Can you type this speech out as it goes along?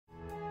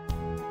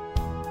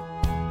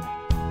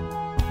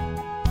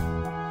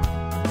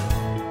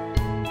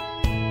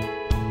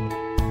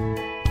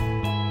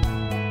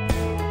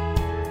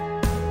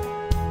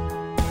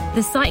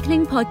the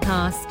cycling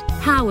podcast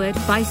powered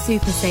by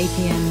Super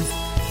Sapiens.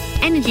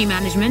 Energy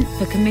management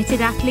for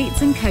committed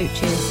athletes and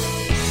coaches.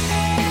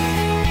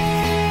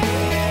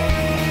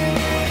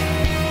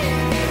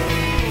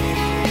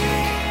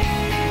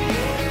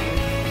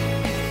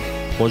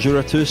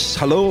 Bonjour à tous.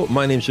 Hello,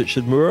 my name's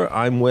Richard Moore.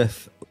 I'm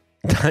with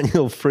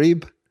Daniel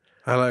Freeb.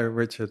 Hello,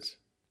 Richard.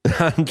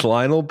 And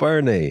Lionel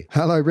Burney.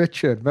 Hello,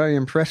 Richard. Very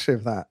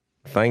impressive, that.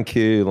 Thank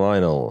you,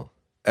 Lionel.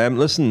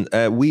 Listen,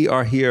 we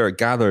are here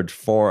gathered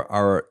for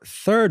our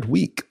third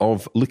week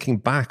of looking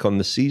back on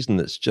the season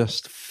that's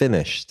just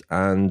finished.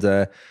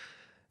 And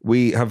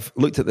we have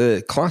looked at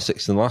the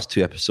classics in the last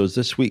two episodes.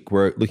 This week,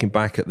 we're looking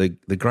back at the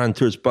Grand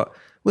Tours, but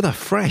with a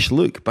fresh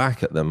look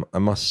back at them, I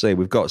must say.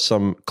 We've got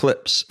some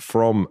clips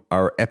from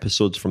our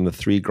episodes from the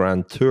three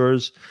Grand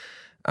Tours,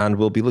 and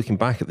we'll be looking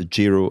back at the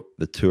Giro,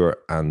 the Tour,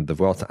 and the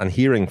Vuelta, and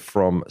hearing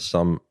from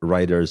some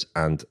riders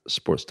and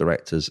sports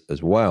directors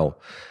as well.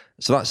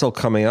 So that's all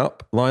coming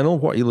up. Lionel,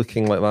 what are you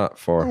looking like that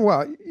for?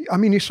 Well, I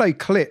mean, you say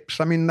clips.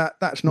 I mean,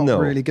 that's not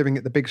really giving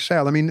it the big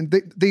sell. I mean,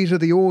 these are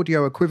the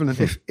audio equivalent.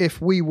 If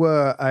we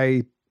were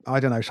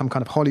some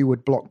kind of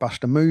Hollywood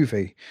blockbuster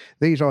movie,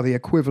 these are the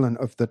equivalent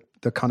of the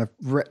kind of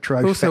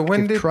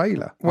retrospective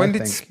trailer. When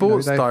did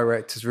sports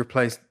directors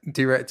replace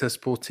director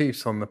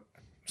sportifs on the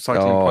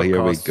cycling podcast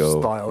here we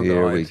go. style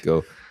Here guide? we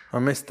go. I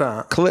missed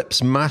that.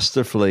 Clips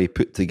masterfully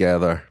put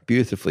together,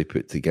 beautifully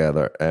put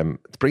together,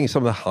 bringing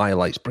some of the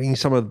highlights, bringing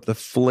some of the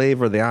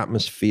flavour, the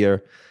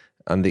atmosphere,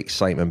 and the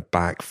excitement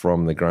back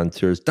from the Grand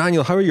Tours.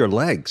 Daniel, how are your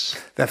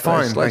legs? They're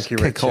fine, Let's thank you,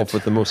 kick Richard. off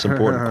with the most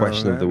important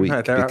question of the week.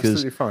 No, they're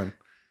absolutely fine.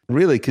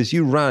 Really, because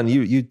you ran,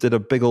 you did a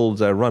big old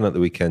run at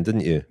the weekend,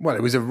 didn't you? Well,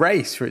 it was a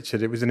race,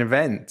 Richard. It was an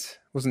event.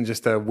 It wasn't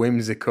just a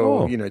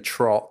whimsical,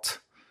 trot.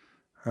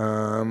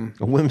 A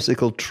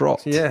whimsical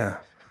trot. Yeah.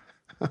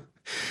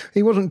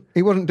 He wasn't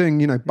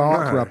doing,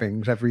 bark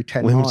rubbings every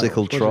 10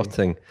 Whimsical miles,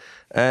 trotting.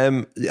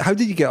 How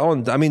did you get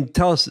on? I mean,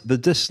 tell us the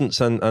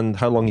distance and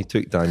how long you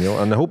took, Daniel.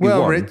 And I hope you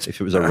won, Rich,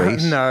 if it was a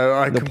race.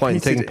 No point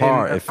in taking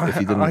part if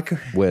you didn't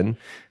win.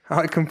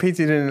 I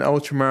competed in an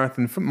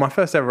ultramarathon, my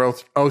first ever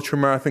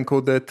ultramarathon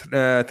called the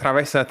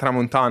Travessa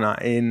Tramontana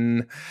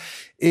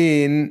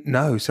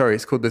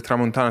it's called the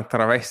Tramontana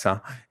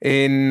Travessa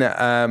in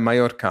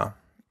Mallorca.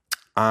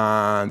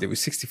 And it was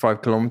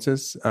 65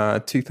 kilometers,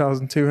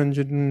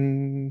 2,200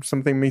 and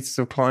something meters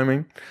of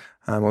climbing.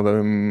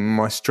 Although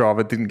my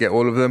Strava didn't get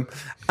all of them.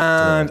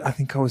 And I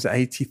think I was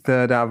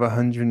 83rd out of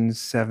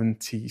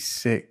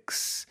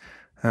 176.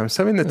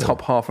 So in the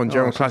top half on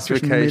general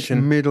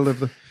classification. Middle of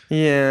the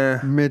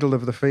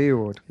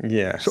field.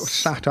 Yeah. Sort of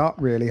sat up,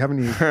 really,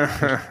 haven't you?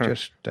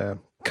 just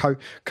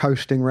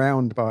coasting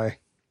round by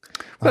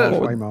the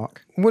halfway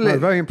mark.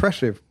 Very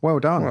impressive. Well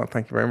done. Well,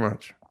 thank you very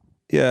much.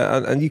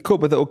 Yeah, and you cope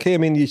with it okay? I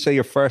mean, you say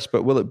you're first,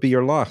 but will it be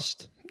your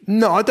last?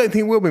 No, I don't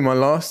think it will be my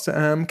last.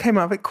 Came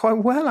out of it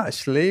quite well,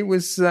 actually. It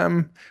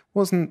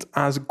wasn't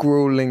as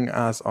grueling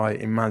as I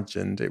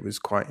imagined. It was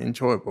quite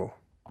enjoyable.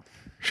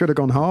 Should have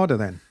gone harder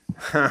then.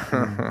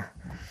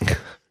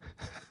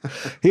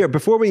 Here,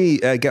 before we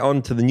get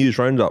on to the news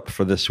roundup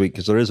for this week,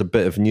 because there is a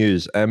bit of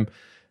news,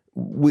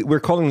 we're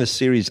calling this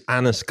series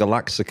Annus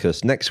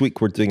Galaxicus. Next week,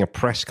 we're doing a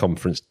press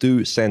conference.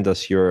 Do send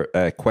us your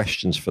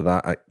questions for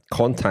that at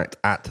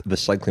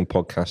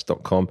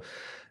contact@thecyclingpodcast.com.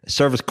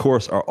 Service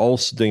Course are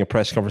also doing a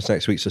press conference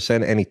next week, so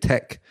send any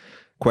tech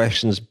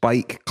questions,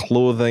 bike,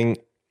 clothing,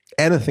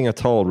 anything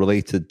at all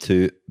related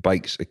to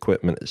bikes,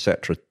 equipment,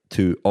 etc.,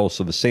 to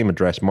also the same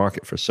address,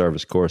 Market for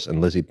Service Course,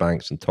 and Lizzie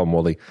Banks and Tom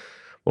Woolley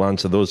will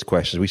answer those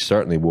questions. We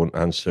certainly won't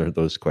answer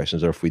those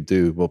questions, or if we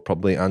do, we'll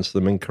probably answer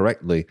them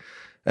incorrectly.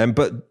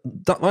 But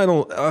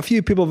Lionel, a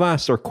few people have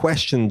asked or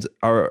questioned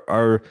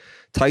our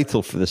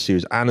title for this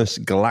series, Annus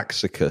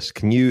Galaxicus.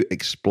 Can you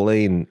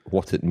explain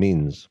what it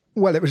means?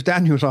 Well, it was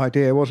Daniel's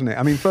idea, wasn't it?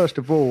 I mean, first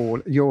of all,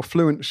 your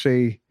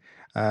fluency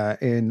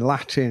in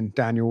Latin,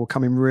 Daniel, will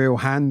come in real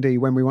handy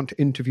when we want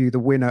to interview the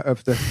winner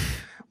of the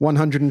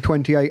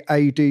 128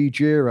 AD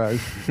Giro.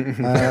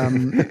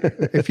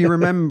 If you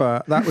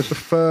remember, that was the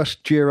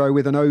first Giro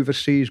with an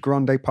overseas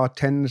Grande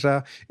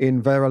Partenza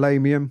in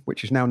Verulamium,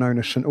 which is now known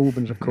as St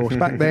Albans, of course.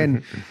 Back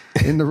then,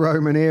 in the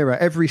Roman era,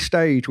 every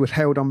stage was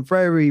held on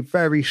very,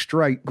 very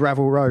straight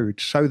gravel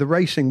roads. So the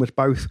racing was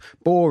both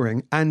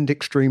boring and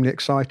extremely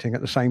exciting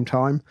at the same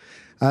time.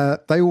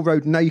 They all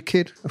rode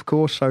naked, of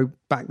course, so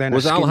back then...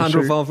 Was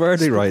Alejandro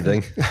Valverde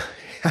riding?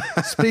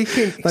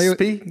 Speaking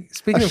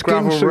of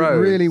gravel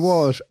roads, really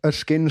was a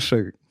skin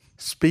suit.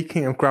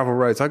 Speaking of gravel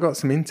roads, I got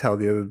some intel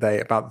the other day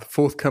about the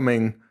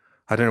forthcoming,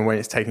 I don't know when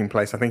it's taking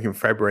place, I think in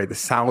February, the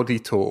Saudi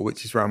Tour,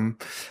 which is run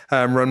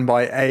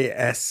by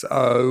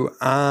ASO,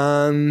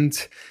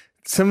 and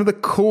some of the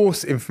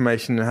course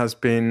information has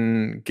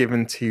been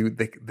given to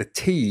the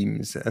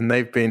teams, and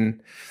they've been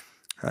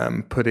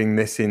putting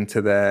this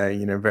into their,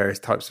 various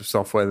types of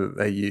software that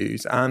they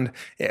use. And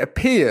it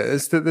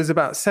appears that there's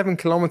about 7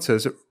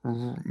 kilometers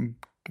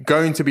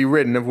going to be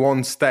ridden of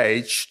one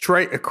stage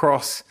straight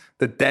across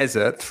the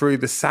desert through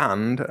the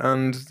sand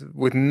and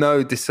with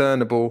no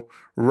discernible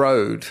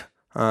road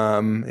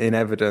in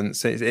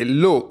evidence. It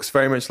looks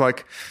very much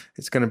like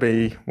it's going to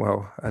be,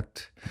 well,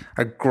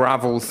 a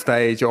gravel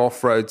stage,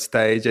 off-road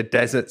stage, a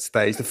desert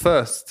stage, the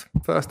first,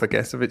 I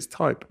guess, of its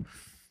type.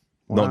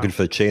 Wow. Not good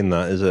for the chain,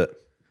 that, is it?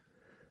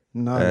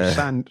 No,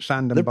 sand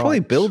and they'll probably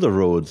bikes. build a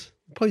road.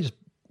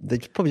 They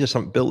probably just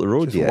haven't built the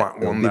road Just yet.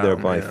 They'll be there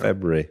by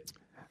February.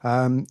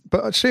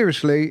 But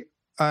seriously,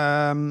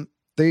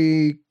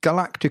 the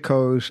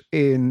Galacticos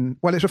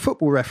it's a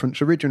football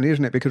reference originally,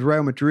 isn't it? Because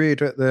Real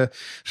Madrid at the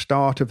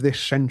start of this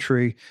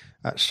century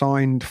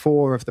signed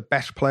 4 of the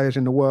best players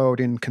in the world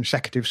in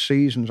consecutive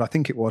seasons, I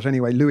think it was.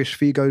 Anyway, Luis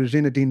Figo,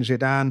 Zinedine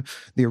Zidane,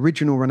 the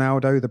original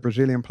Ronaldo, the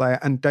Brazilian player,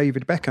 and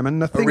David Beckham.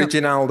 And the thing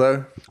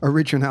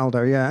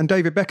Originaldo, yeah. And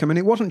David Beckham. And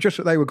it wasn't just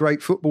that they were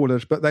great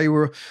footballers, but they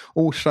were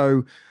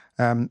also,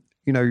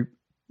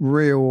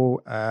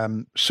 real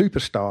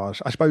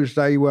superstars. I suppose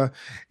they were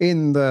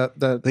in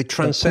they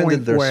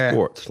transcended their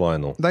sports,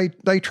 Lionel.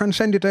 They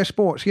transcended their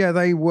sports. Yeah,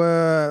 they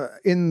were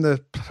in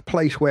the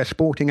place where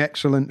sporting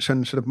excellence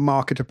and sort of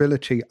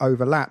marketability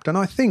overlapped. And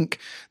I think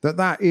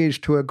that is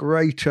to a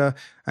greater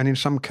and in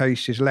some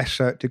cases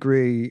lesser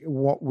degree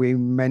what we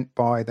meant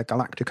by the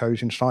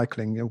Galacticos in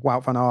cycling.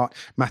 Wout van Aert,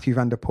 Mathieu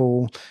van der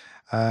Poel,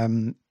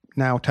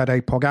 now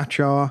Tadej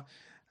Pogacar,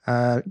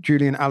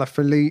 Julian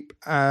Alaphilippe,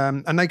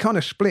 and they kind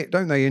of split,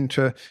 don't they,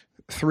 into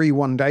 3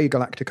 one-day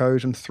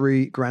Galacticos and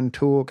 3 Grand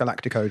Tour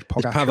Galacticos.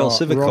 Pogacar, is Pavel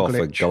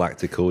Sivakov a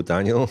Galactico,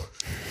 Daniel?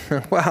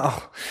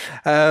 Wow.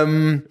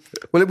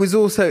 Well, it was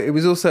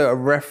also a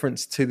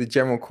reference to the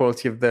general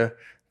quality of the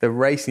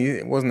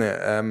racing, wasn't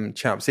it,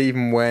 chaps?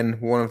 Even when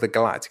one of the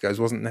Galacticos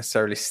wasn't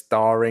necessarily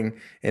starring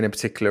in a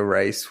particular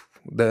race,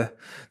 the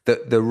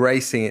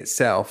racing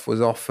itself was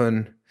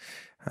often.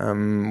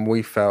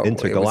 We felt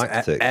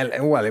intergalactic.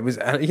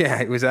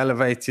 It was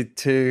elevated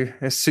to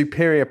a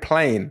superior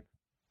plane,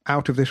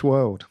 out of this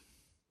world,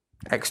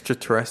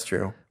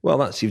 extraterrestrial.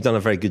 Well, you've done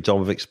a very good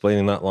job of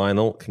explaining that,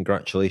 Lionel.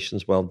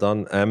 Congratulations, well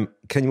done.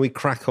 Can we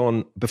crack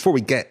on before we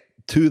get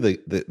to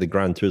the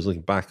Grand Tours?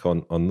 Looking back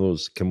on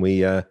those, can we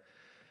have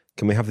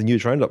the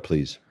news roundup,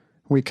 please?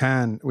 We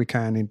can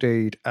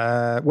indeed.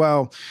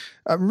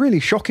 Really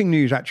shocking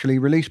news, actually,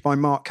 released by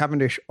Mark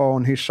Cavendish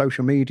on his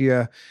social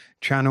media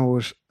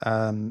channels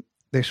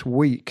this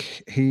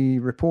week. He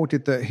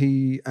reported that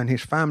he and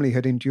his family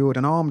had endured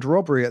an armed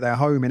robbery at their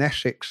home in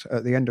Essex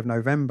at the end of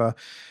November.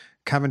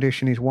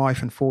 Cavendish and his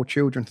wife and 4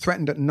 children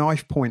threatened at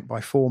knife point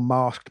by 4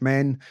 masked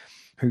men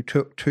who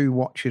took 2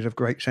 watches of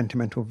great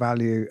sentimental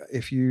value.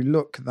 If you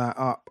look that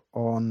up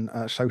on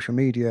social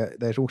media,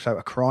 there's also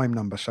a crime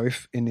number. So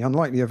if in the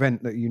unlikely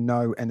event that you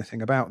know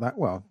anything about that,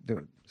 well,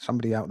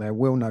 somebody out there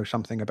will know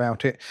something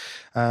about it.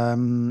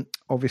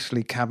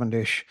 Obviously,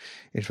 Cavendish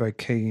is very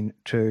keen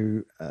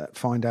to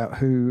find out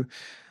who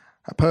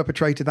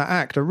perpetrated that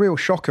act. A real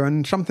shocker,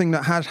 and something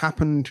that has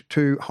happened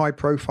to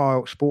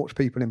high-profile sports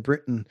people in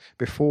Britain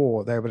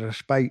before. There was a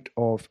spate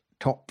of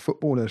top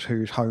footballers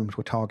whose homes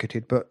were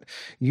targeted, but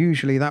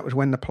usually that was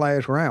when the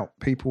players were out.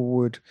 People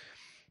would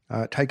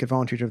take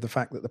advantage of the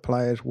fact that the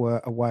players were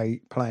away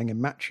playing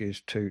in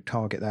matches to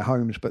target their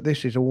homes. But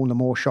this is all the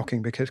more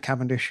shocking because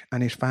Cavendish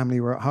and his family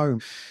were at home.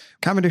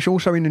 Cavendish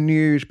also in the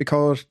news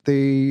because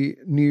the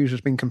news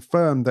has been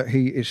confirmed that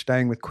he is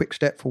staying with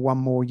Quick-Step for 1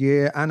 more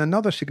year. And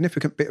another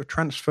significant bit of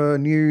transfer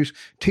news,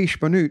 Tish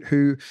Benoot,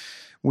 who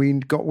we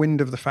got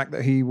wind of the fact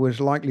that he was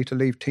likely to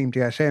leave Team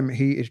DSM.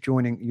 He is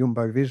joining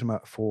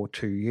Jumbo-Visma for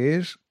 2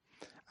 years.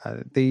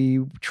 The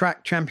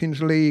Track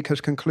Champions League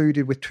has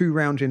concluded with 2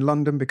 rounds in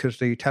London because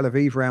the Tel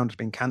Aviv round has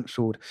been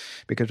cancelled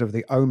because of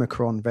the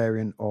Omicron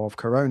variant of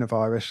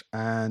coronavirus.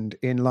 And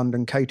in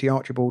London, Katie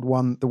Archibald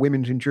won the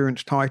women's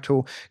endurance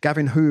title.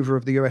 Gavin Hoover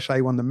of the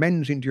USA won the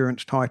men's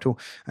endurance title.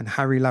 And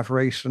Harry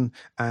Lavrason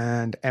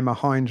and Emma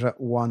Heinzer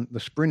won the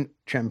sprint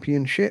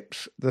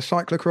championships. The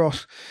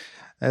cyclocross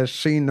has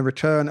seen the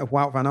return of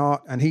Wout van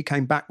Aert, and he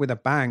came back with a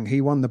bang. He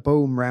won the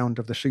Boom round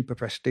of the Super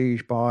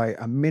Prestige by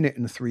 1 minute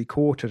and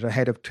 3/4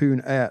 ahead of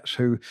Toon Aerts,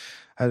 who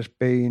has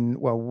been,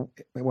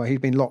 he's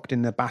been locked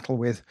in the battle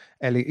with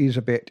Elie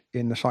Iserbyt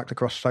in the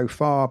cyclocross so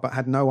far, but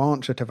had no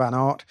answer to Van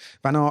Aert.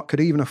 Van Aert could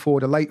even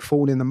afford a late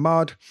fall in the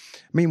mud.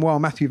 Meanwhile,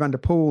 Mathieu van der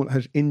Poel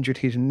has injured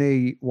his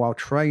knee while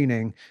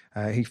training.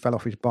 He fell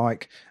off his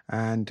bike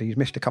and he's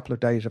missed a couple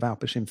of days of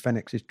Alpecin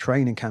Fenix's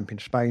training camp in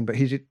Spain, but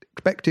he's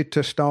expected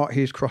to start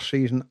his cross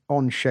season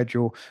on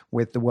schedule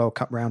with the World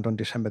Cup round on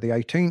December the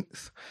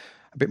 18th.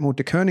 A bit more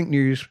Deceuninck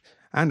news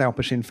and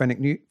Alpecin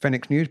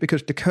Fenix news,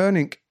 because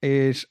Deceuninck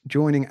is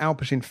joining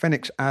Alpecin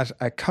Fenix as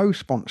a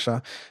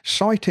co-sponsor,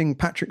 citing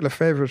Patrick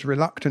Lefevere's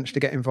reluctance to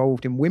get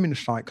involved in women's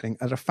cycling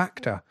as a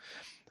factor.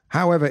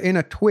 However, in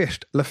a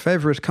twist,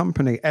 Lefevere's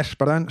company,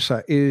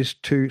 Esperanza, is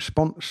to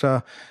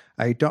sponsor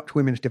a Dutch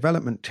women's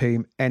development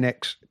team,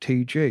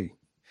 NXTG.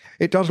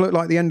 It does look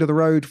like the end of the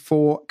road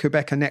for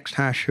Quebecer Next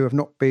Hash, who have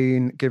not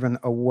been given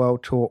a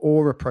World Tour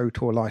or a Pro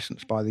Tour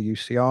licence by the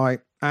UCI.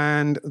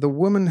 And the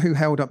woman who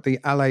held up the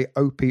LA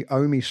Opie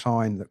Omi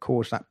sign that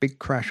caused that big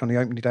crash on the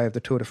opening day of the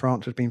Tour de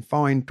France has been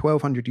fined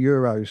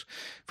 €1,200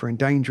 for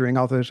endangering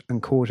others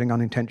and causing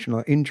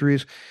unintentional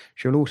injuries.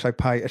 She'll also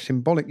pay a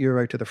symbolic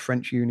euro to the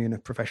French Union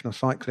of Professional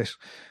Cyclists.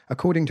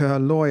 According to her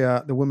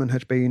lawyer, the woman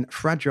has been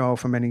fragile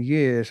for many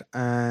years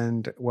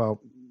and,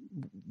 well,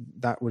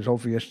 that was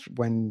obvious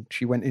when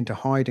she went into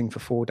hiding for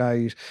 4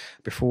 days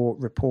before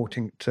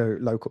reporting to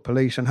local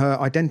police. And her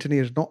identity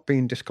has not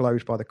been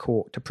disclosed by the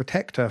court to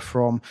protect her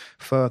from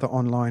further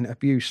online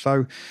abuse.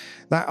 So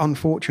that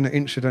unfortunate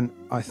incident,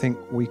 I think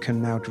we can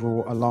now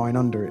draw a line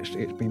under it.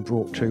 It's been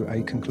brought to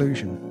a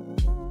conclusion.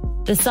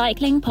 The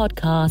Cycling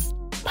Podcast,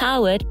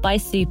 powered by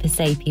Super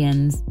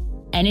Sapiens.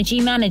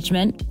 Energy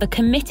management for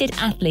committed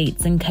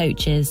athletes and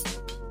coaches.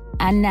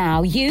 And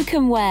now you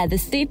can wear the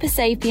Super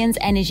Sapiens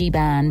Energy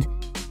Band,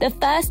 the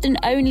first and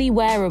only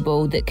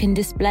wearable that can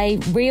display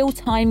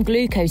real-time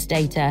glucose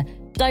data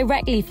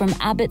directly from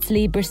Abbott's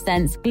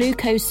LibreSense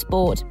Glucose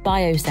Sport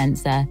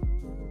biosensor.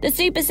 The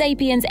Super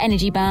Sapiens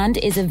Energy Band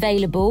is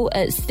available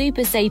at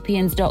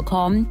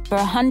supersapiens.com for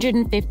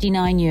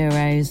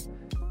 €159.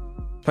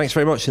 Thanks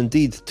very much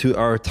indeed to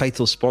our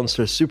title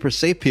sponsor, Super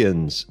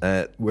Sapiens.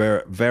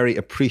 We're very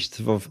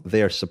appreciative of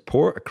their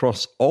support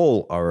across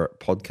all our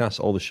podcasts.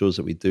 All the shows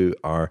that we do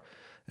are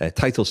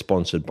title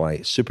sponsored by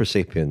Super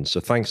Sapiens.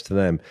 So thanks to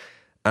them.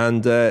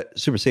 And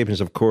Super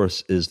Sapiens, of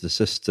course, is the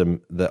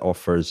system that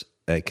offers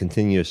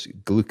continuous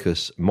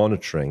glucose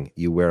monitoring.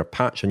 You wear a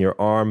patch on your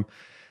arm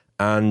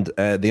and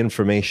the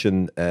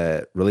information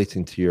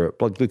relating to your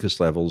blood glucose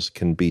levels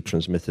can be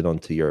transmitted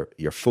onto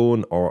your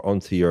phone or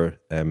onto your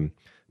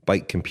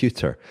bike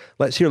computer.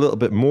 Let's hear a little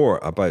bit more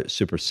about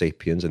Super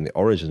Sapiens and the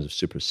origins of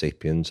Super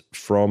Sapiens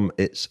from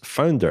its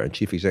founder and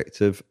chief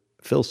executive,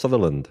 Phil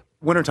Sutherland.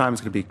 Wintertime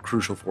is going to be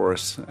crucial for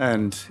us,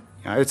 and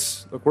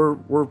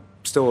we're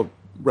still a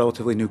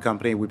relatively new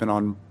company. We've been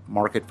on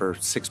market for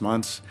 6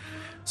 months.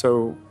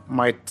 So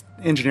my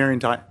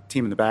engineering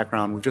team in the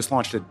background, we've just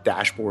launched a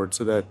dashboard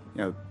so that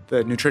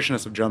the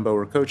nutritionist of Jumbo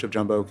or coach of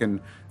Jumbo can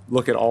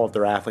look at all of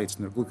their athletes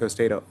and their glucose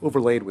data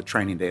overlaid with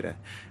training data.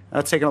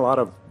 That's taken a lot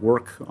of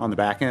work on the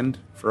back end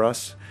for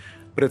us,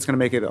 but it's going to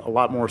make it a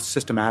lot more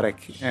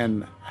systematic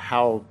in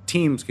how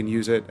teams can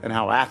use it and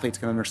how athletes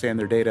can understand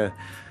their data.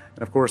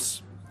 And of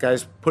course,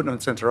 guys putting a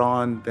sensor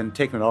on, then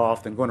taking it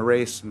off, then going to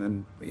race, and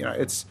then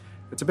it's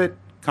a bit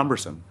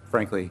cumbersome,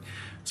 frankly.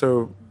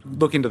 So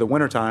looking to the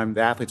wintertime,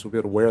 the athletes will be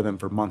able to wear them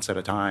for months at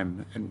a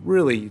time and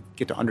really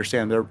get to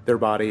understand their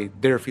body,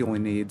 their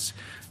fueling needs,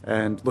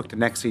 and look to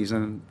next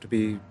season to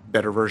be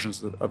better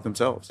versions of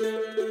themselves.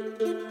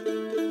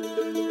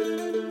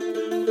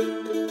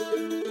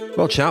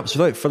 Well, chaps,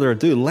 without further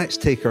ado, let's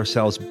take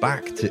ourselves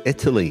back to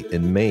Italy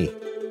in May.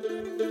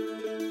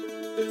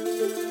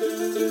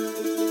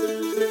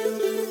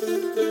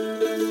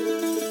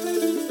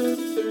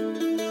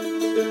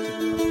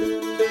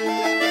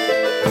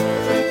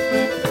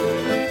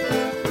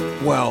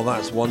 Well,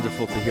 that's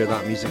wonderful to hear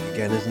that music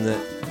again, isn't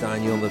it,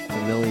 Daniel? The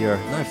familiar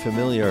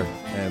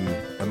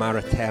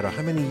Amara-Terra.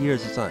 How many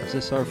years is that? Is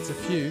this our... It's a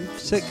few.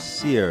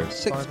 6 years,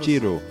 sixth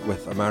Giro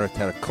with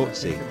Amara-Terra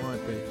Cozzi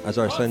as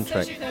our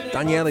soundtrack.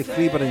 Daniele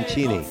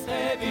Fribarencini.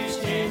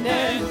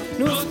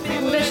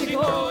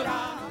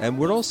 And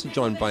we're also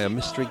joined by a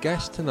mystery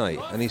guest tonight,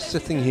 and he's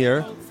sitting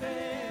here,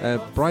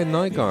 Brian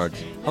Nygaard.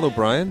 Hello,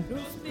 Brian.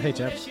 Hey,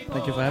 chaps.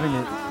 Thank you for having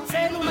me.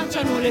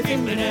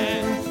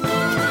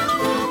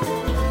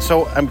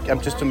 So,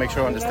 I'm just to make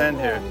sure I understand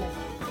here,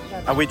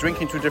 are we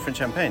drinking two different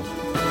champagnes?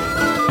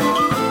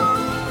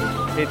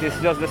 It is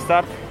just the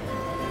start,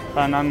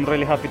 and I'm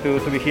really happy to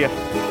be here.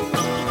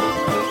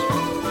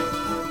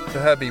 So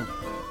Herbie,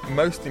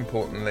 most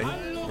importantly,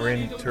 we're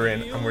in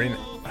Turin and we're in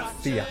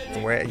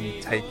Fiat. Where are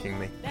you taking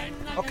me?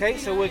 Okay,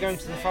 so we're going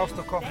to the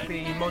Fausto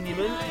Coppi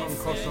monument on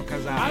Corso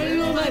Casale.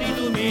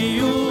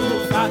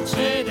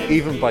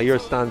 Even by your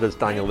standards,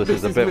 Daniel, this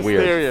is a bit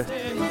mysterious.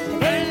 Weird.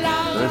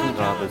 There isn't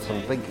that. There's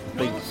some big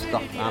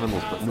stuffed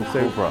animals, but no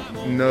cobra.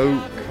 No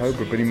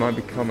cobra, but he might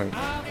be coming.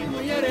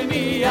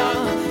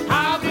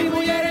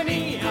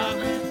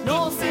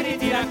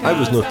 I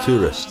was no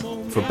tourist.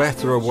 For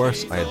better or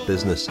worse, I had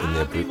business in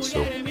the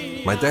Abruzzo.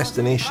 My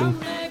destination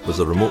was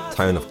the remote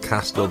town of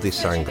Castel di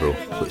Sangro,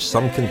 which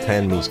some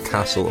contend means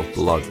Castle of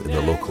Blood in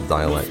the local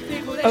dialect.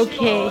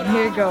 Okay,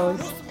 here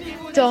goes.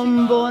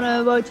 Tom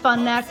Bonnewoud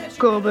van Aert,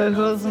 Kobe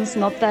Gulsens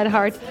not that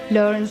hard,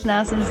 Lawrence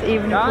Nassens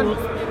even Dan.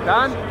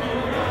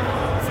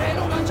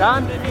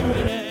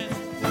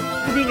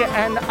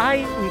 And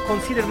I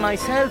consider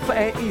myself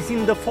is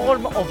in the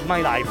form of my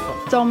life.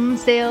 Tom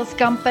Sales,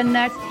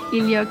 Kampenaert,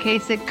 Ilio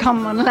Keese,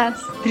 come on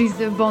lads, Dries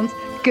de Bond,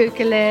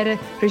 Keukenleren,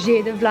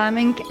 Roger de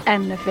Vlaming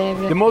and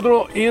Lefebvre. The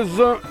motto is...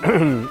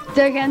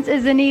 De Gent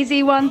is an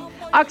easy one.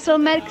 Axel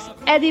Merckx,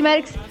 Eddy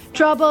Merckx,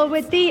 trouble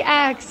with the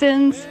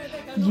accents.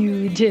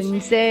 You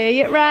didn't say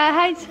it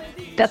right.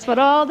 That's what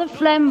all the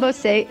Flambos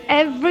say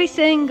every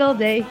single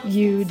day.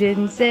 You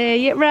didn't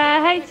say it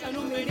right.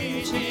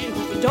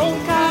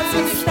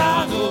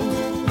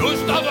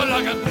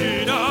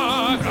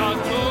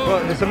 Well,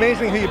 it's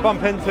amazing who you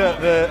bump into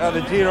at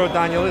the Giro,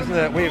 Daniel, isn't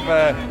it? We've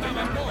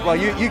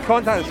you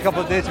contacted us a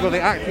couple of days ago, the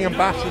acting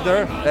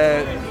ambassador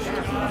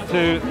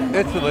to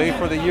Italy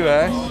for the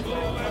US.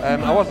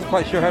 I wasn't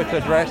quite sure how to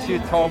address you,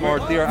 Tom, or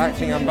dear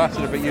acting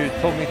ambassador, but you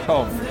told me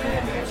Tom.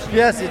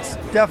 Yes, it's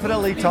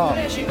definitely Tom.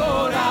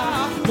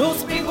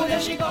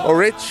 Oh,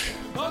 Rich,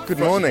 good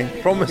morning.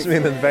 Promise me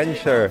an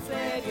adventure,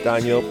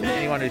 Daniel.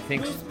 Anyone who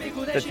thinks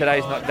that today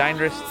is not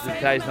dangerous, that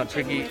today is not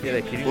tricky,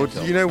 they're kidding Well,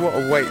 themselves. do you know what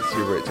awaits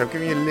you, Rich? I've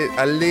given you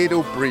a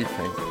little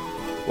briefing.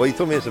 Well, you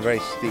told me it's a very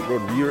steep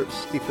road, Europe's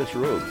steepest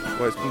road.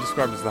 Well, it's been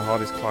described as the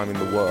hardest climb in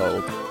the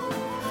world.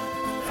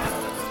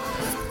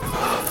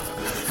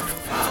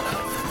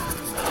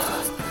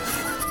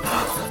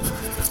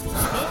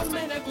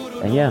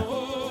 And yeah,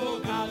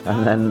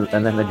 and then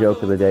the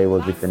joke of the day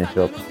was we finish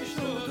up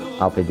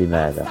Alpe di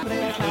Merda.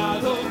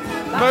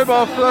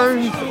 Mobile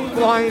phones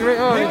flying.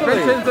 Oh,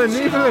 Vincenzo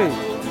Nibali.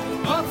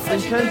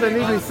 Vincenzo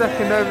Nibali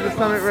second over the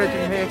summit ridge,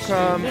 and here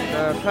come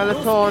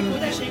Peloton,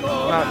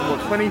 about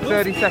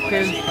 20-30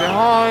 seconds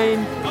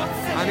behind,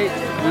 and it's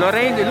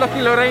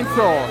Lucky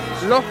Lorenzo.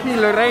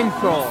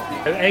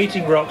 An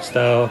aging rock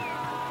star,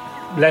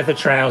 leather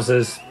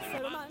trousers,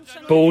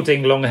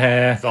 balding long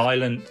hair,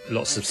 violent,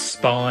 lots of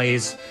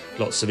spies,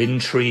 lots of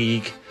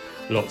intrigue,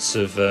 lots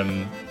of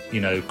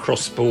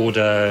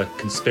cross-border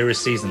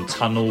conspiracies and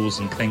tunnels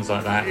and things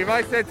like that. If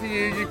I said to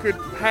you, you could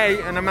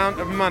pay an amount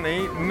of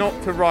money not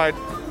to ride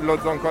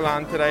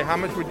Lozoncolan today, how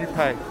much would you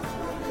pay?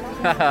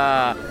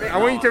 I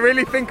want you to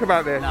really think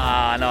about this.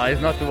 No,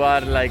 it's not too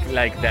hard like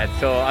that.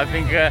 So I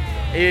think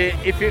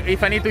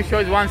if I need to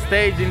choose one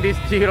stage in this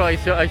Giro,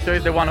 I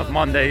choose the one of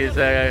Monday. It's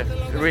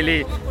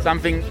really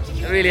something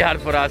really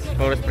hard for us,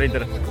 for a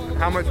sprinter.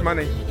 How much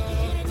money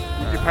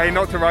would you pay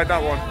not to ride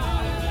that one?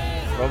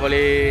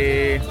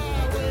 Probably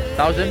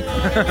 1,000.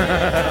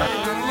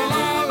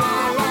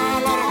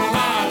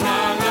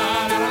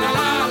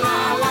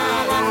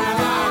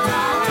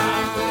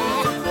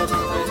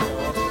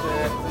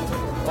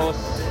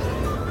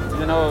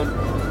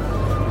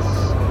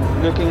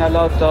 Looking a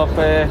lot of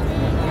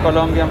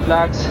Colombian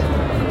flags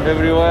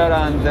everywhere,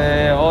 and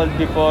all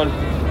people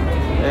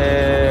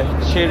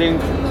cheering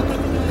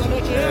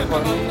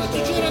for me.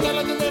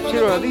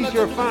 Giro, are these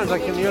your fans? I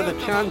can hear the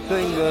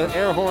chanting, the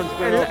air horns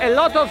going off. A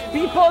lot of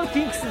people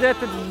think that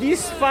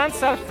these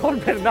fans are for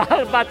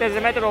Bernal, but as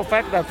a matter of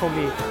fact, they're for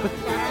me.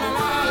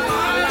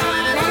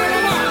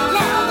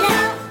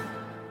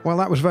 Well,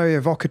 that was very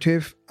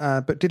evocative,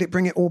 but did it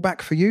bring it all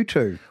back for you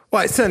two?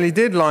 Well, it certainly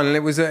did, Lionel. It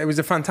was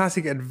a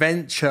fantastic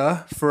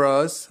adventure for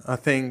us. I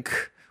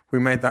think we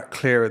made that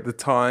clear at the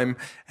time.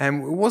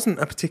 And it wasn't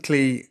a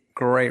particularly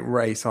great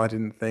race, I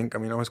didn't think. I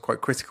mean, I was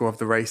quite critical of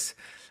the race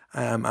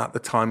at the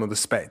time of the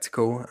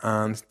spectacle,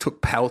 and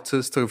took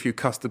pelters, took a few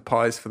custard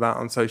pies for that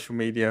on social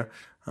media.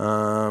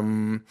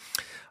 I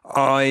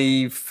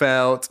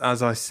felt,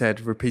 as I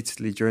said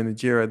repeatedly during the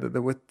Giro, that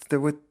there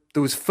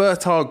was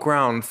fertile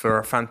ground for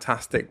a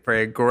fantastic,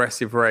 very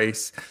aggressive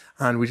race,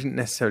 and we didn't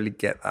necessarily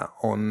get that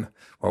on,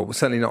 well,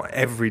 certainly not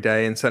every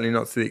day, and certainly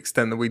not to the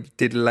extent that we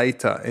did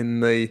later in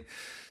the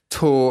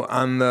Tour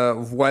and the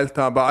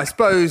Vuelta. But I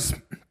suppose,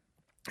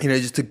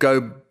 just to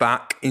go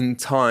back in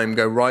time,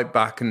 go right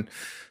back and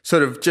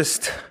sort of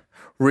just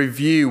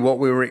review what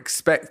we were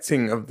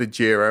expecting of the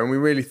Giro, and we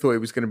really thought it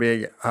was going to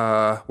be,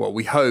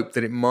 we hoped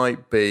that it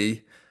might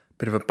be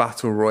bit of a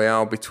battle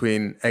royale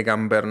between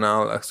Egan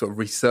Bernal, a sort of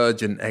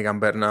resurgent Egan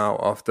Bernal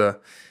after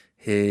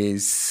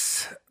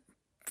his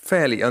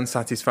fairly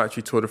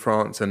unsatisfactory Tour de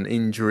France and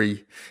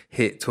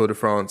injury-hit Tour de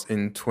France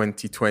in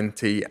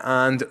 2020,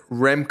 and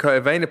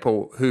Remco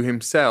Evenepoel, who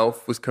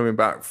himself was coming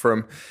back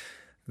from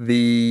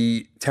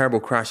the terrible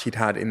crash he'd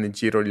had in the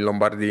Giro di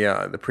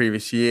Lombardia the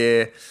previous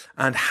year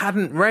and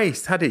hadn't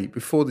raced, had he,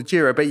 before the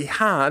Giro, but he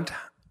had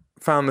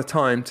found the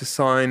time to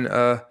sign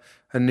a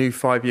new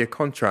 5-year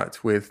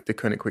contract with the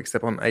Koenig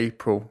Quick-Step on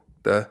April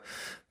the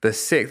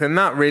 6th. And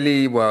that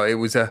really, it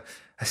was a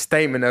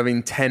statement of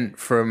intent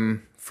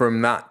from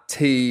that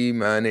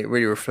team, and it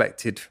really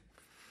reflected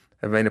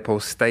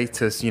Evenepoel's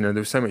status. There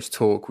was so much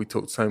talk. We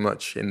talked so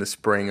much in the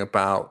spring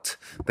about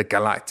the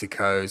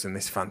Galacticos and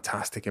this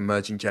fantastic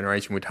emerging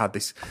generation. We'd had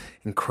this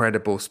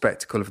incredible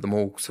spectacle of them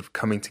all sort of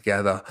coming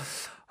together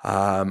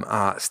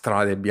at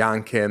Strade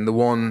Bianche, and the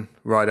one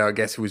rider I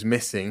guess who was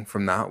missing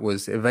from that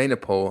was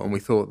Evenepoel, and we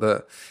thought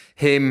that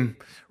him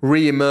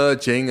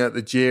re-emerging at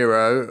the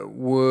Giro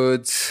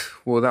would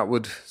sort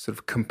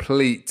of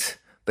complete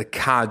the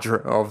cadre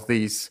of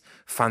these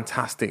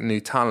fantastic new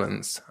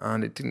talents,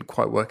 and it didn't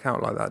quite work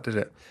out like that, did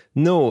it?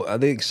 No,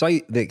 the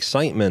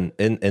excitement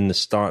in the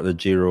start of the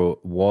Giro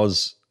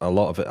was a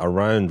lot of it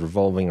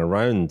revolving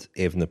around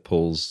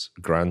Evenepoel's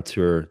Grand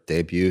Tour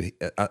debut,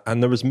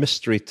 and there was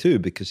mystery too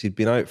because he'd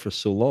been out for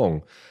so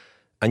long,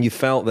 and you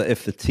felt that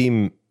if the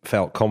team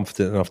felt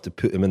confident enough to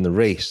put him in the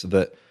race,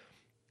 that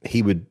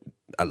he would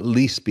at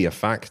least be a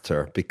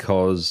factor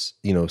because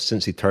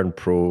since he turned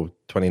pro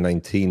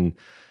 2019.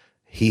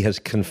 He has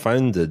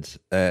confounded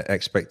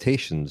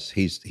expectations.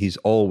 He's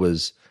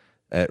always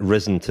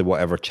risen to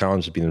whatever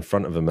challenge has been in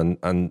front of him,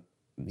 and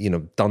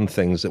done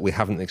things that we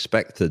haven't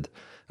expected.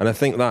 And I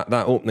think that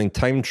opening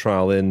time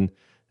trial in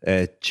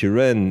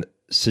Turin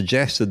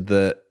suggested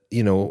that,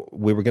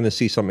 we were going to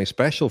see something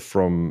special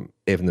from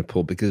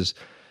Evenepoel, because,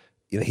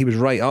 he was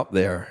right up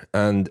there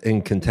and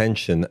in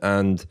contention.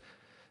 And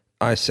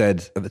I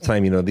said at the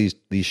time,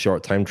 these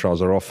short time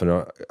trials are often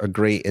a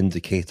great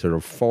indicator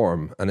of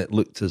form. And it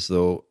looked as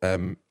though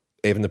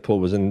Evenepoel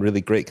was in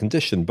really great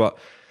condition. But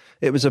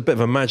it was a bit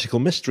of a magical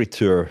mystery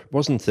tour,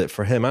 wasn't it,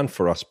 for him and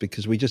for us,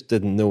 because we just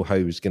didn't know how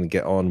he was going to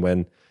get on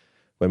when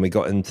we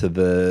got into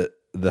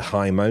the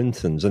high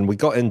mountains. And we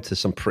got into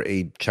some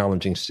pretty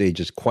challenging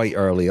stages quite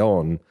early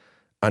on.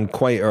 And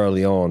quite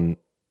early on,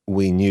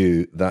 we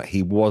knew that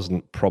he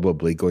wasn't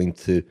probably going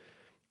to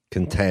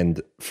contend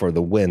for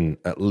the win,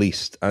 at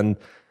least. And,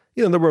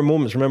 there were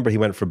moments, remember, he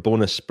went for a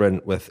bonus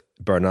sprint with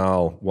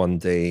Bernal one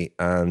day.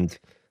 And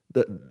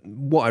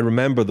what I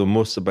remember the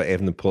most about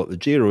Evenepoel at the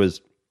Giro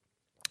is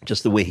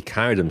just the way he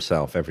carried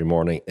himself every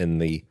morning in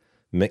the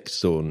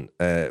mixed zone,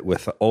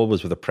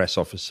 always with a press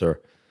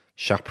officer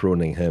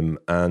chaperoning him.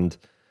 And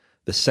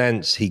the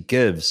sense he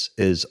gives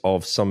is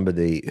of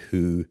somebody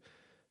who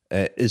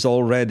is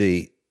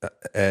already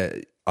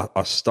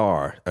a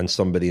star and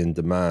somebody in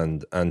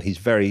demand. And he's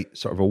very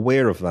sort of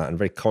aware of that and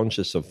very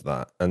conscious of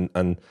that.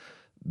 And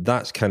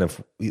that's kind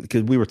of,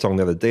 because we were talking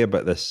the other day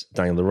about this,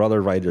 Daniel, there were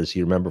other riders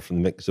you remember from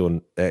the mixed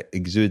zone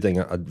exuding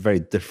a very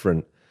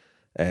different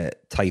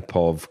type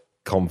of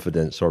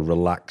confidence or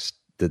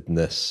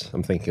relaxedness.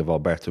 I'm thinking of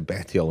Alberto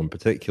Bettiol in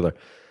particular.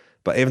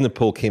 But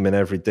Evenepoel came in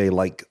every day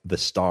like the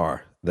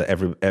star that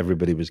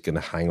everybody was going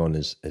to hang on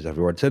his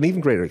every word, to an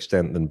even greater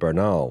extent than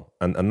Bernal.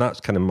 And that's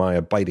kind of my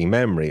abiding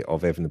memory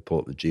of Evenepoel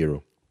at the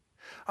Giro.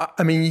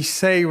 I mean, you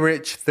say,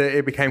 Rich, that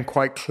it became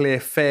quite clear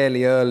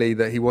fairly early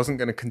that he wasn't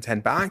going to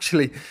contend. But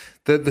actually,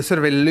 the sort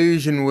of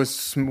illusion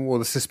was, or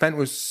the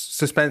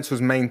suspense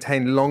was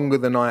maintained longer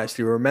than I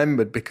actually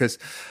remembered, because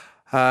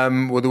there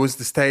was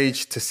the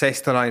stage to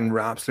Sestola in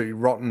absolutely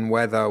rotten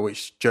weather,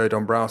 which Joe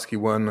Dombrowski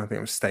won. I think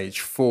it was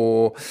stage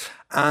 4.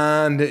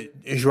 And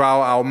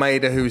Joao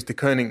Almeida, who was De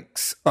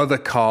Koenig's other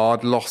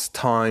card, lost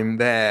time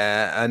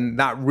there. And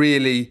that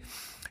really,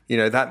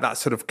 that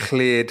sort of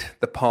cleared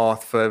the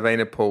path for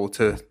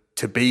Evenepoel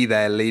to be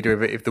their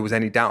leader, if there was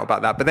any doubt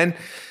about that. But then,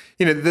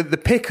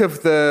 the pick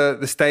of the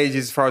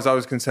stages, as far as I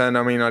was concerned,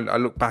 I mean, I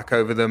look back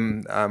over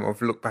them.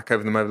 I've looked back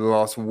over them over the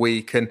last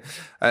week, and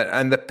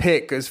the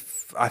pick,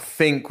 I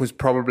think, was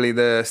probably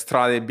the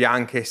Strade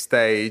Bianche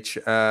stage.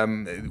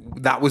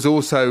 That was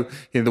also,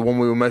 the one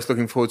we were most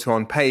looking forward to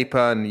on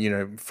paper,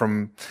 and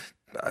from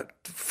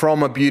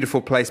a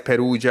beautiful place,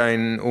 Perugia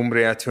in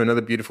Umbria, to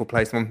another beautiful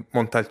place,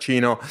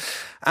 Montalcino.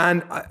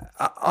 And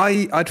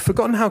I'd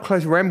forgotten how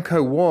close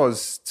Remco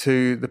was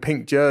to the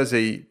pink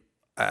jersey.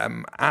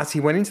 As he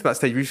went into that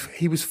stage,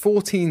 he was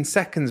 14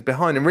 seconds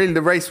behind, and really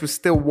the race was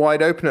still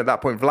wide open at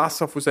that point.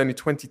 Vlasov was only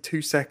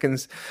 22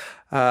 seconds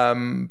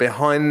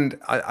behind.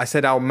 I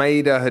said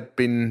Almeida he'd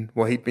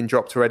been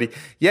dropped already.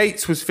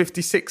 Yates was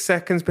 56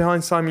 seconds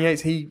behind Simon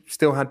Yates. He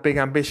still had big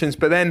ambitions,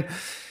 but then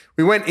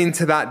we went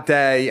into that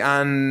day,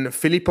 and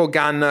Filippo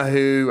Ganna,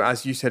 who,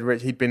 as you said,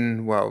 Rich, he'd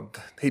been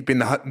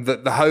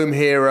the home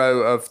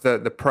hero of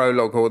the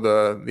prologue, or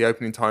the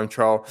opening time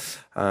trial,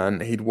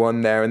 and he'd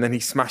won there, and then he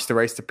smashed the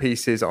race to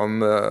pieces on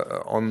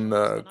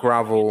the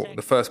gravel,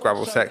 the first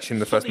gravel section,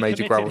 the first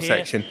major gravel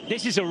section.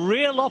 This is a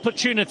real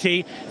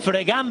opportunity for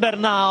Egan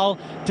Bernal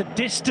to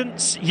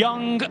distance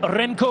young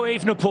Remco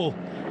Evenepoel.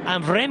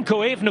 And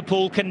Remco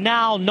Evenepoel can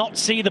now not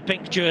see the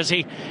pink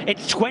jersey.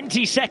 It's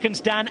 20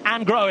 seconds down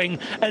and growing,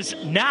 as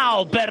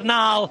now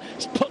Bernal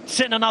puts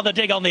in another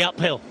dig on the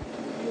uphill.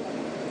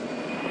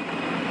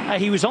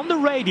 He was on the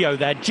radio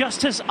there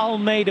just as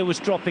Almeida was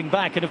dropping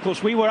back. And of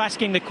course, we were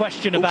asking the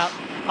question about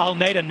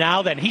Almeida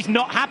now then. He's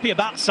not happy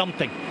about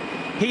something.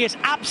 He is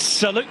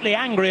absolutely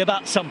angry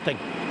about something.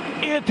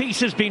 Earpiece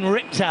has been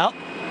ripped out.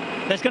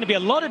 There's going to be a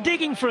lot of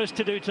digging for us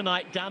to do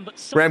tonight, Dan. But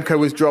Remco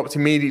was dropped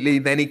immediately,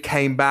 then he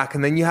came back,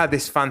 and then you had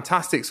this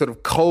fantastic sort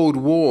of cold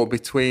war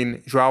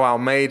between Joao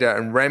Almeida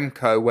and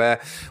Remco,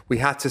 where we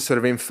had to sort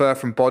of infer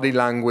from body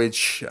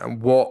language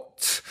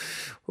what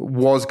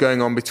was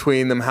going on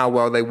between them, how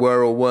well they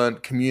were or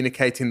weren't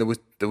communicating.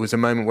 There was a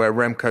moment where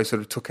Remco sort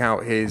of took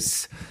out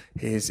his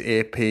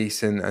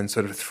earpiece and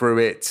sort of threw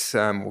it,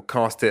 or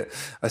cast it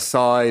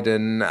aside,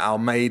 and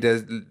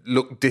Almeida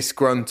looked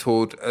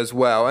disgruntled as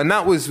well. And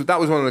that was one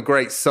of the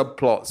great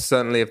subplots,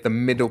 certainly, of the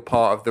middle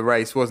part of the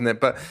race, wasn't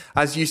it? But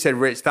as you said,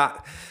 Rich,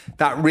 that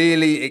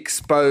really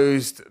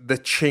exposed the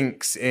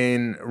chinks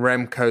in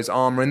Remco's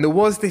armour. And there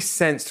was this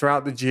sense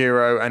throughout the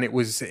Giro, and it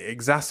was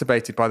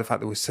exacerbated by the fact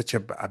there was such a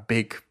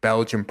big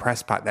Belgian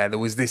press pack there. There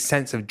was this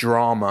sense of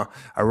drama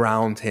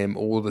around him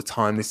all the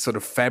time, this sort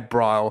of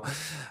febrile,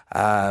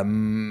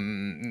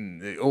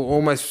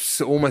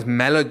 almost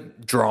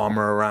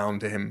melodrama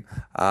around him,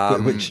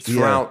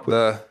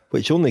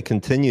 which only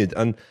continued.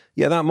 And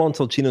that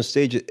Montalcino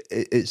stage,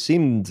 it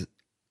seemed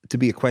to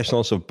be a question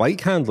also of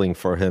bike handling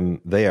for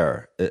him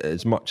there,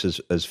 as much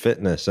as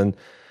fitness. And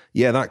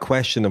yeah, that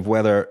question of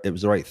whether it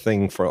was the right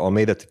thing for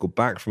Almeida to go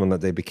back from on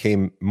that day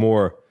became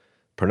more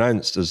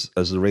pronounced as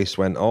the race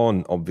went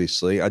on,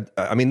 obviously.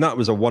 I mean, that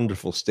was a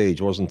wonderful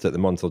stage, wasn't it? The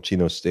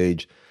Montalcino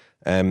stage.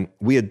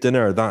 We had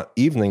dinner that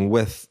evening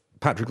with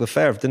Patrick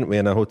Lefevre, didn't we,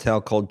 in a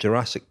hotel called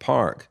Jurassic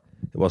Park.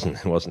 It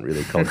wasn't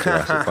really called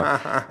Jurassic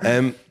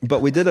Park.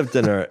 But we did have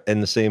dinner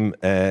in the same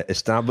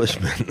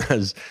establishment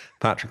as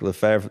Patrick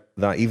Lefevre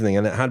that evening,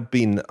 and it had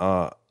been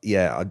a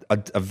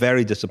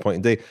very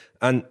disappointing day.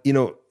 And, you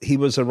know, he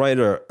was a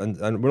rider,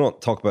 and we're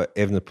not talking about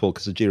Evenepoel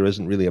because the Giro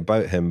isn't really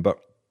about him, but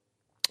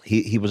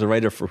he was a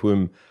rider for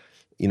whom,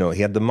 you know,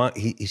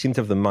 he seemed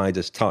to have the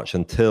Midas touch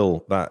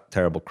until that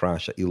terrible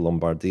crash at Il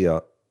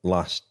Lombardia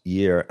last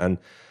year. And,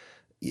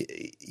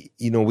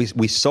 you know,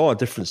 we saw a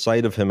different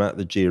side of him at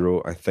the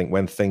Giro, I think,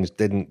 when things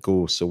didn't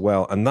go so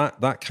well. And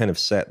that kind of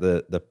set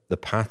the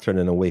pattern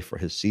in a way for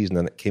his season,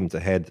 and it came to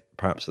head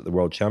perhaps at the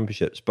World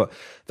Championships. But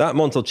that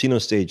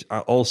Montalcino stage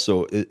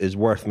also is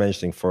worth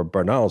mentioning for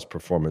Bernal's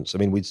performance. I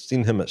mean, we'd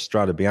seen him at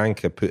Strada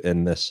Bianca put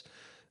in this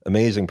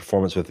amazing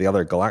performance with the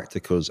other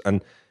Galacticos,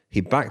 and he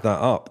backed that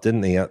up,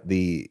 didn't he, at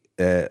the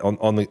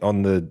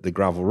on the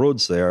gravel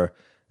roads there,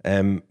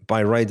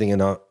 by riding in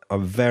a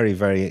very,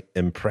 very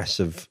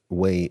impressive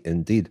way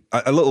indeed.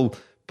 A little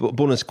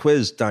bonus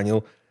quiz,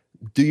 Daniel.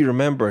 Do you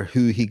remember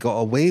who he got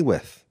away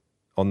with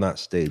on that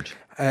stage?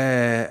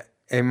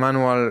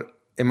 Emanuel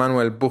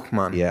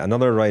Buchmann. Yeah,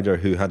 another rider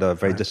who had a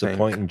very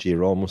disappointing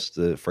Giro, almost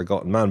a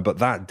forgotten man. But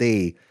that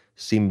day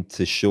seemed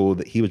to show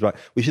that he was back.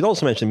 We should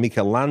also mention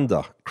Mikel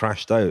Landa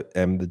crashed out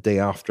the day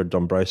after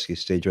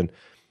Dombrowski's stage when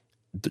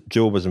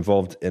Joe was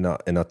involved in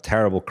a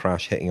terrible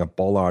crash, hitting a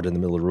bollard in the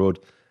middle of the road.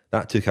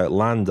 That took out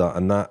Landa,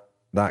 and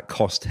that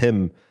cost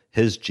him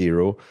his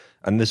Giro.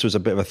 And this was a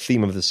bit of a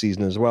theme of the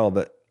season as well,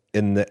 that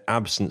in the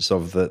absence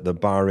of the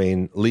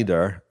Bahrain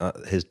leader,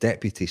 his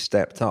deputy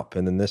stepped up.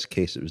 And in this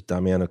case, it was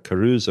Damiano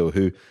Caruso,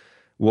 who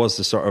was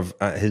the sort of,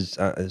 at his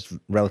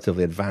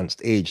relatively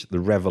advanced age, the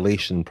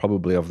revelation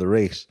probably of the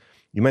race.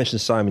 You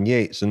mentioned Simon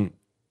Yates, and,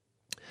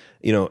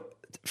 you know,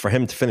 for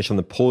him to finish on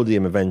the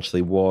podium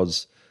eventually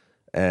was,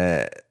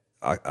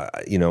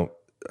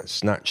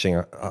 snatching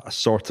a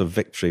sort of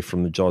victory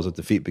from the jaws of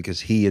defeat,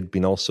 because he had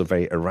been also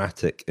very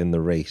erratic in the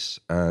race.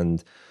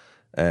 And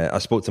I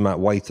spoke to Matt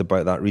White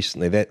about that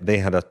recently. They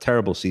had a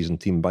terrible season,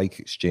 Team Bike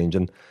Exchange,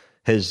 and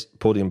his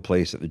podium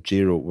place at the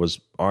Giro was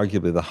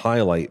arguably the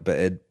highlight, but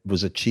it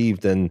was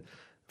achieved in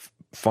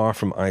far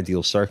from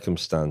ideal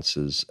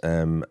circumstances.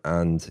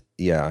 And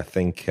yeah, I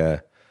think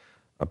a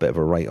bit of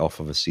a write-off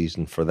of a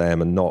season for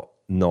them, and not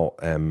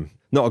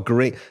a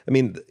great. I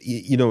mean,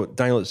 you know,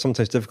 Daniel, it's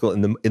sometimes difficult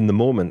in the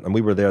moment, and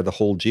we were there the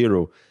whole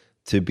Giro,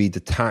 to be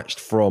detached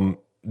from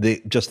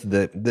the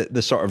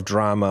sort of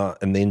drama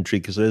and the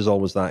intrigue, because there is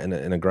always that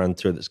in a Grand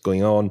Tour that's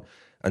going on,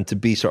 and to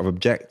be sort of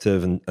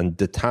objective and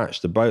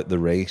detached about the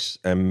race.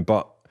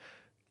 But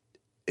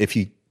if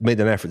you made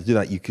an effort to do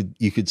that, you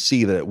could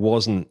see that it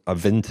wasn't a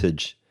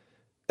vintage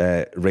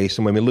race.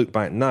 And when we look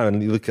back now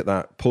and you look at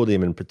that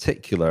podium in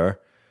particular,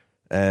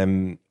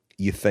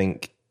 you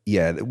think,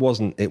 yeah, it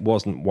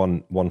wasn't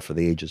one for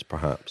the ages,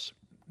 perhaps.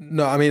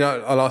 No, I mean,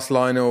 I'll ask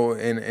Lionel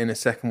in a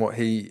second what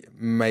he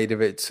made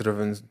of it, sort of,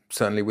 and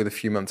certainly with a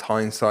few months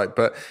hindsight.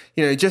 But,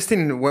 you know, just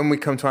when we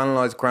come to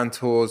analyse Grand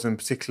Tours, and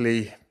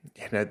particularly,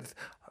 you know,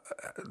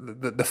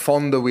 the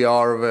fonder we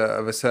are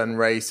of a certain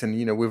race, and,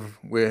 you know,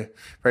 we're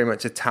very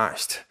much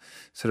attached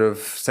sort of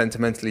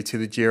sentimentally to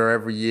the Giro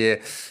every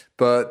year.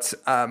 But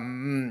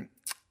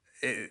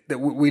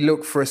we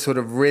look for a sort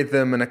of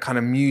rhythm and a kind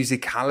of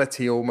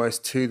musicality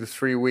almost to the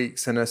 3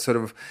 weeks, and a sort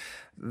of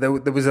there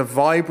was a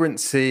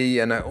vibrancy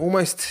and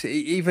almost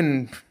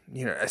even,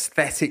 you know,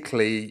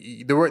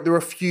 aesthetically, there were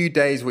a few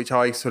days which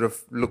I sort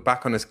of look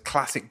back on as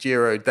classic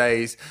Giro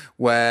days,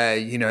 where,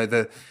 you know,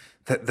 the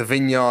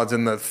vineyards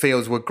and the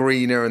fields were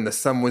greener and the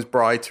sun was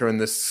brighter and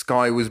the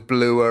sky was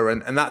bluer,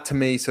 and that to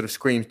me sort of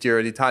screams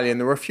Giro d'Italia. And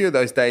there were a few of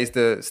those days.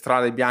 The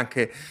Strade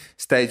Bianche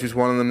stage was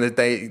one of them. The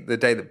day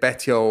that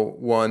Bettiol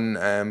won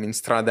in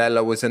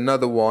Stradella was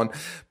another one.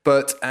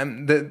 But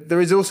there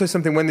is also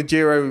something when the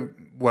Giro,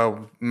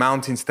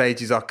 mountain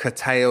stages are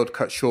curtailed,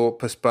 cut short,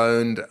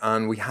 postponed,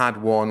 and we had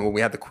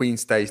the Queen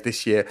stage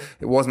this year.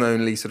 It wasn't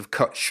only sort of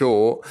cut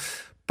short,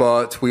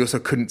 but we also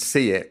couldn't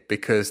see it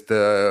because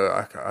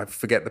I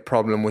forget the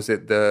problem, was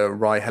it the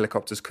Rai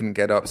helicopters couldn't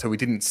get up, so we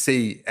didn't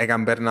see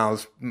Egan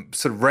Bernal's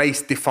sort of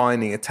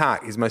race-defining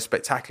attack, his most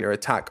spectacular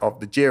attack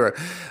of the Giro.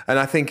 And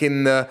I think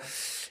in the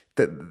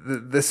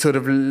sort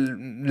of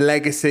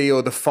legacy,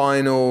 or the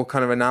final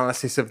kind of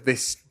analysis of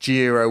this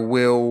Giro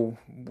will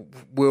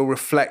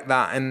reflect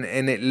that,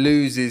 and it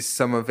loses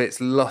some of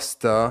its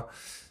luster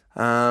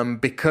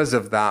because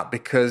of that,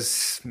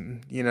 because,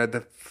 you know,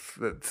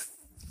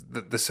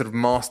 the sort of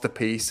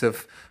masterpiece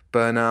of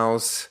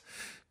Bernal's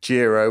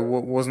Giro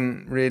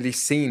wasn't really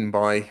seen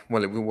by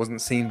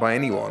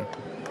anyone.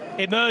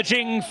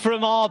 Emerging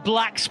from our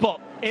black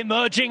spot,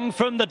 emerging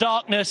from the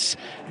darkness,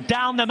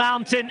 down the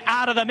mountain,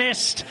 out of the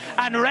mist,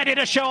 and ready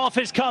to show off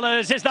his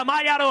colours is the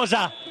Maglia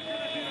Rosa.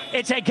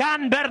 It's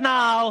Egan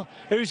Bernal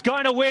who's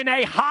going to win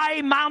a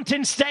high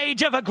mountain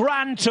stage of a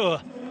Grand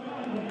Tour.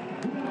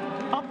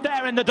 Up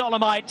there in the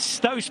Dolomites,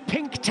 those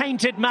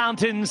pink-tainted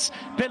mountains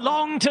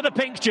belong to the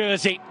pink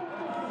jersey.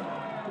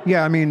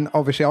 Yeah, I mean,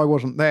 obviously I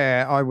wasn't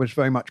there. I was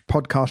very much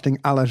podcasting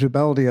Alla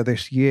Zubeldia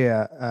this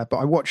year, but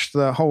I watched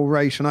the whole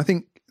race, and I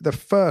think the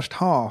first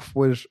half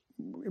was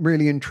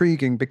really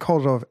intriguing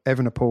because of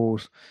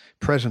Evenepoel's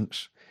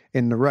presence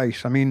in the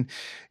race. I mean,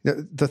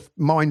 the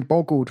mind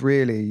boggled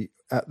really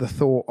at the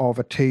thought of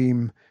a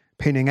team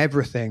pinning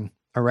everything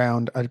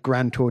around a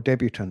Grand Tour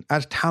debutant,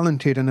 as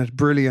talented and as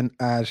brilliant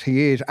as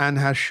he is, and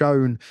has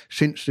shown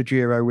since the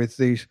Giro with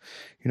these,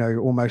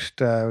 almost,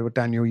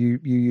 Daniel, you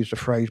used the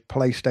phrase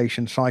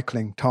PlayStation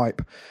cycling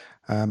type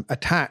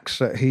attacks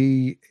that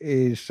he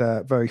is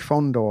very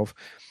fond of.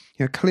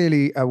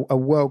 Clearly a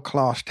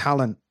world-class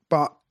talent,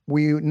 but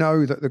we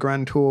know that the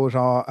Grand Tours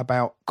are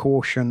about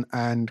caution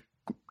and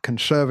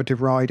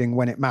conservative riding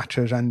when it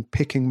matters, and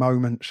picking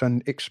moments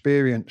and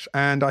experience.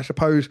 And I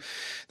suppose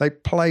they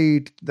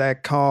played their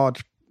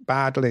cards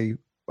badly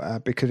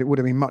because it would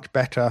have been much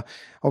better.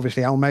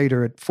 Obviously,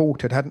 Almeida had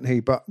faltered, hadn't he?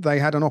 But they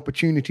had an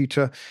opportunity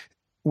to,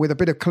 with a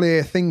bit of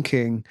clear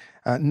thinking,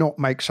 not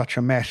make such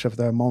a mess of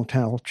the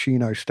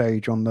Montalcino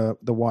stage on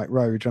the white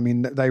roads. I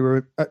mean, they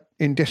were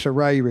in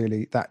disarray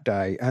really that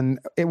day, and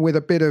with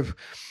a bit of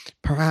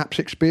perhaps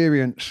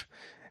experience,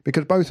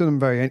 because both of them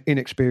very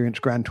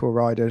inexperienced Grand Tour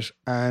riders,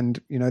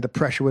 and the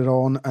pressure was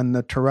on, and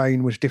the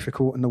terrain was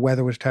difficult, and the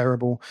weather was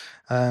terrible,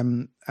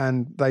 and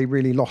they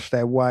really lost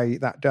their way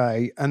that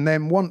day. And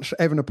then once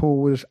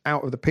Evenepoel was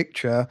out of the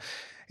picture,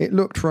 it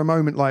looked for a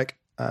moment like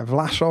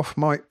Vlasov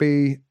might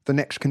be the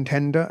next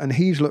contender, and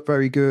he's looked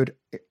very good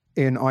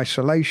in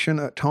isolation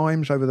at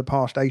times over the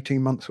past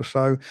 18 months or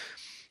so,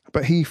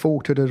 but he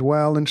faltered as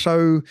well. And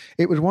so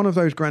it was one of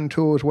those Grand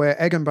Tours where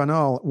Egan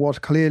Bernal was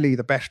clearly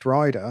the best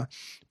rider,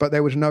 but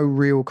there was no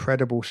real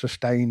credible,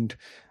 sustained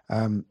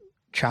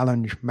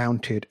challenge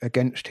mounted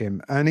against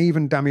him. And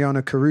even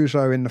Damiano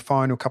Caruso in the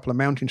final couple of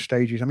mountain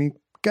stages, I mean,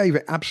 gave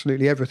it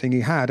absolutely everything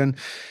he had. And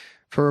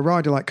for a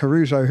rider like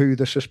Caruso, who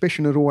the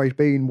suspicion has always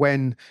been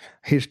when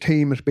his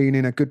team has been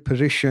in a good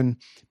position,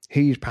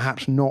 he's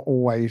perhaps not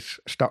always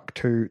stuck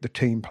to the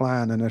team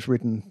plan and has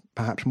ridden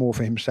perhaps more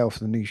for himself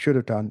than he should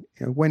have done.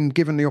 When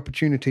given the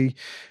opportunity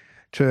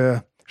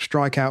to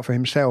strike out for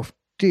himself,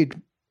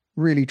 did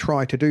really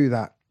try to do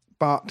that.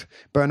 But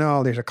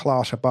Bernal is a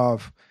class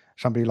above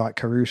somebody like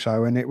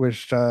Caruso, and it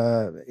was,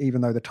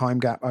 even though the time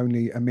gap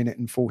only 1 minute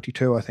and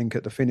 42, I think,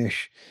 at the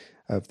finish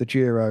of the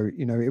Giro,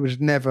 it was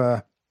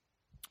never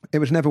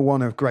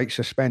one of great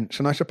suspense.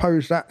 And I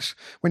suppose that's,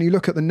 when you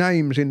look at the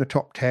names in the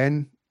top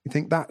 10, you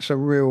think that's a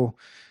real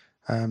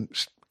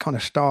kind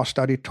of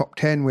star-studded top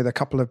 10 with a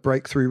couple of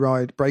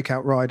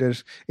breakout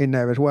riders in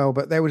there as well.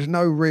 But there was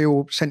no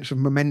real sense of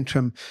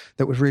momentum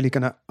that was really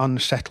going to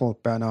unsettle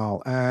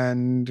Bernal.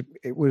 And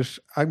it was,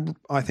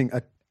 I think,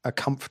 a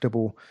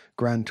comfortable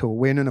Grand Tour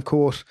win. And of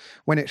course,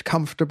 when it's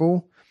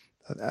comfortable,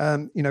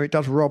 it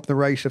does rob the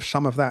race of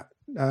some of that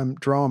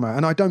drama.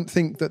 And I don't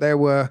think that there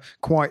were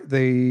quite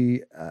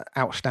the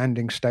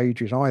outstanding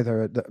stages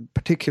either,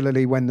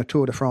 particularly when the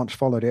Tour de France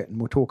followed it,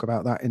 and we'll talk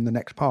about that in the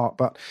next part.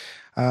 But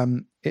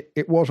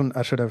it wasn't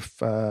a sort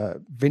of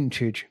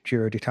vintage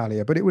Giro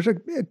d'Italia, but it was a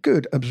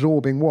good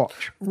absorbing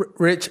watch.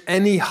 Rich,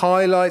 any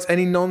highlights,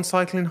 any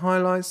non-cycling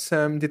highlights?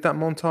 Did that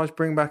montage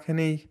bring back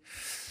any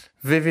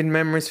vivid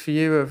memories for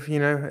you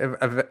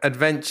of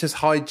adventures,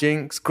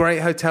 hijinks, great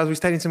hotels? We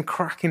stayed in some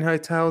cracking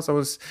hotels. I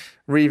was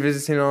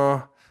revisiting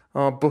our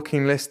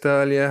booking list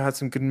earlier, had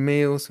some good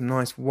meals, some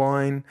nice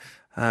wine.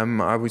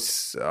 I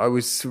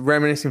was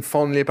reminiscing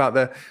fondly about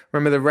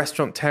remember the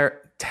restaurant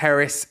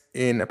terrace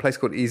in a place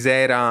called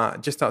Isera,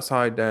 just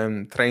outside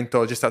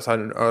Trento, just outside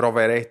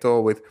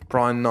Rovereto, with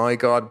Brian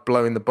Nygaard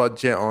blowing the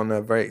budget on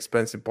a very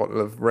expensive bottle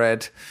of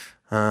red.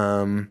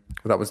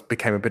 That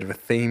became a bit of a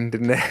theme,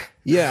 didn't it?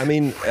 Yeah, I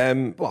mean, I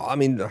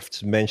have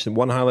to mention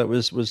one highlight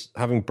was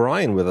having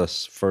Brian with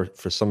us for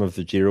some of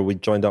the Giro. We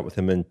joined up with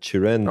him in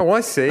Turin. Oh,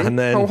 I see. And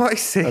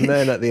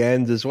then at the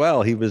end as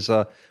well, he was.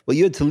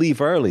 You had to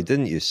leave early,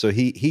 didn't you? So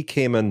he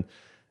came and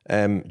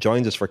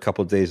joined us for a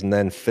couple of days, and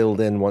then filled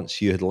in once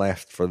you had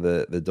left for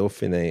the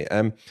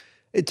Dauphiné.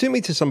 It took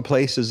me to some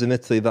places in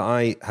Italy that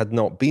I had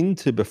not been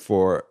to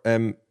before.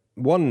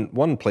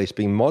 One place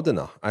being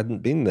Modena. I hadn't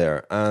been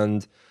there,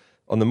 and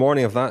on the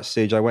morning of that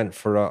stage, I went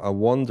for a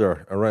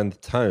wander around the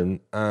town,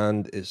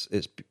 and it's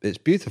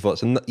beautiful.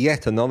 It's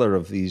yet another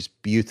of these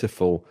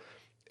beautiful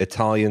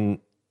Italian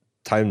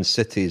town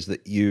cities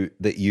that you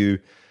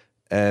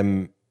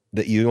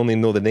only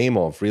know the name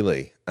of,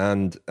 really,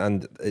 and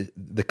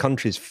the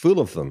country's full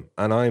of them.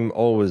 And I'm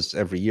always,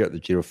 every year at the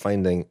Giro,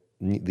 finding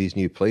these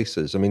new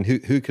places. I mean,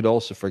 who could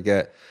also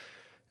forget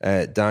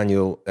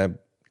Daniel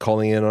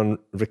calling in on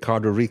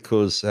Riccardo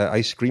Rico's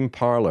ice cream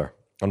parlor?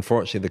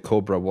 Unfortunately, the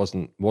Cobra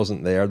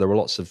wasn't there. There were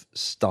lots of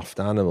stuffed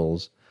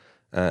animals,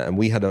 and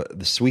we had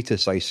the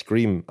sweetest ice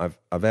cream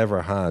I've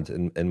ever had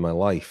in my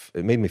life.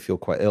 It made me feel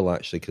quite ill,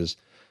 actually, because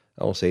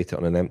I also ate it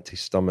on an empty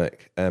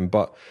stomach.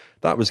 But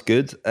that was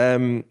good.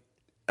 And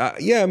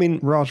I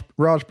mean...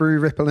 Raspberry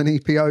Ripple and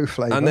EPO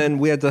flavour. And then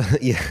we had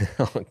we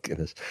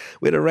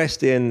had a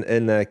rest in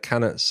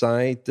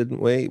Cannatside, didn't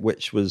we?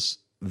 Which was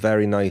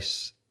very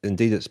nice.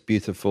 Indeed, it's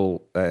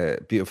beautiful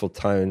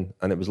town,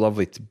 and it was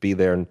lovely to be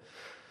there and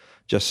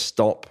just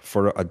stop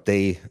for a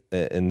day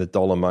in the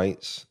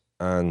Dolomites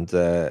and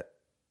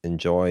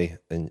enjoy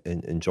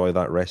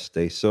that rest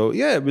day. So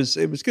yeah, it was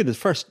good. It's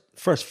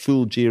first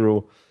full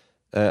Giro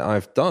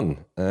I've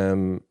done,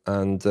 and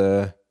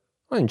I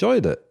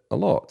enjoyed it a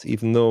lot,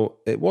 even though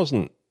it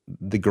wasn't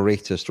the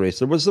greatest race.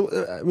 There was,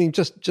 I mean,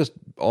 just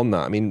on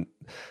that, I mean,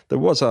 there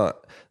was the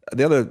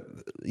other,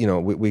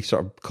 we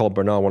sort of called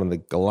Bernal one of the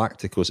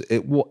Galacticos.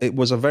 It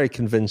was a very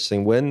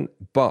convincing win,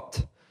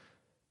 but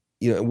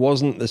it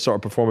wasn't the sort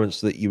of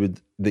performance that you would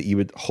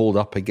hold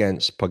up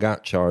against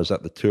Pogacar's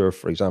at the Tour,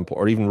 for example,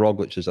 or even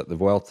Roglic's at the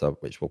Vuelta,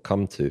 which we'll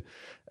come to,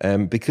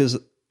 because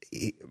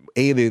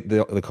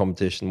the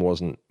competition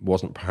wasn't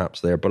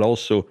perhaps there, but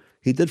also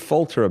he did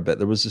falter a bit.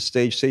 There was a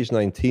stage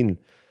 19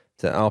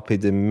 to Alpe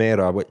de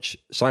Mera, which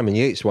Simon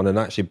Yates won, and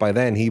actually by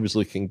then he was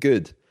looking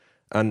good,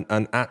 and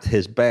at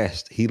his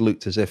best he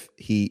looked as if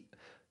he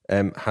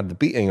had the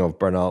beating of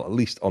Bernal, at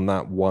least on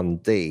that one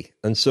day.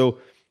 And so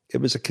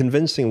it was a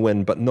convincing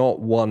win, but not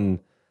one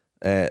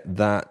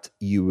that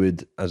you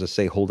would, as I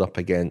say, hold up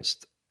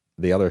against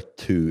the other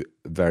two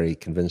very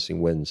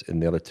convincing wins in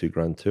the other two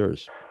Grand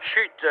Tours.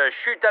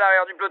 Chute à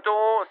l'arrière du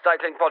peloton,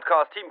 cycling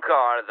podcast team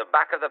car at the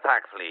back of the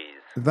pack, please.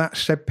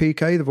 That's Seb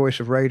Piquet, the voice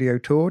of Radio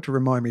Tour, to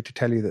remind me to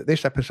tell you that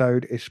this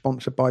episode is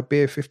sponsored by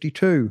Beer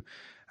 52.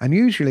 And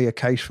usually a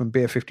case from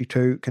Beer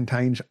 52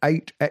 contains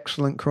 8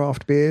 excellent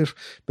craft beers.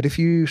 But if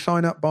you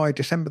sign up by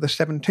December the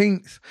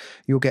 17th,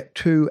 you'll get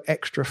 2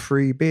 extra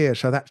free beers.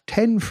 So that's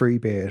 10 free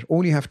beers.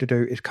 All you have to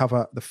do is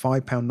cover the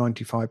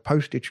 £5.95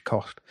 postage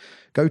cost.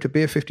 Go to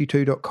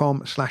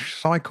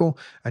beer52.com/cycle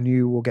and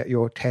you will get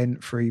your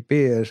 10 free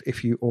beers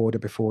if you order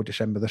before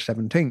December the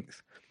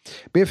 17th.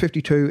 Beer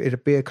 52 is a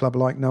beer club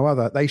like no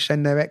other. They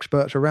send their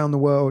experts around the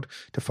world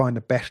to find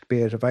the best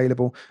beers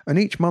available, and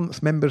each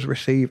month members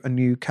receive a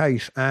new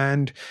case,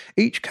 and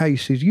each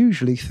case is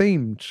usually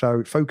themed, so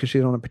it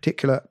focuses on a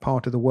particular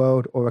part of the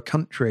world or a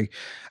country.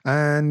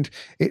 And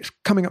it's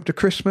coming up to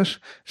Christmas,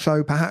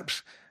 so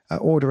perhaps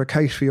order a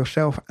case for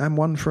yourself and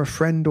one for a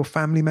friend or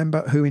family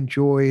member who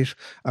enjoys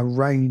a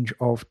range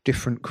of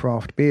different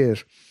craft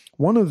beers.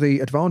 One of the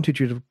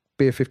advantages of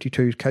Beer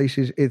 52's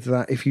cases is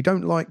that if you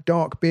don't like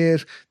dark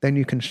beers, then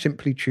you can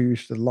simply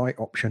choose the light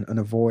option and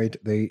avoid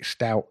the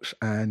stouts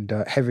and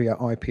heavier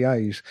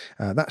IPAs.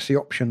 That's the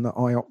option that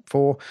I opt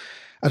for.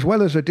 As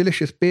well as the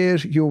delicious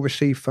beers, you'll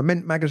receive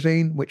Ferment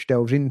magazine, which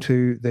delves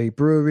into the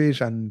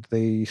breweries and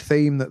the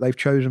theme that they've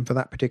chosen for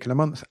that particular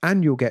month,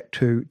 and you'll get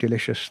 2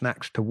 delicious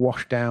snacks to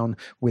wash down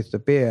with the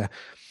beer.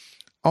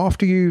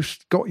 After you've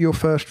got your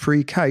first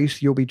free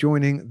case, you'll be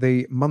joining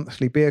the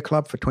monthly beer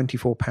club for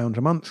 £24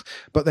 a month,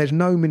 but there's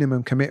no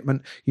minimum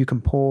commitment. You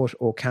can pause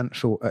or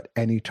cancel at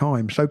any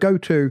time. So go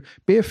to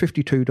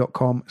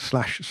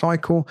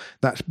beer52.com/cycle.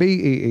 That's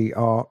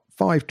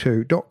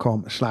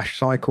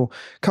BEER52.com/cycle.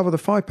 Cover the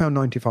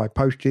 £5.95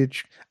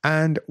 postage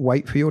and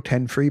wait for your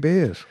 10 free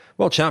beers.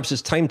 Well, chaps,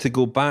 it's time to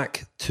go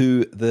back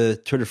to the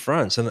Tour de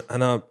France and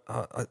a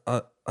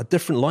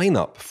different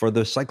lineup for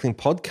the cycling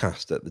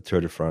podcast at the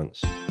Tour de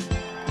France.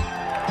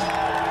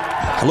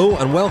 Hello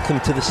and welcome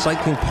to the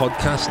Cycling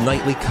Podcast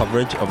nightly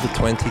coverage of the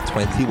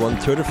 2021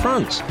 Tour de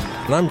France.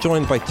 And I'm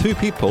joined by 2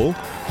 people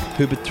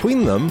who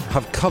between them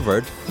have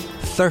covered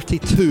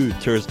 32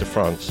 Tours de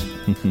France.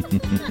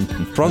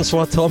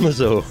 Francois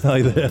Tomaso.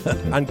 Hi there.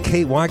 And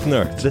Kate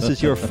Wagner. This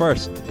is your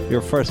first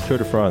Tour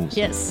de France.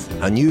 Yes.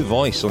 A new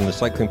voice on the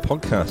Cycling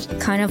Podcast.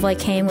 Kind of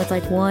came with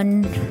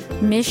one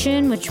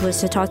mission, which was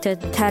to talk to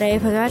Tadej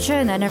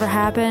Pogacar, and that never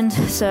happened.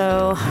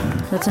 So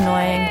that's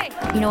annoying.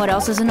 You know what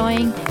else is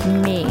annoying?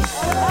 Me.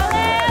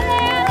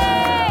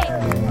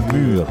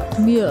 Mur.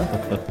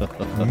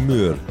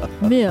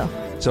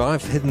 So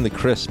I've hidden the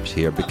crisps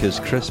here because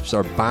crisps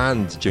are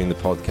banned during the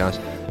podcast,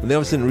 and they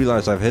obviously didn't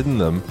realise I've hidden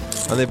them,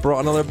 and they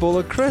brought another bowl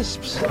of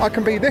crisps. I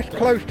can be this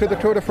close to the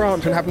Tour de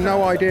France and have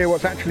no idea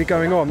what's actually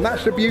going on.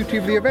 That's the beauty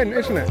of the event,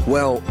 isn't it?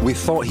 Well, we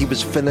thought he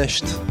was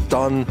finished,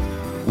 done,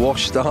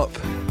 washed up,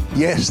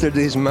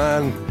 yesterday's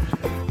man,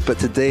 but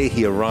today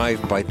he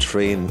arrived by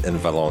train in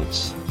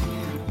Valence.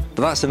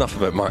 But that's enough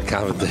about Mark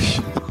Cavendish.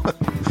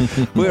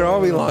 Where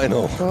are we,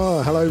 Lionel?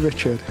 Oh, hello,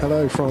 Richard.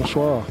 Hello,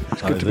 Francois.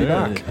 It's good to be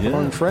back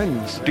among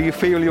friends. Do you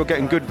feel you're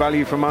getting good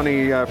value for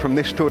money from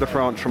this Tour de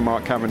France from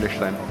Mark Cavendish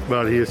then?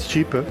 Well, he is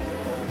cheaper.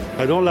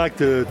 I don't like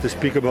to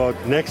speak about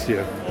next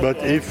year, but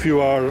if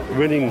you are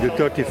winning the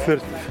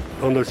 35th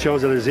on the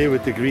Champs-Élysées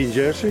with the green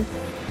jersey,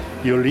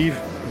 you leave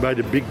by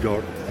the big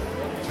door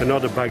and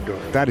not the back door.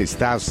 That is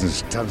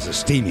thousands of tons of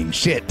steaming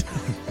shit.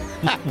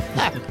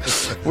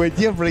 When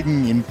you're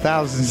bringing in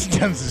thousands of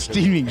tons of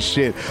steaming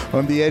shit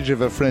on the edge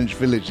of a French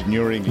village in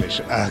your English.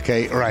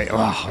 Okay, right.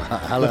 Oh,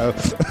 hello.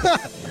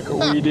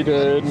 We did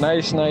a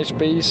nice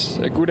pace,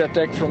 a good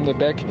attack from the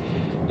back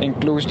and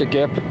closed the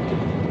gap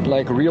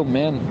like real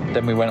men.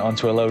 Then we went on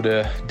to a load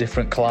of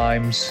different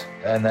climbs,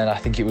 and then I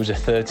think it was a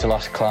third to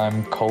last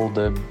climb,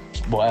 colder,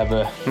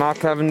 whatever. Mark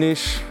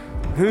Cavendish,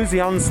 who's the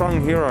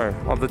unsung hero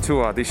of the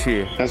tour this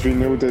year? As we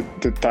know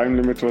that the time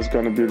limit was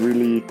going to be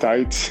really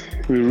tight,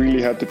 we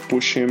really had to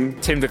push him.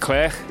 Tim de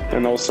Klerk.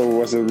 And also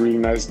was a really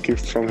nice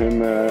gift from him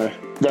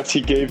that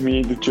he gave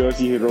me, the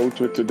jersey he rode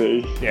with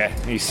today. Yeah,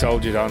 he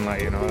soldiered on,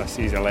 like,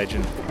 he's a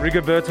legend.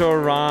 Rigoberto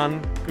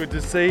Urán, good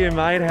to see you,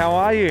 mate. How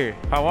are you?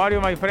 How are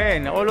you, my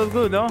friend? All is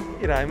good, no?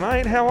 G'day,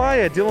 mate. How are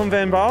you? Dylan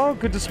Van Baal,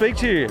 good to speak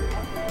to you.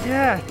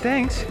 Yeah,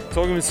 thanks.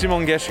 Talking with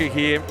Simon Geschke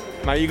here.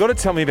 Mate, you got to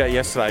tell me about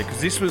yesterday, because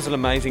this was an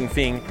amazing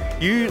thing.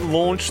 You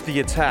launched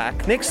the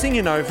attack. Next thing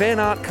you know, Van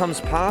Aert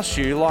comes past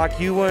you like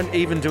you weren't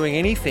even doing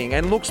anything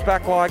and looks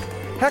back like,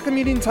 how come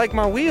you didn't take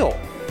my wheel?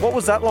 What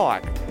was that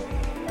like?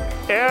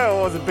 Yeah,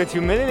 it was a bit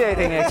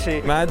humiliating,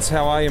 actually. Mads,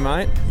 how are you,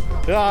 mate?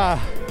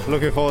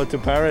 Looking forward to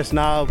Paris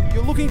now.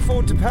 You're looking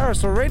forward to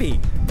Paris already?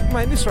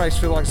 Mate, this race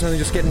feels like it's only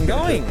just getting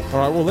going. All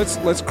right, well,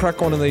 let's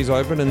crack one of these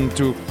open and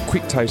do a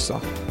quick taster.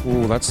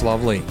 Oh, that's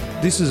lovely.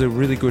 This is a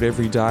really good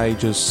everyday,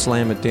 just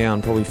slam it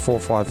down, probably 4 or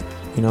 5,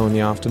 in the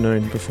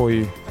afternoon before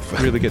you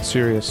really get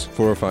serious.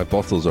 4 or 5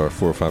 bottles or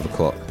 4 or 5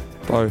 o'clock?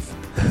 Both.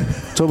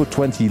 October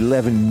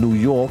 2011 in New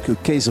York, a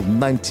case of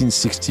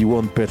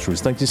 1961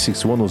 Petrus.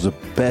 1961 was the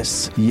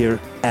best year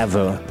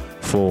ever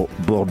for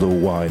Bordeaux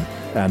wine.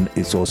 And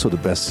it's also the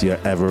best year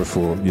ever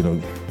for,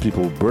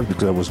 people born,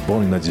 because I was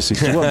born in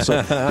 1961.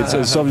 So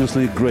it's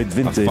obviously a great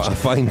vintage. A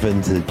fine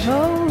vintage.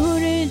 Oh, who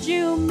did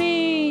you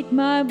meet,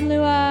 my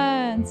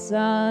blue-eyed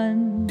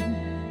son?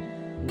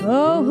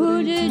 Oh,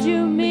 who did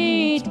you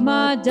meet,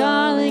 my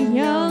darling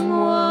young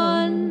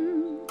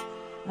one?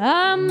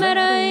 I met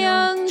a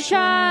young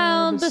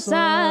child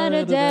beside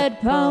a dead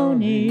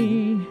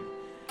pony.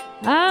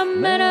 I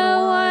met a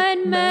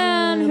white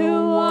man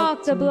who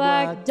walked a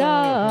black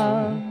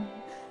dog.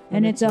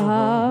 And it's a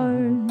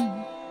hard,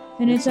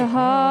 and it's a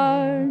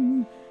hard,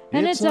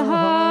 and it's a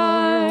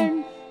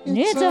hard, and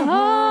it's a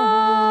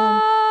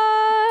hard,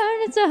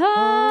 it's a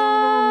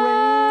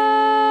hard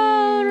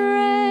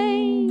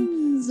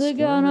rain's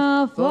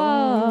gonna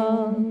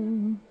fall.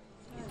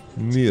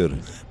 Muir.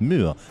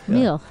 Muir.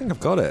 Muir. I think I've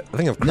got it. I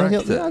think I've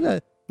cracked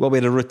it. Well, we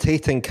had a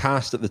rotating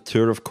cast at the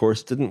tour, of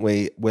course, didn't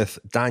we? With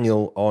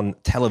Daniel on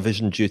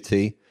television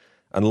duty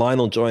and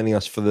Lionel joining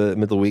us for the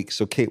middle week.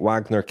 So Kate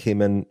Wagner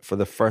came in for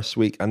the first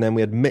week. And then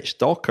we had Mitch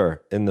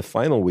Docker in the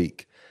final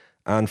week.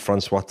 And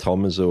Francois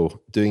Thomazeau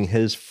doing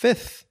his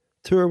 5th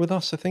tour with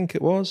us, I think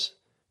it was.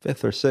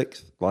 5th or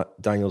 6th.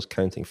 Daniel's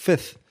counting.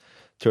 5th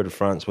Tour de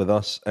France with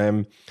us.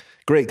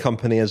 Great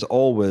company as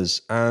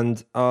always.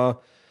 And,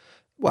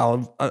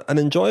 an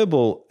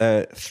enjoyable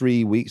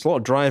 3 weeks. A lot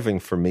of driving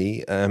for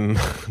me.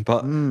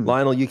 But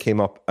Lionel, you came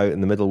out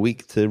in the middle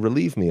week to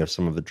relieve me of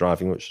some of the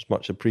driving, which was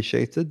much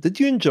appreciated. Did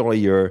you enjoy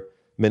your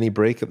mini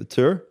break at the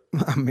tour?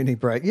 A mini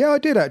break? Yeah, I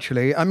did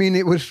actually. I mean,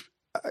 it was,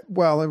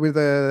 with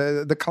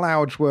the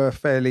clouds were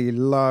fairly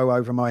low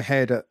over my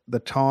head at the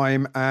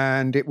time.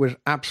 And it was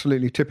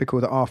absolutely typical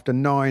that after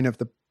 9 of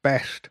the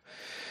best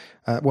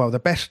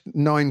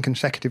 9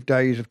 consecutive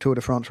days of Tour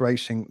de France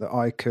racing that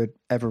I could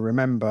ever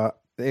remember,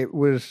 it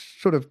was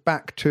sort of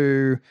back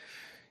to,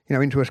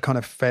 into a kind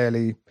of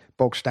fairly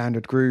bog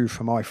standard groove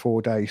for my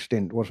 4-day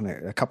stint, wasn't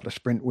it? A couple of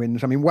sprint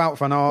wins. I mean, Wout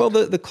van Aert.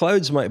 Well, the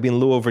clouds might have been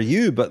low over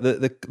you, but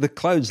the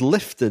clouds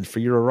lifted for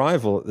your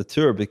arrival at the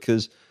tour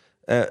because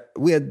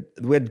we had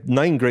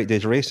 9 great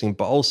days racing,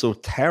 but also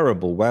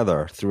terrible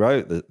weather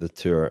throughout the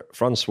tour.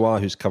 Francois,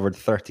 who's covered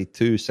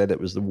 32, said it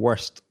was the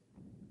worst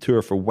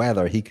tour for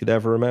weather he could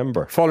ever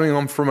remember. Following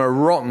on from a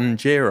rotten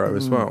Giro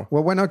as well.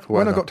 Well, when I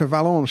got to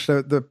Valence,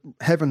 the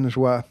heavens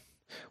were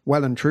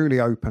well and truly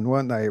open,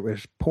 weren't they? It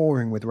was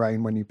pouring with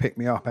rain when you picked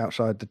me up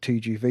outside the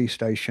TGV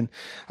station.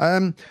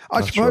 I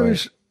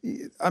suppose,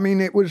 right. I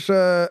mean, it was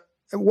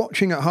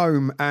watching at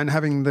home and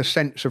having the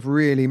sense of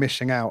really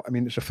missing out. I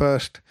mean, it's the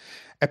first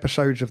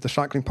episodes of the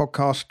cycling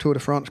podcast Tour de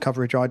France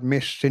coverage I'd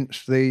missed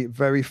since the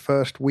very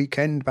first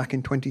weekend back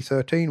in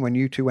 2013 when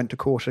you two went to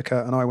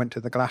Corsica and I went to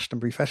the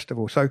Glastonbury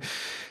Festival. So,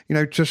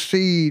 to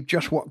see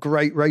just what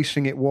great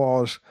racing it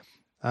was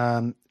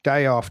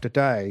day after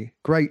day,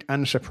 great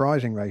and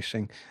surprising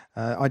racing,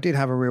 I did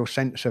have a real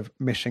sense of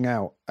missing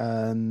out.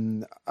 I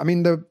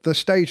mean, the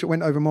stage that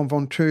went over Mont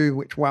Ventoux,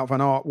 which Wout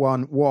van Aert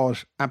won,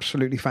 was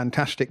absolutely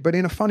fantastic. But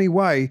in a funny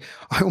way,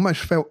 I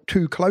almost felt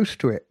too close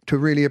to it to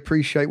really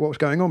appreciate what was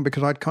going on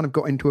because I'd kind of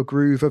got into a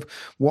groove of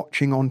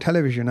watching on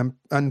television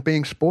and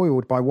being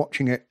spoiled by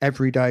watching it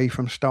every day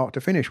from start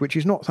to finish, which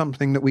is not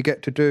something that we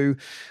get to do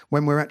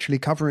when we're actually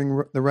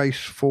covering the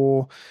race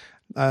for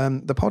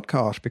the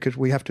podcast, because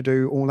we have to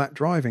do all that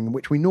driving,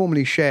 which we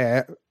normally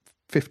share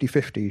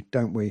 50-50,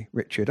 don't we,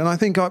 Richard? And I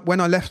think when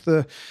I left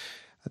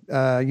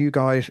you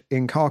guys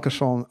in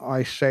Carcassonne,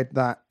 I said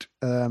that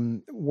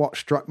what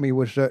struck me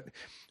was that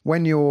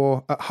when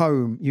you're at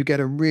home, you get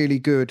a really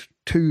good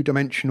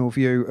two-dimensional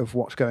view of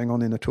what's going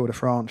on in the Tour de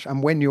France.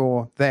 And when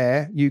you're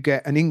there, you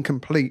get an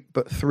incomplete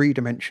but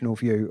three-dimensional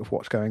view of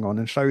what's going on.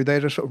 And so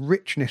there's a sort of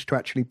richness to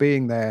actually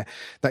being there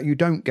that you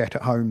don't get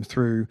at home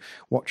through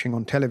watching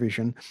on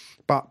television.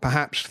 But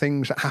perhaps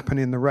things that happen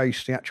in the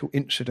race, the actual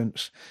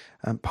incidents,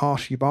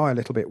 pass you by a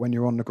little bit when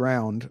you're on the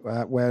ground.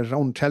 Whereas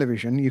on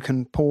television, you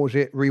can pause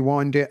it,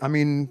 rewind it. I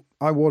mean,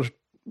 I was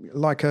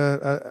like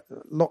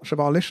lots of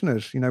our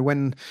listeners,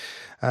 when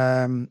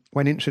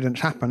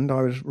incidents happened,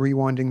 I was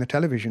rewinding the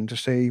television to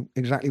see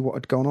exactly what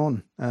had gone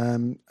on.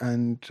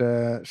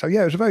 So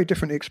it was a very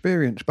different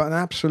experience, but an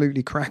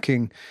absolutely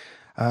cracking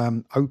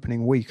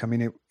opening week. I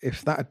mean,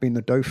 if that had been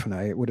the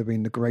Dauphiné, it would have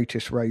been the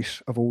greatest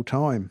race of all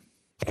time.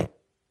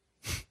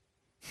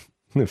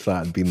 If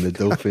that had been the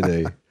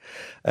Dauphiné.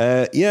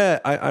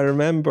 I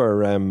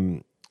remember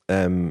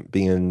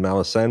being in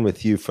Malacen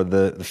with you for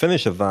the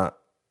finish of that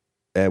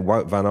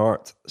Wout van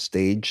Aert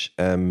stage.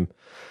 Lionel,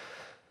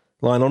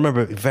 I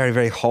remember it very,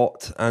 very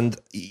hot, and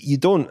you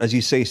don't, as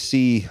you say,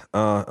 see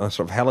a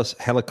sort of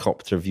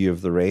helicopter view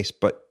of the race,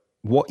 but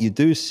what you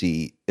do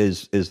see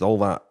is all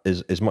that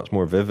is much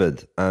more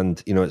vivid.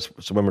 And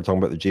so when we're talking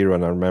about the Giro,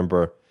 and I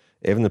remember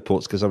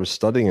Evenepoel's, because I was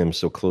studying him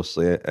so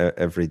closely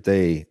every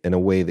day in a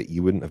way that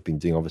you wouldn't have been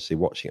doing, obviously,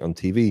 watching it on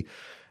TV.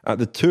 At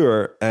the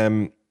Tour,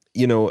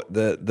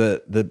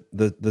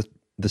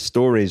 the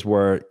stories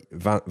were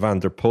Van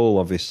der Poel,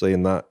 obviously,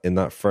 in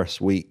that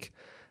first week,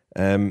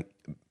 and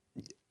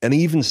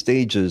even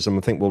stages, and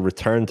I think we'll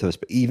return to this,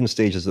 but even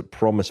stages that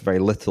promised very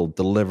little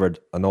delivered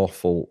an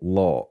awful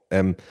lot.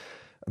 I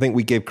think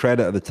we gave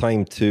credit at the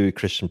time to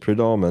Christian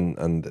Prudhomme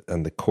and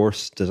the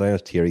course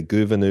designers, Thierry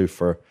Gouvenou,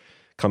 for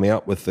coming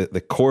up with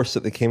the course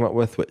that they came up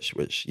with, which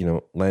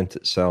lent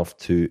itself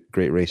to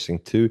great racing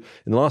too.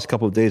 In the last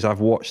couple of days, I've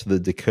watched the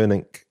De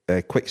Koning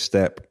Quick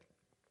Step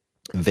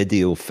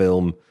video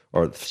film,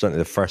 or certainly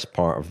the first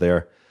part of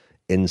their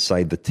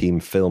inside the team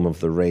film of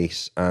the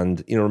race,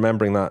 and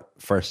remembering that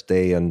first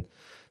day and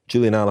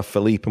Julian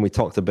Alaphilippe, and we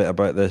talked a bit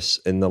about this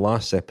in the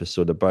last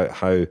episode about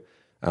how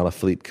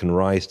Alaphilippe can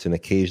rise to an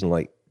occasion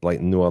like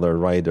no other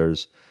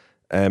riders,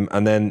 and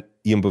then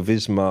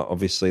Jumbo-Visma,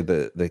 obviously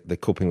the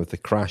coping with the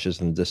crashes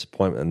and the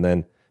disappointment, and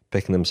then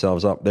picking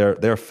themselves up.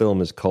 Their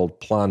film is called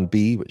Plan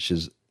B, which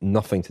is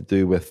nothing to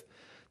do with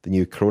the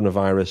new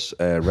coronavirus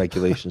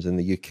regulations in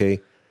the UK,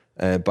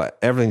 but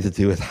everything to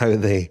do with how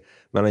they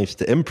managed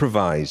to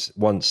improvise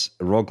once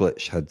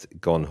Roglic had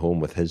gone home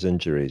with his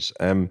injuries.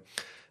 And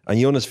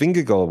Jonas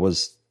Vingegaard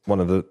was one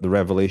of the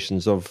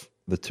revelations of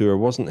the Tour,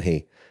 wasn't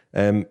he?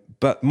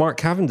 But Mark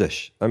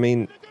Cavendish, I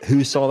mean,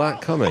 who saw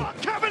that coming?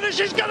 Cavendish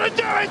is going to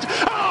do it!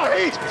 Oh,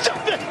 he's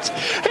done it!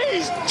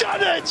 He's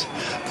done it!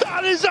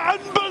 That is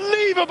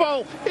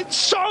unbelievable in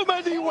so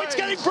many ways. It's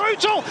getting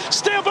brutal.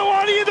 Still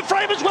Bawani in the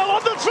frame as well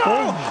on the throw.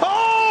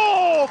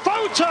 Oh,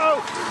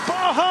 photo.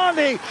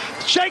 Bahani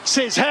shakes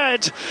his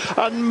head,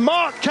 and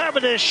Mark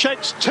Cavendish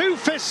shakes two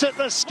fists at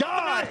the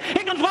sky.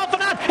 Here comes Wout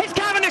van Aert. It's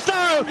Cavendish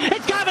though.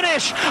 It's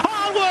Cavendish.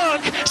 Hard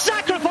work,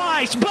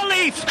 sacrifice,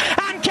 belief,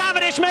 and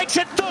Cavendish makes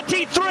it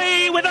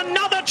 33 with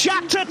another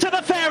chapter to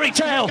the fairy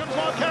tale. Here comes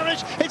Mark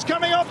Cavendish. It's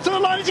coming up to the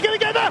line. Is he going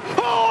to get there?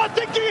 Oh, I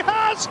think he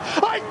has.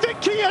 I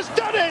think he has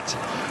done it.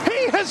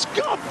 He has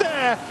got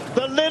there.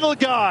 The little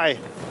guy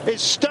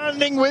is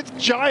standing with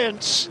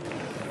giants.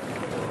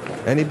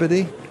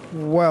 Anybody?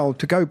 Well,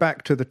 to go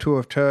back to the Tour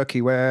of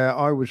Turkey, where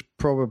I was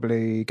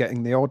probably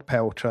getting the odd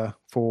pelter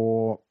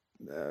for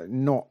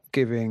not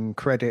giving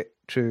credit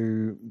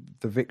to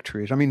the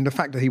victories. I mean, the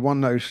fact that he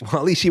won those... Well,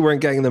 at least you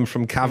weren't getting them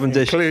from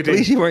Cavendish. At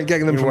least you weren't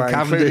getting them from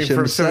Cavendish from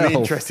himself. some of the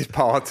interested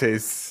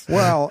parties.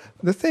 Well,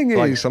 the thing is...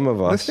 Like some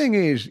of us. The thing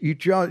is, you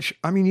judge...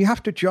 I mean, you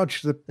have to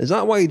judge the... Is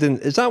that why he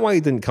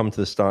didn't come to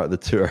the start of the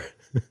Tour?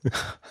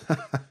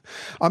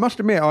 I must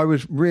admit, I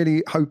was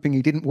really hoping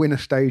he didn't win a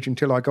stage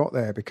until I got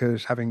there,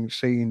 because having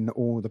seen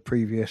all the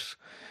previous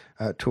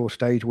Tour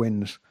stage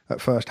wins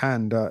at first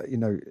hand,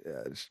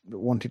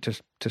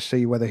 wanted to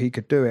see whether he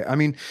could do it. I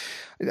mean,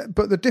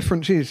 but the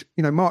difference is,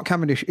 Mark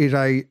Cavendish is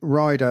a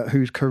rider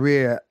whose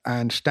career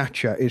and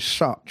stature is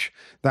such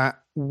that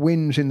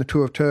wins in the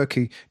Tour of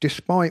Turkey,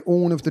 despite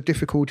all of the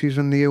difficulties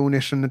and the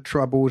illness and the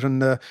troubles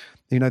and the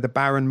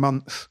barren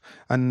months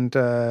and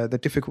the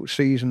difficult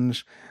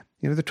seasons.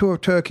 The Tour of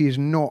Turkey is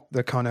not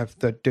the kind of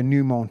the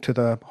denouement to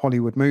the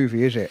Hollywood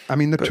movie, is it? I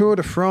mean, the Tour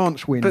de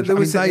France wins,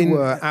 they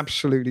were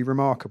absolutely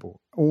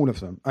remarkable, all of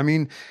them. I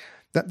mean,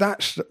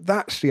 that's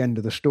the end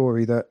of the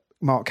story that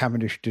Mark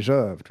Cavendish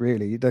deserved,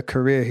 really. The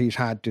career he's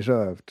had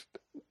deserved.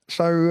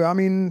 So, I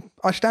mean,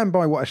 I stand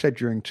by what I said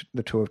during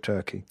the Tour of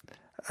Turkey.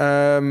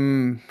 I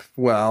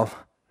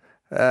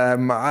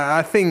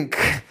think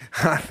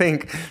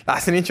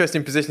that's an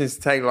interesting position to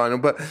take, Lionel,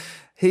 but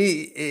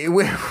he,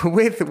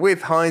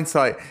 with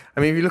hindsight, I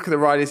mean, if you look at the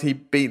riders he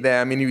beat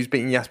there, I mean, he was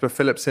beating Jasper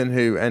Philipsen,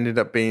 who ended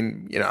up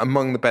being,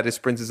 among the better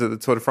sprinters of the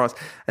Tour de France.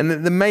 And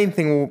the main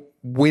thing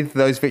with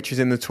those victories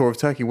in the Tour of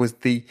Turkey was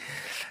the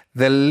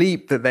the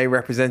leap that they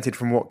represented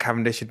from what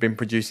Cavendish had been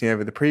producing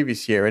over the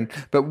previous year.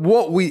 But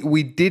what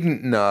we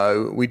didn't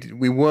know,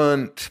 we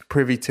weren't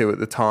privy to at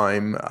the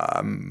time,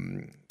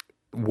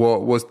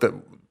 what was that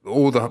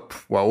all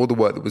the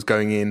work that was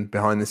going in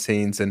behind the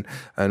scenes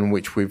and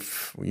which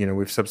we've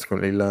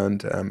subsequently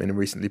learned in a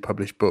recently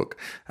published book.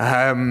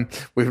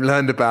 We've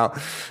learned about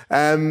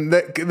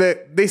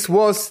that this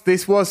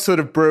was sort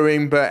of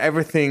brewing, but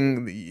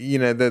everything,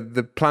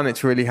 the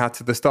planets really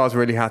the stars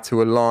really had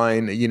to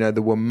align.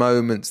 There were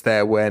moments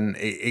there when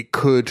it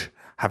could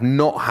have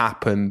not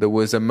happened. There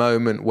was a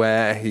moment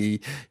where he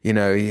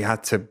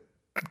had to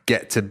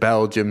get to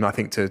Belgium, I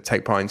think, to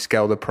take part in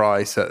Scale the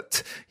Price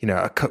at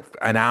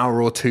an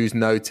hour or two's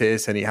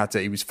notice, and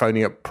he was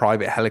phoning up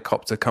private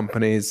helicopter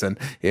companies, and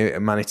he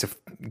managed to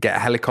get a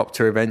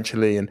helicopter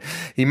eventually, and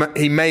he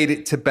made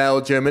it to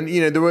Belgium. And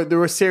there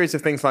were a series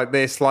of things like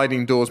this,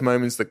 sliding doors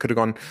moments that could have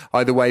gone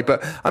either way.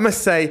 But I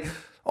must say,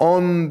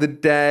 on the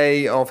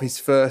day of his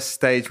first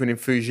stage win in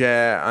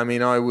Fougères, I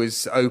mean, I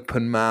was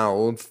open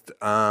mouthed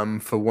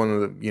for one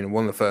of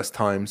the first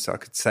times I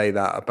could say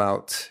that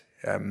about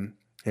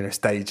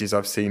stages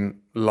I've seen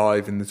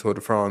live in the Tour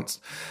de France.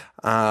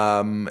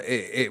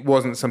 It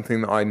wasn't something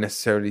that I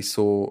necessarily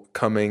saw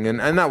coming, and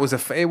that was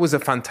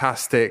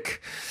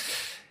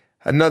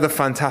another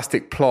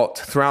fantastic plot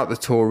throughout the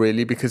tour,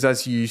 really, because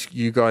as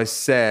you guys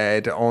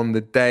said, on the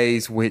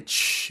days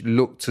which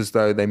looked as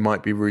though they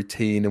might be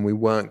routine and we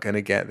weren't going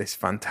to get this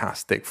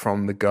fantastic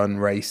from the gun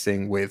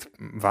racing with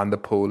Van der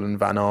Poel and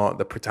Van Aert,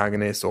 the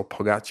protagonists, or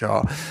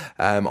Pogacar,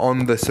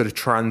 on the sort of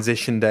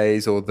transition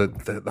days or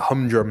the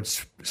humdrum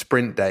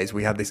sprint days,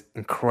 we had this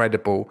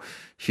incredible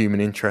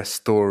human interest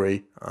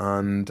story.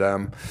 And,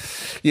 and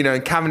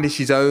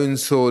Cavendish's own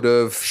sort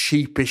of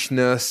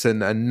sheepishness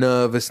and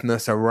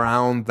nervousness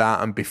around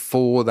that and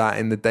before that,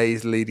 in the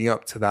days leading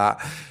up to that,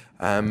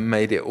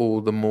 made it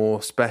all the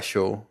more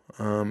special.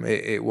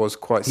 It was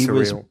quite surreal. He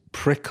was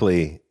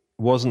prickly,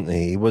 wasn't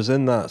he? He was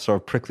in that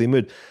sort of prickly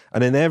mood.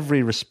 And in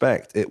every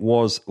respect, it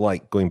was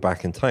like going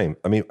back in time.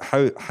 I mean,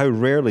 how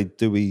rarely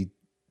do we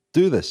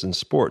do this in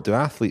sport? Do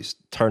athletes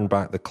turn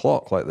back the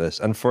clock like this?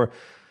 And for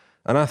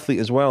an athlete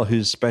as well,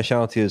 whose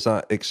speciality is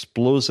that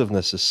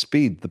explosiveness, is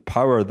speed, the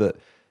power that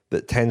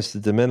tends to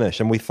diminish.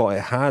 And we thought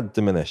it had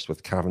diminished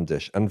with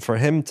Cavendish. And for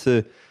him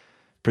to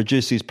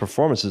produce these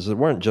performances that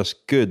weren't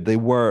just good, they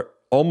were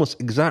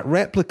almost exact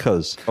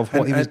replicas of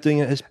what he was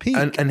doing at his peak.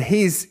 And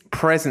his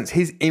presence,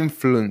 his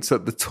influence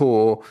at the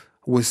Tour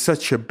was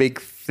such a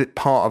big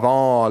part of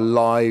our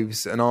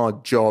lives and our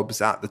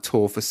jobs at the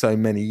Tour for so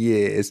many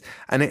years,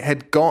 and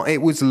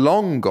it was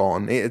long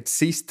gone. It had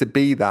ceased to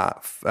be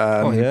that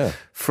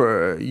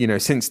for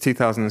since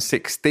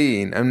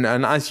 2016.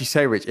 And as you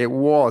say, Rich, it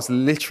was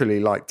literally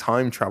like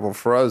time travel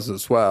for us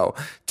as well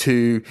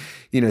to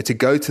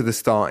go to the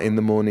start in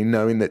the morning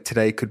knowing that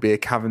today could be a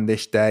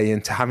Cavendish day,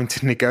 and to having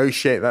to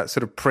negotiate that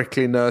sort of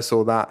prickliness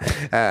or that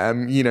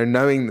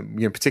knowing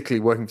that,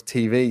 particularly working for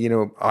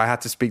TV, I had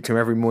to speak to him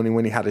every morning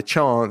when he had a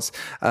chance.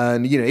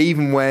 And,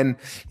 even when,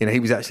 he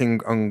was actually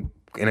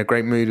in a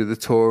great mood at the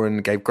Tour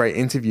and gave great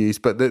interviews,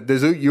 but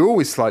you're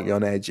always slightly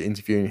on edge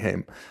interviewing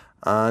him.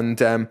 And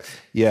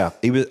he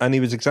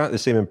was exactly the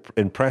same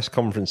in press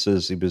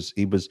conferences.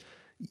 He was,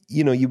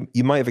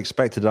 you might have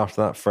expected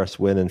after that first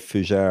win in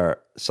Fougères,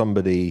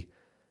 somebody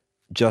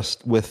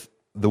just with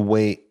the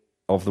weight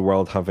of the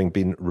world having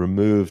been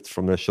removed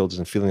from their shoulders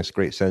and feeling this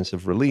great sense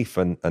of relief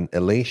and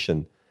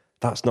elation.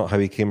 That's not how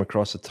he came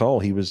across at all.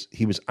 He was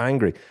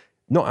angry.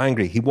 Not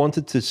angry. He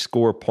wanted to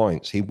score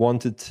points. He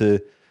wanted to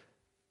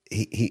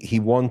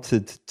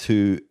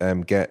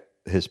get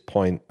his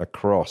point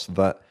across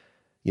that,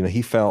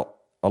 he felt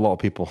a lot of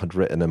people had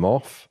written him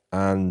off,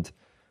 and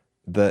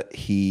that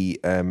he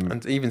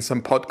and even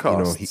some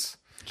podcasts.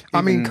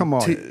 Come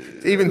on.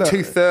 Even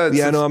 2/3.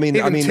 Yeah, no, I mean,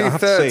 I have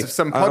to say, of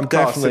some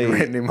podcasts have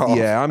written him off.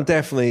 Yeah, I'm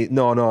definitely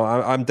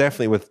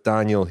with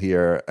Daniel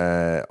here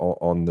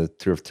on the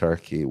Tour of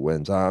Turkey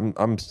wins. I'm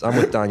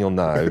with Daniel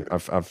now.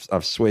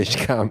 I've switched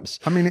camps.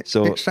 I mean, it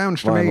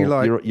sounds to me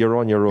like you're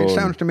on your own. It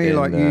sounds to me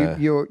like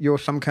you're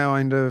some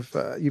kind of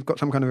you've got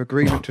some kind of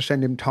agreement to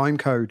send him time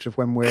codes of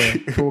when we're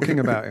talking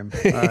about him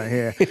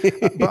here.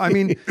 But I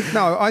mean,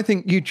 no, I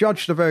think you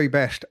judge the very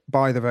best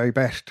by the very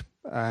best.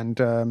 And,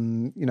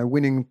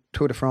 winning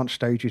Tour de France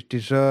stages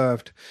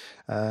deserved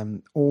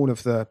all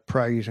of the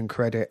praise and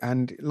credit.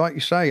 And like you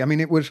say, I mean,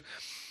 it was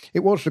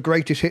the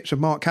greatest hits of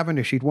Mark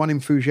Cavendish. He'd won in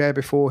Fougères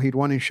before. He'd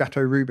won in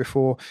Châteauroux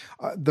before.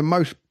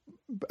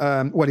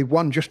 He'd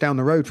won just down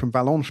the road from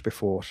Valence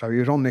before. So he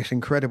was on this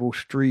incredible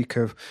streak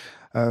of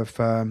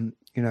going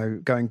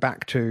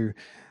back to...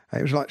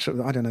 It was like, sort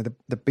of, I don't know,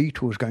 the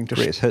Beatles going to...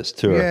 Greatest Hits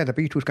tour. Yeah, the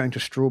Beatles going to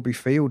Strawberry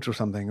Fields or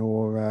something,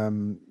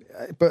 or...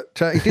 But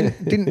he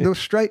didn't. The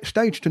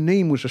stage to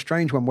Nîmes was a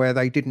strange one where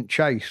they didn't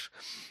chase.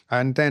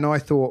 And then I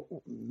thought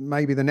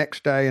maybe the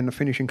next day and the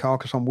finish in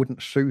Carcassonne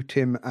wouldn't suit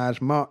him as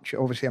much.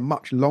 Obviously, a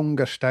much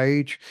longer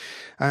stage.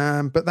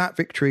 But that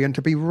victory, and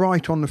to be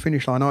right on the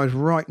finish line, I was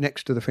right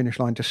next to the finish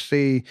line to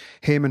see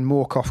him and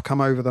Morkov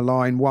come over the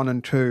line 1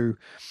 and 2.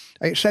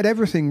 It said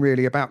everything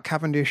really about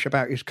Cavendish,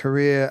 about his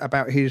career,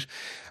 about his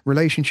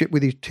relationship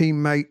with his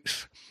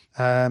teammates,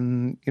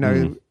 and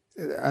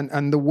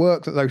the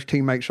work that those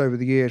teammates over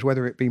the years,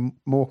 whether it be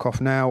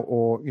Morkov now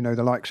or,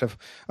 the likes of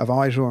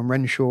Eisel and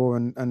Renshaw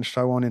and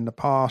so on in the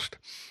past.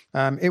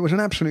 It was an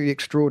absolutely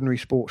extraordinary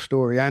sports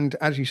story. And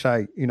as you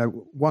say,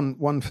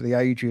 one for the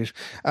ages.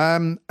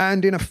 And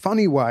in a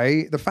funny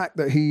way, the fact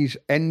that he's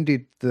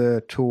ended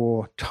the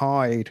tour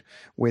tied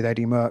with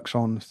Eddie Merckx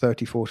on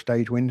 34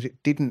 stage wins,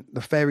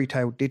 the fairy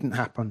tale didn't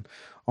happen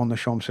on the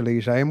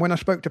Champs-Élysées. And when I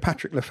spoke to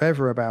Patrick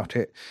Lefevere about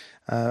it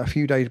a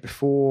few days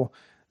before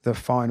the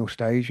final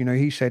stage,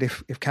 he said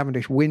if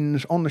Cavendish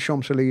wins on the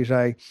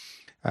Champs-Élysées,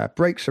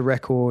 breaks the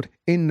record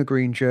in the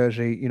green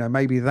jersey,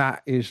 maybe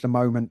that is the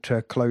moment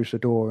to close the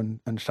door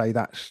and say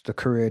that's the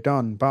career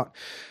done. But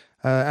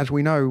as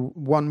we know,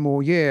 one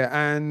more year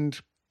and,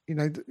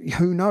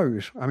 who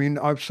knows? I mean,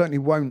 I certainly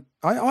won't.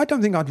 I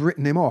don't think I'd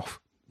written him off,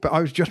 but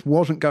I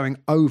wasn't going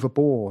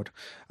overboard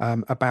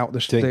about the...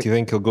 Do you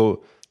think he'll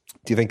go...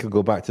 Do you think he'll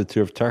go back to the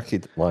Tour of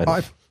Turkey line?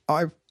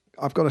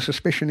 I've got a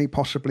suspicion he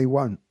possibly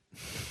won't.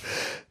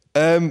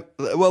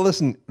 Well,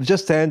 listen,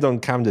 just to end on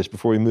Cavendish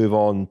before we move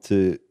on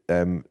to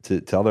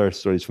other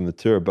stories from the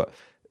Tour. But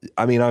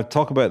I mean, I'll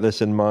talk about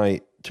this in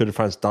my Tour de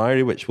France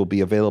diary, which will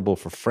be available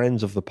for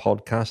friends of the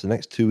podcast. The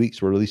next 2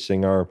 weeks, we're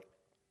releasing our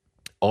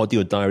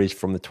audio diaries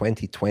from the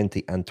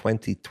 2020 and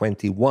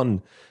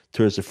 2021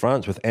 Tours de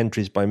France with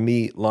entries by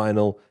me,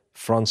 Lionel,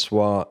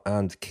 Francois,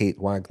 and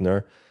Kate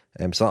Wagner.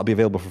 So that'll be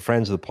available for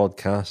friends of the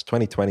podcast.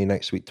 2020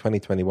 next week,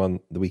 2021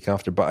 the week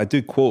after. But I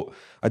do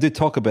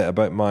talk a bit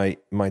about my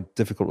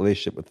difficult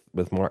relationship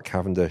with Mark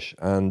Cavendish,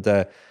 and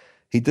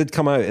he did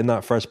come out in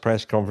that first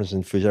press conference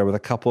in Fougères with a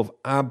couple of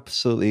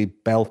absolutely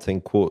belting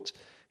quotes.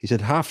 He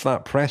said, half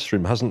that press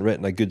room hasn't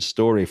written a good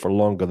story for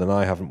longer than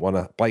I haven't won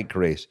a bike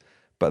race,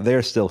 but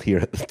they're still here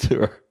at the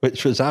Tour,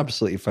 which was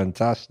absolutely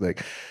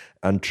fantastic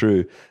and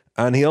true.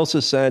 And he also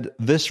said,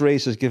 this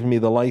race has given me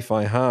the life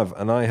I have,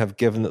 and I have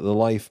given it the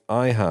life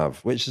I have,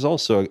 which is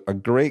also a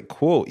great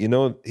quote.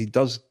 He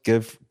does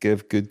give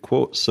good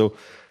quotes. So,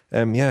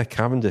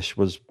 Cavendish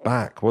was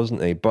back,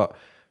 wasn't he? But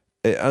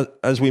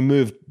as we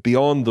moved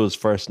beyond those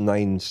first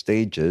 9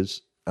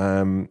 stages,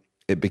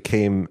 it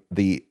became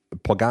the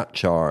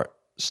Pogačar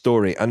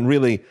story. And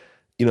really,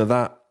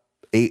 that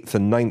 8th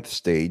and 9th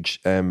stage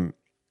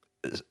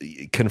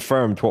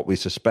confirmed what we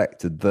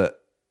suspected, that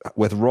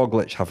with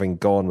Roglic having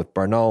gone, with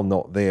Bernal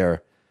not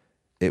there,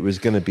 it was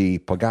going to be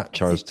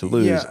Pogačar's to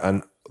lose. Yeah.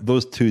 And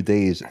those 2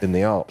 days in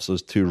the Alps,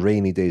 those 2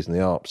 rainy days in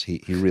the Alps,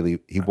 he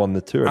won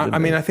the Tour. I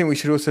mean, I think we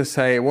should also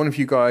say, one of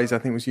you guys, I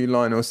think it was you,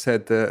 Lionel,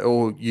 said that,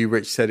 or you,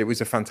 Rich, said it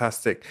was a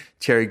fantastic,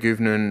 Thierry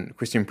Gouvenet and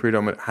Christian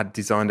Prudhomme had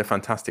designed a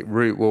fantastic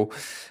route. Well,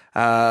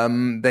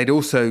 they'd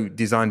also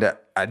designed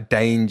a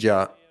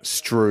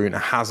danger-strewn, a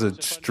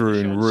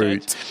hazard-strewn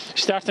route.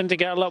 Starting to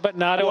get a little bit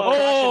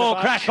narrow.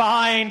 Crash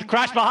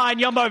behind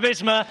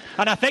Jumbo-Visma,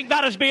 and I think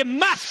that has been a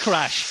mass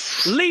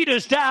crash.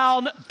 Leaders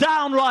down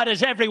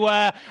riders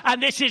everywhere,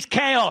 and this is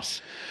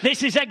chaos.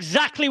 This is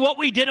exactly what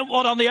we didn't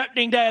want on the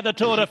opening day of the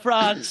Tour de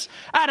France.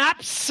 An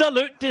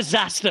absolute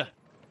disaster.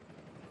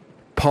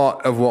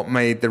 Part of what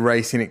made the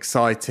racing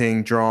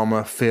exciting,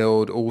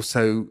 drama-filled,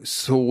 also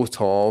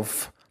sort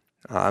of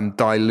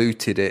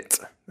diluted it.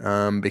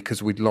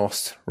 Because we'd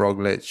lost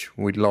Roglic,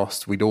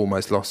 we'd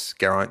almost lost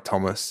Geraint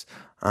Thomas,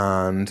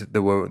 and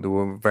there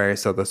were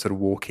various other sort of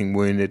walking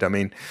wounded. I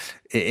mean,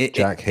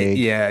 Jack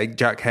Haig.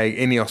 Jack Haig.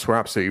 Ineos were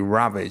absolutely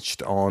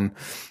ravaged on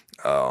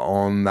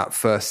that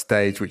first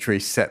stage, which really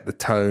set the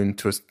tone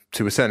to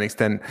a certain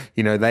extent.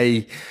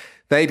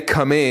 They'd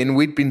come in.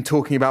 We'd been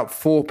talking about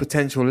 4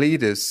 potential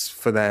leaders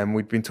for them.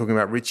 We'd been talking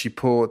about Richie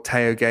Porte,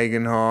 Theo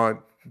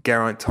Gegenhardt,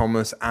 Geraint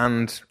Thomas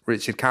and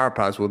Richard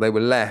Carapaz. Well, they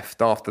were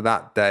left after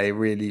that day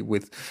really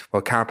with,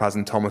 Carapaz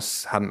and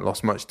Thomas hadn't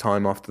lost much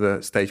time after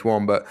the stage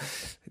 1, but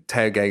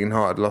Theo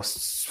Gegenhardt had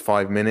lost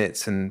 5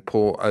 minutes and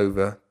Porte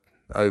over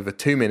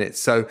 2 minutes.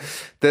 So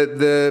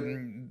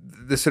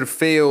the sort of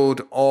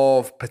field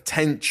of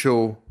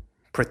potential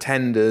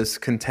contenders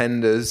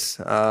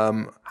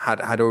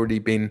had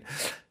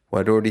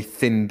already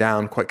thinned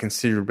down quite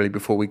considerably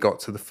before we got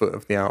to the foot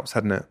of the Alps,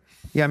 hadn't it?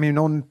 Yeah, I mean,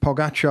 on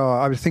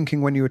Pogačar, I was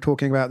thinking when you were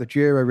talking about the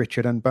Giro,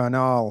 Richard, and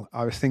Bernal,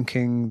 I was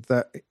thinking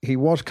that he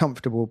was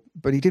comfortable,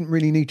 but he didn't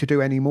really need to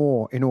do any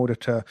more in order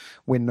to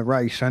win the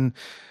race. And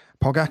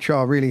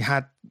Pogačar really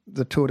had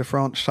the Tour de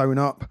France sewn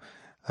up.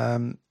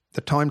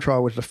 The time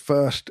trial was the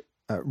first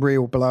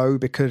real blow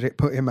because it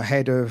put him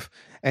ahead of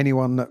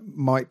anyone that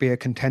might be a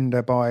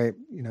contender by,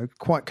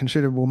 quite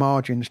considerable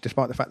margins,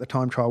 despite the fact the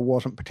time trial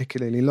wasn't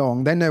particularly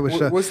long. Then there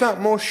was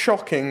that more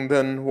shocking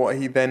than what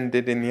he then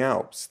did in the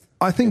Alps?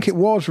 I think it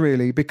was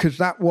really, because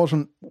that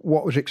wasn't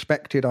what was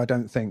expected, I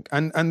don't think.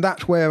 And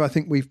that's where I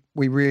think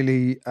we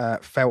really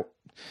felt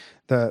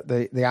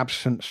the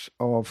absence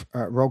of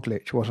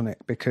Roglic, wasn't it?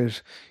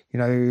 Because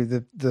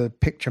the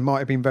picture might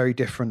have been very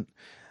different,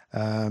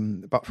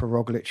 but for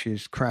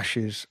Roglic's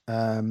crashes.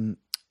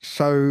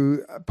 So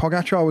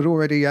Pogačar was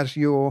already, as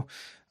your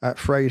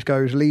phrase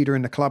goes, leader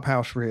in the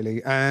clubhouse,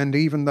 really. And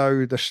even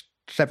though the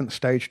seventh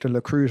stage to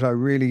Le Cruzeau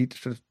really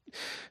sort of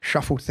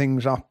shuffled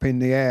things up in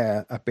the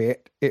air a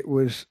bit, it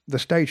was the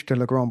stage to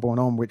Le Grand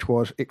Bornand which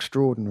was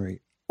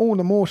extraordinary. All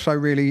the more so,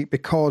 really,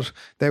 because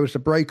there was the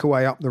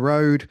breakaway up the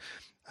road,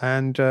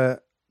 and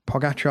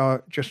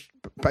Pogačar just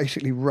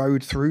basically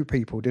rode through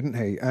people, didn't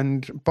he?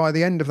 And by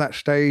the end of that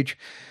stage,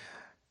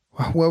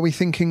 were we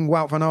thinking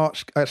Wout van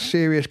Aert's a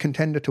serious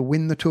contender to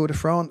win the Tour de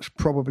France?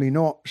 Probably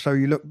not. So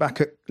you look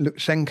back at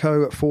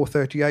Lutsenko at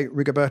 4:38,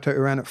 Rigoberto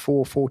Urán at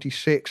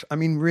 4:46. I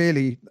mean,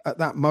 really, at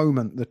that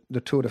moment,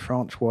 the Tour de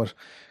France was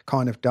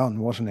kind of done,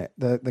 wasn't it?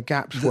 The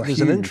gaps were huge.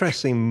 There's an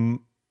interesting...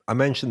 I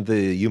mentioned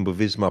the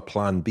Jumbo-Visma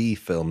Plan B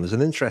film. There's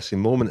an interesting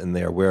moment in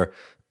there where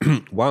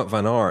Wout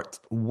van Aert,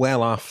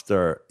 well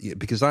after...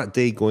 Because that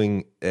day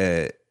going...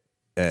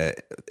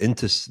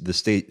 into the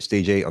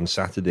stage 8 on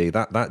Saturday,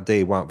 that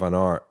day Wout van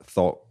Aert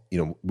thought,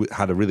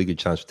 had a really good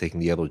chance of taking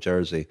the yellow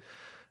jersey,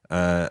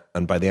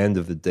 and by the end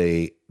of the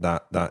day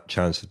that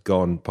chance had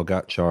gone.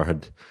 Pogačar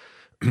had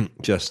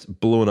just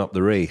blown up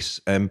the race,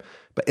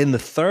 but in the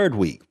third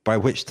week, by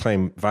which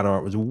time Van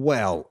Aert was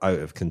well out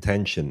of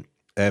contention,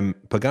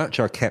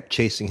 Pogačar kept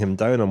chasing him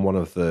down on one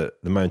of the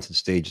mountain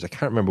stages. I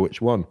can't remember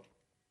which one,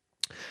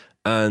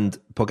 and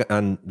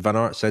Van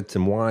Aert said to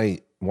him,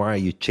 why are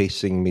you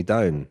chasing me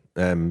down?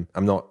 I'm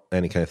not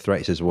any kind of threat.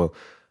 He says, well,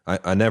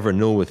 I never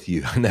know with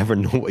you. I never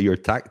know what your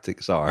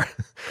tactics are.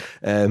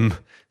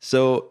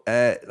 So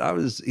that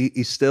was,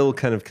 he still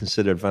kind of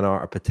considered Van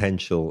Aert a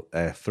potential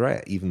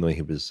threat, even though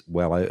he was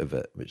well out of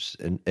it, which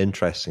is an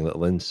interesting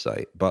little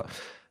insight. But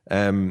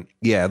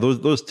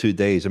those 2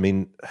 days, I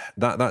mean,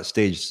 that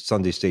stage,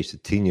 Sunday stage to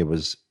Tignes,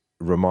 was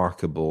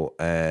remarkable.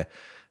 The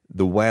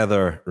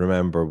weather,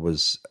 remember,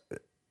 was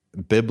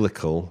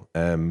biblical,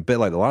 a bit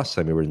like the last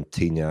time we were in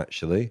Tignes,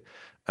 actually.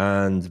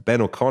 And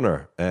Ben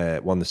O'Connor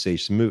won the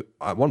stage.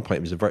 At one point,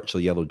 it was a virtual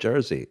yellow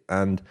jersey.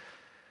 And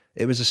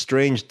it was a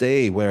strange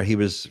day where he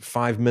was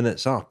 5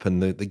 minutes up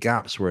and the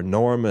gaps were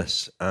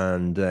enormous.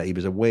 And he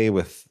was away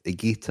with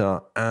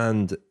Higuita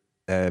and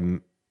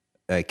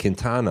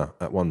Quintana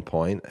at one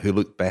point, who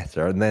looked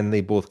better. And then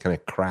they both kind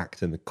of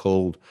cracked in the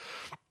cold.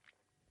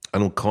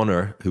 And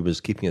O'Connor, who was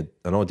keeping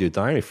an audio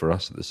diary for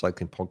us at the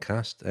Cycling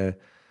Podcast,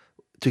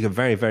 took a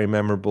very, very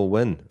memorable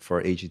win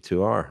for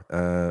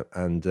AG2R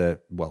and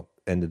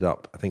ended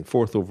up, I think,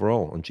 4th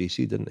overall on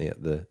GC, didn't he,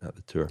 at the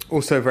Tour?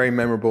 Also very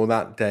memorable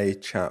that day,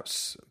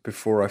 chaps,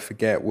 before I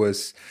forget,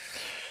 was,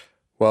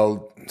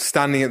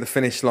 standing at the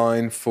finish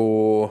line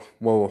for,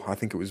 I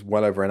think it was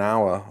well over an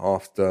hour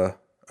after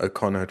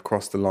O'Connor had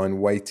crossed the line,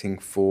 waiting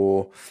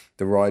for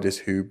the riders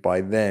who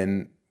by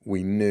then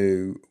we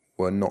knew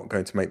were not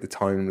going to make the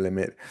time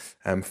limit.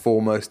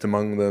 Foremost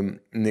among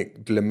them,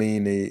 Nick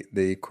Glamini,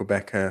 the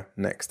Quebecer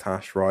Next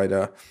Hash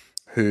rider,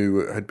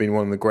 who had been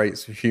one of the great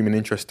human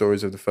interest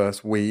stories of the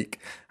first week.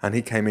 And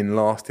he came in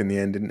last in the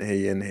end, didn't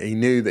he? And he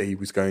knew that he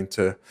was going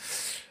to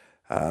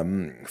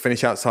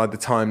finish outside the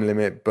time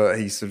limit, but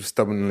he sort of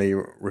stubbornly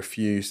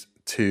refused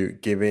to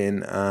give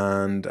in.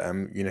 And,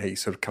 he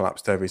sort of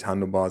collapsed over his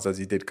handlebars as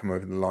he did come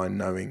over the line,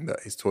 knowing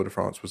that his Tour de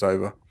France was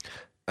over.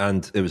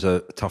 And it was a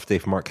tough day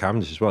for Mark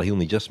Cavendish as well. He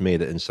only just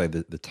made it inside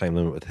the time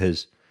limit with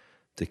his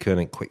De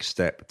Koning Quick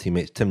Step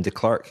teammates. Tim de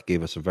Klerk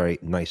gave us a very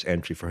nice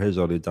entry for his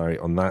audio diary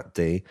on that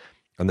day.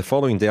 And the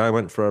following day, I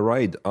went for a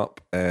ride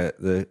up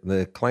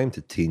the climb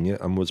to Tignes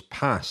and was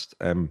passed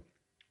by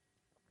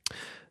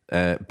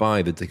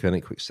the De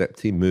Koning Quick Step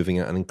team, moving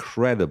at an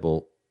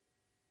incredible,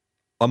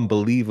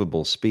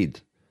 unbelievable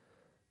speed.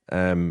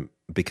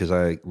 Because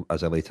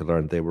as I later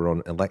learned, they were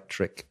on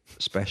electric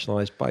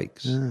specialised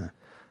bikes. Yeah.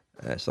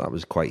 So that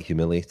was quite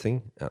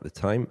humiliating at the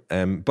time.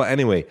 But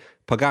anyway,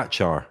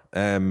 Pogačar,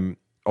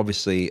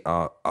 obviously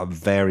a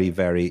very,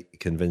 very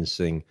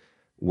convincing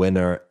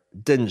winner.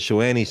 Didn't show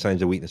any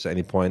signs of weakness at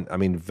any point. I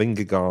mean,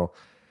 Vingegaard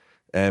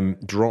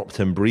dropped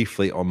him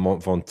briefly on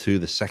Mont Ventoux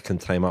the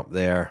second time up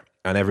there,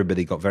 and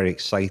everybody got very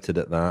excited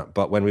at that.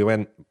 But when we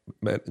went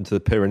into the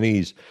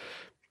Pyrenees,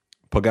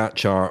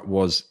 Pogačar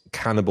was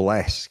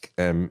cannibal-esque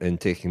in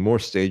taking more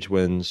stage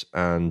wins,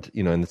 and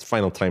in the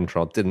final time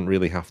trial didn't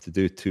really have to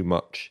do too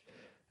much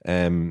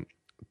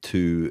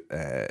to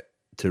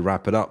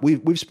wrap it up.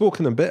 We've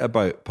spoken a bit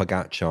about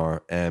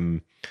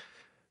Pogačar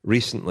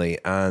recently,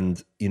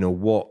 and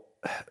what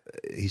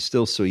he's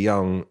still so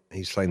young.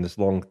 He's signed this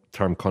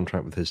long-term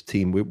contract with his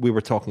team. We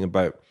were talking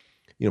about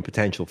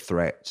potential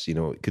threats.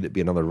 Could it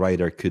be another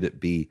rider? Could it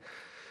be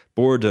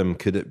boredom?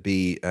 Could it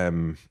be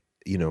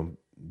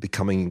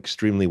becoming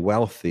extremely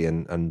wealthy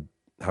and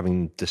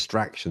having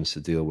distractions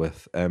to deal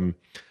with?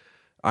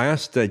 I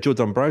asked Joe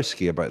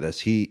Dombrowski about this.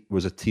 He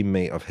was a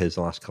teammate of his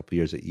the last couple of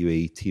years at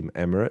UAE Team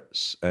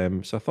Emirates.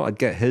 So I thought I'd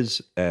get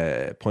his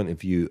point of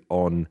view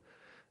on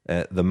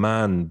the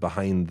man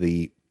behind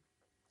the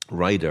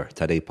rider,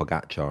 Tadej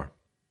Pogačar.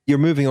 you're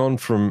moving on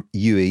from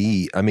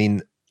UAE. I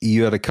mean,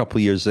 you had a couple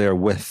of years there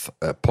with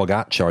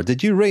Pogacar.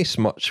 Did you race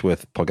much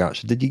with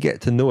Pogacar? Did you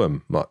get to know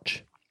him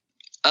much?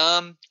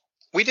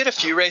 We did a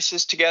few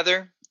races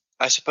together.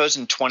 I suppose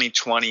in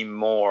 2020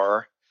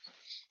 more.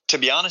 To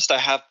be honest, I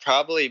have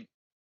probably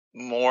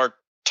more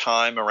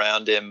time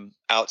around him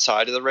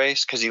outside of the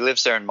race because he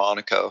lives there in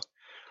Monaco.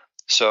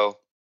 So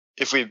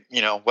if we,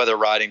 whether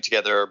riding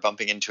together or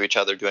bumping into each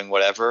other, doing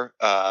whatever,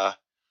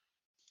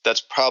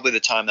 that's probably the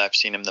time that I've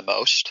seen him the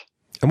most.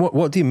 And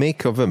what do you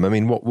make of him? I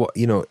mean, what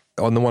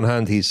on the one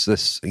hand, he's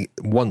this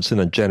once in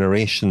a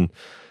generation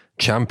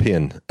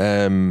champion.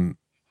 On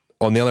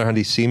the other hand,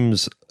 he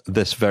seems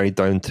this very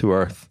down to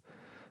earth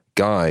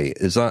guy.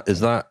 Is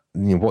that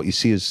what you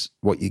see is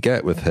what you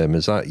get with him?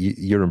 Is that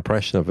your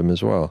impression of him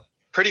as well?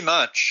 Pretty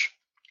much.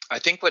 I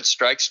think what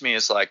strikes me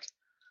is like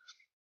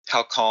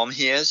how calm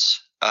he is.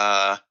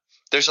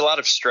 There's a lot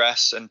of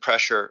stress and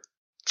pressure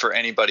for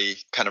anybody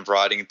kind of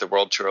riding at the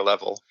World Tour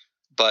level,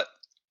 but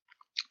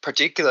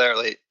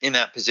particularly in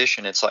that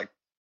position, it's like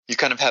you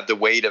kind of have the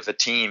weight of a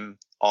team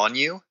on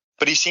you,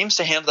 but he seems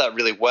to handle that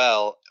really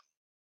well.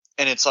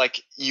 And it's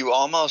like you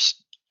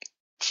almost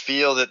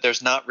feel that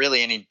there's not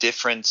really any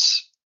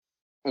difference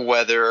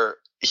whether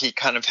he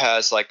kind of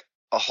has like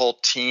a whole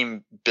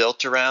team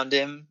built around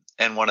him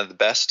and one of the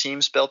best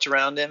teams built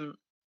around him,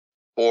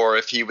 or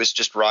if he was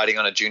just riding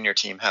on a junior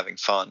team having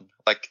fun.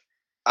 Like,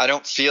 I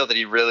don't feel that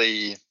he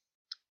really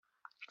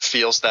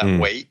feels that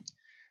weight,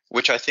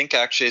 which I think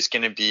actually is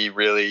going to be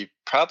really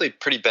probably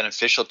pretty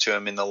beneficial to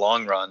him in the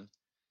long run,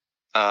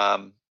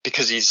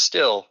 because he's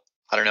still,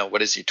 I don't know,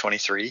 what is he,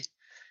 23?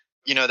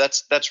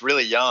 That's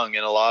really young,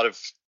 and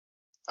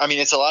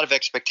it's a lot of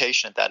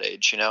expectation at that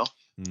age,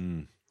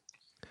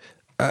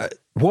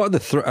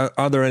 What are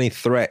are there any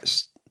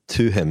threats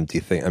to him, do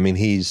you think? I mean,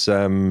 he's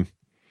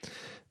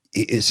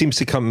it seems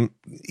to come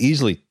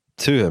easily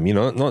to him,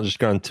 not just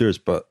Grand Tours,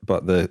 but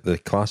the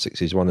classics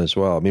he's won as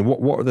well. I mean,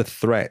 what are the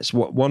threats?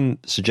 What one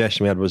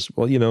suggestion we had was,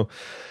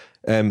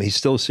 he's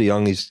still so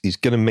young. He's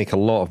going to make a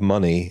lot of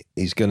money.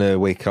 He's going to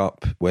wake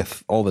up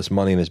with all this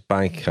money in his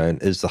bank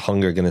account. Is the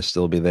hunger going to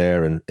still be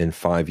there in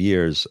 5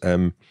 years?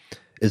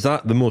 Is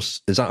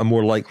that a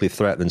more likely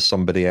threat than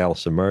somebody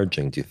else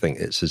emerging? Do you think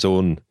it's his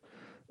own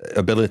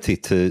ability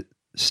to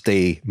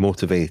stay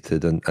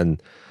motivated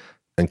and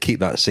keep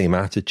that same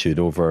attitude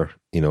over,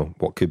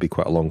 what could be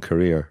quite a long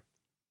career?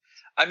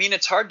 I mean,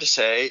 it's hard to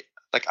say.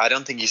 Like, I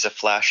don't think he's a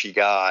flashy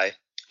guy.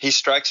 He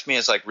strikes me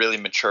as like really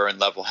mature and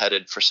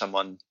level-headed for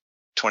someone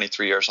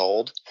 23 years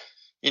old.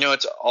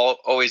 It's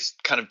always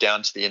kind of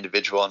down to the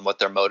individual and what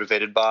they're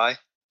motivated by.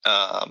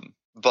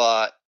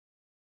 But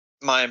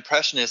my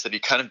impression is that he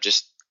kind of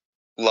just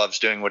loves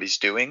doing what he's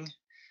doing.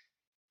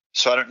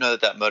 So I don't know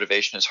that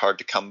motivation is hard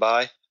to come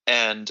by.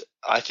 And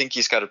I think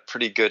he's got a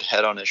pretty good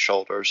head on his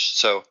shoulders.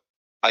 So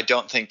I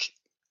don't think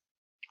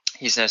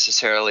he's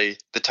necessarily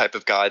the type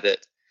of guy that,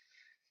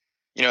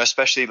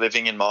 especially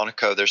living in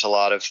Monaco, there's a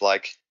lot of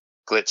like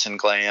glitz and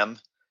glam,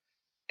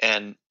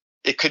 and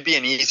it could be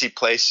an easy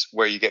place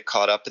where you get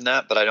caught up in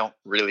that, but I don't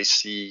really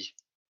see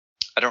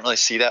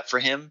that for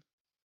him.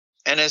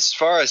 And as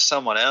far as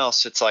someone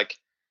else, it's like,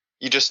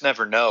 you just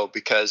never know,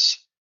 because,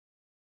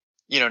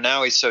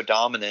 now he's so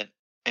dominant,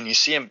 and you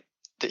see him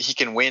that he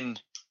can win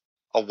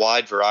a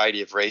wide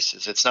variety of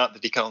races. It's not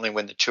that he can only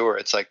win the Tour.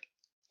 It's like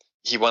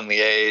he won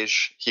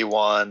Liège, he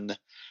won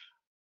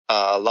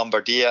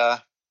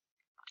Lombardia,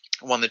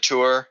 won the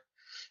Tour.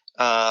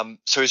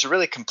 So he's a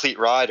really complete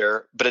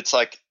rider, but it's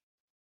like,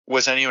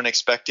 was anyone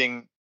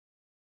expecting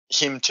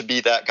him to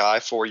be that guy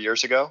 4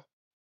 years ago?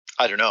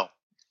 I don't know.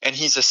 And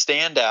he's a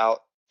standout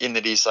in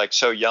that he's like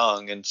so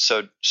young and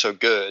so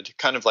good,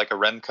 kind of like a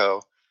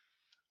Remco.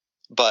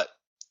 But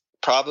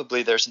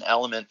probably there's an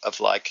element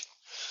of like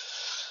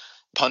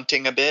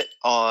punting a bit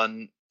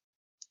on,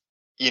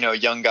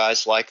 young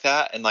guys like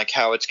that, and like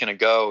how it's going to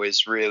go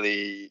is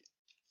really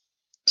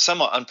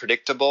somewhat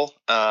unpredictable.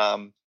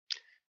 And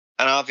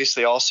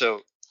obviously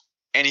also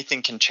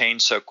anything can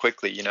change so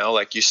quickly,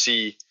 like you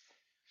see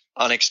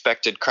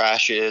unexpected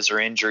crashes or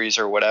injuries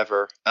or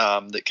whatever,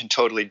 that can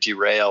totally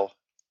derail.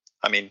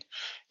 I mean,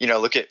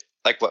 look at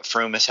like what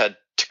Froome has had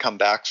to come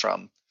back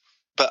from.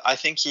 But I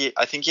think he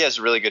has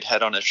a really good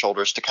head on his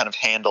shoulders to kind of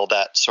handle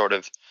that sort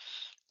of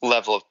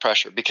level of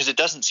pressure, because it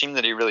doesn't seem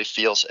that he really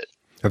feels it.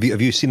 Have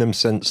you seen him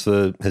since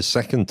his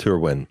second Tour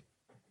win,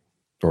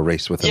 or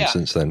raced with him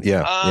since then?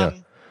 Yeah.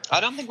 I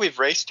don't think we've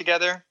raced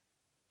together,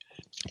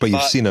 but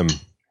you've seen him.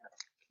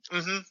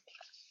 Mm-hmm.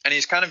 And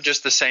he's kind of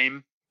just the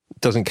same.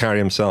 Doesn't carry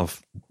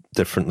himself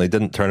differently.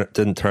 Didn't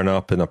turn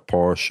up in a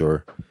Porsche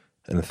or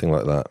anything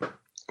like that.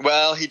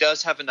 Well, he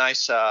does have a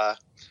nice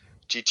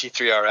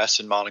GT3 RS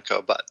in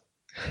Monaco, but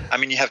I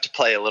mean, you have to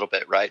play a little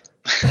bit, right?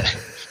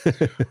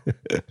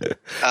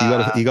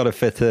 You got to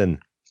fit in.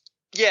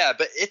 Yeah,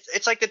 but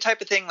it's like the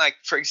type of thing, like,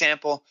 for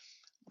example,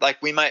 like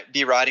we might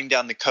be riding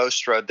down the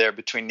coast road there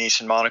between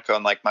Nice and Monaco,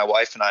 and like my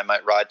wife and I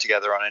might ride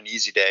together on an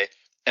easy day.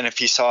 And if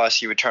he saw us,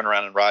 he would turn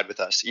around and ride with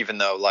us, even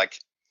though like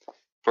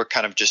we're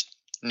kind of just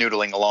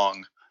noodling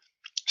along.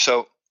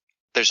 So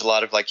there's a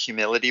lot of like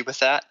humility with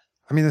that.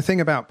 I mean, the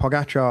thing about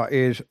Pogačar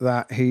is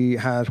that he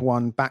has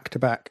won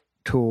back-to-back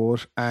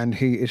tours and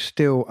he is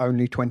still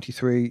only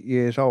 23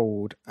 years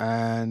old.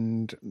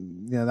 And,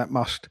 that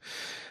must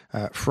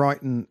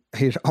frighten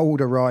his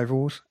older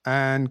rivals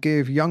and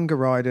give younger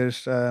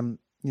riders, an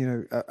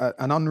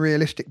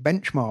unrealistic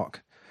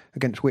benchmark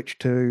against which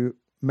to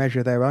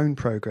measure their own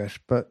progress.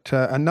 But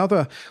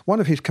another one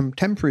of his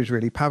contemporaries,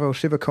 really, Pavel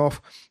Sivakov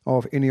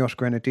of Ineos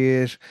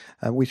Grenadiers,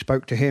 we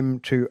spoke to him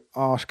to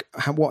ask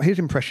what his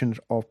impressions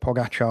of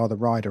Pogačar, the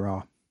rider,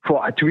 are.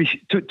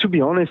 To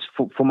be honest,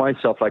 for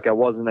myself, I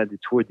wasn't at the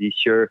Tour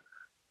this year,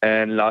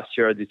 and last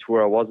year at the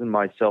Tour I wasn't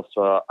myself,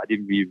 so I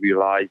didn't really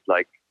realize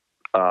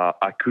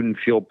I couldn't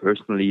feel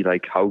personally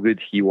how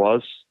good he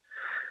was.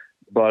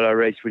 But I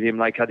raced with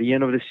him at the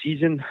end of the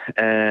season,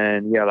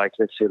 and let's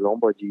say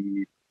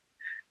Lombardy.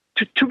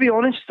 To be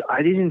honest,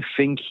 I didn't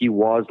think he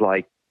was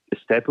a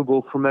step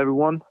above from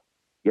everyone.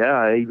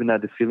 I even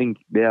had the feeling,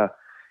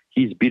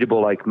 he's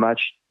beatable.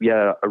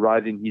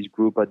 Arrived in his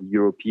group at the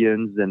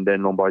Europeans, and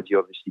then Lombardy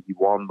obviously he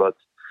won. But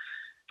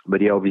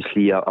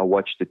obviously I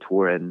watched the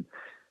Tour, and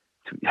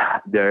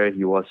there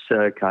he was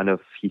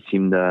he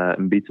seemed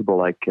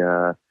unbeatable,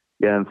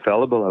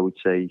 infallible, I would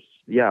say.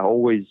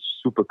 Always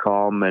super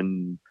calm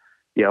and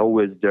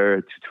always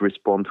there to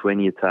respond to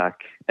any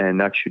attack.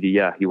 And actually,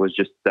 he was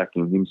just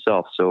attacking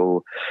himself.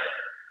 So,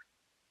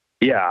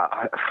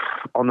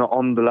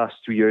 on the last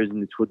 2 years in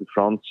the Tour de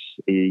France,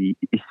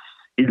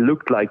 it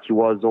looked like he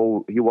was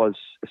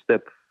a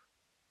step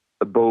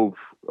above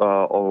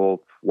of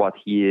what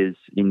he is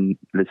in,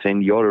 let's say, in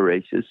the other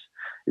races.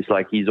 It's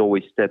he's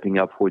always stepping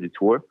up for the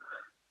Tour.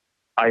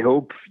 I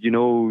hope,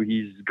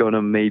 he's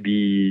gonna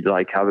maybe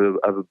have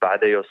a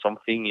bad day or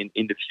something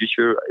in the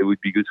future. It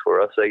would be good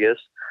for us, I guess.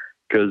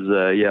 Because,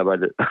 but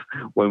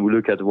when we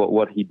look at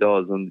what he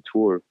does on the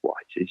Tour,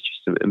 it's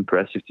just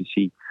impressive to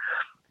see.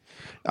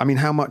 I mean,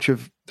 how much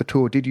of the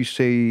Tour did you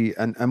see,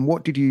 and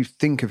what did you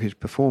think of his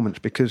performance?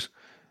 Because,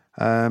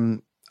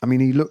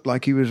 he looked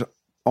like he was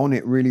on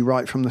it really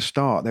right from the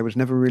start. There was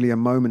never really a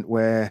moment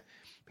where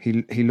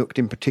he looked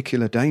in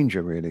particular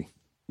danger, really.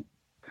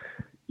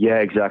 Yeah,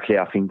 exactly.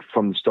 I think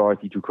from the start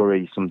he took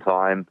already some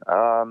time.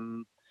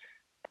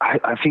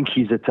 I think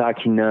he's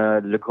attacking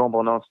the Grand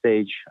Bernard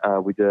stage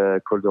with the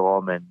Col de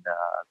Rome and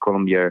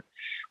Colombier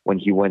when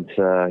he went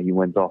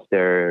off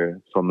there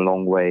from a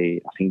long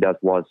way. I think that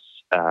was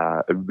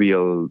a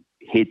real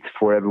hit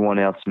for everyone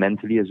else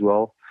mentally as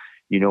well.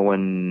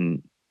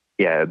 When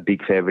a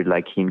big favorite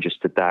like him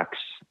just attacks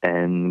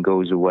and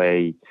goes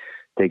away,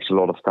 takes a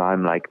lot of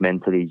time.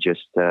 Mentally,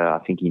 just I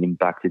think he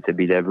impacted a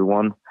bit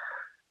everyone.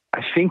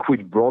 I think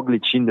with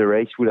Roglic in the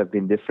race would have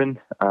been different.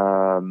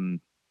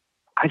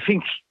 I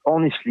think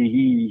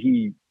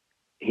honestly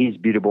he's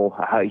beatable.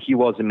 He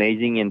was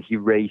amazing and he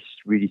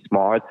raced really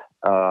smart.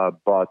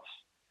 But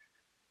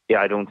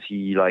I don't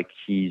see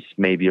he's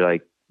maybe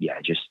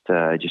just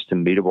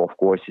unbeatable. Of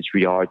course, it's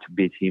really hard to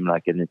beat him.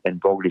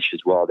 And Roglic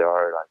as well. They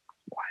are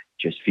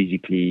just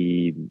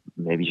physically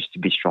maybe just a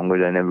bit stronger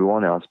than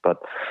everyone else. But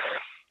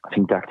I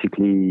think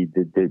tactically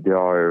they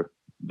are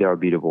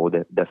beatable.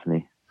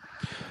 Definitely.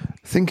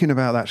 Thinking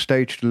about that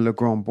stage to Le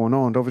Grand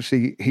Bernard,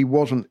 obviously he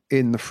wasn't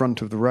in the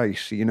front of the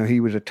race. He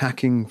was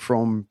attacking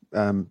from,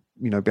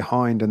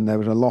 behind, and there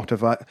was a lot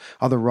of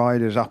other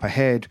riders up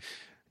ahead.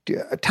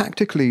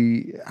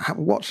 Tactically,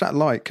 what's that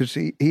like? Because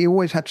he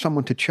always had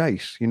someone to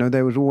chase.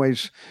 There was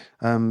always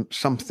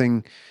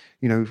something,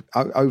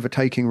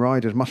 overtaking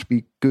riders must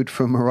be good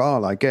for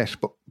morale, I guess.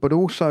 But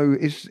also,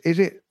 is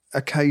it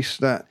a case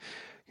that,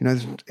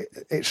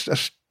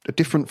 it's a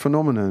different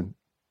phenomenon?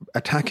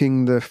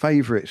 Attacking the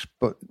favourites,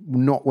 but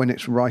not when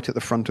it's right at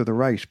the front of the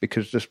race,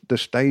 because the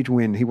stage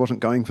win, he wasn't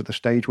going for the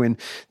stage win.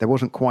 There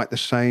wasn't quite the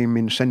same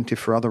incentive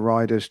for other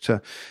riders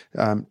to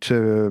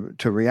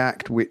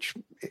react, which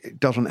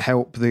doesn't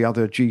help the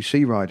other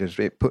GC riders.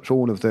 It puts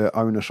all of the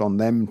onus on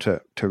them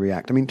to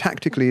react. I mean,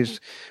 tactically,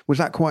 was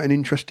that quite an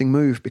interesting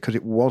move because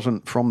it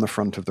wasn't from the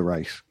front of the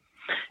race?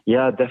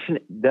 Yeah,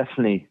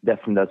 definitely.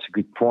 That's a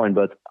good point.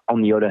 But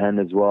on the other hand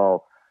as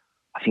well,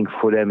 I think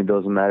for them, it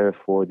doesn't matter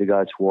for the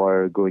guys who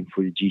are going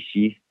for the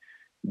GC.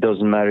 It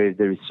doesn't matter if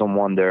there is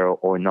someone there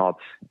or not.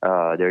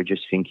 They're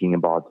just thinking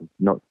about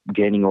not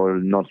gaining or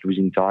not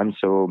losing time.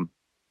 So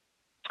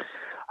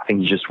I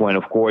think he just went,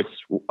 of course,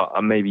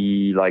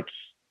 maybe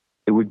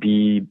it would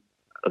be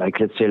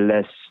let's say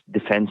less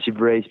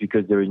defensive race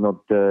because there is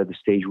not the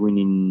stage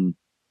win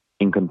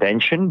in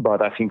contention.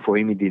 But I think for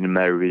him, it didn't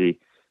matter really.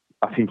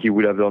 I think he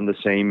would have done the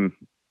same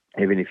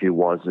even if it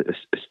was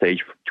a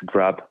stage to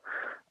grab.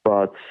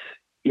 But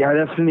yeah,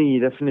 definitely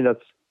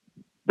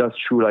that's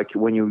true.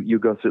 When you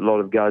got a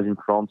lot of guys in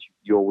front,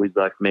 you always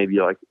maybe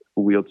a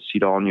wheel to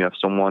sit on. You have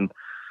someone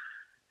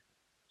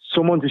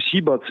to see.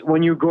 But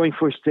when you're going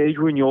for a stage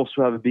win, you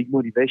also have a big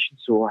motivation.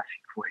 So I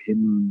think for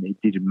him, it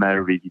didn't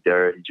matter really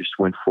there. He just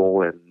went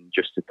forward and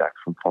just attacked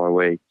from far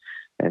away.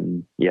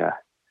 And yeah,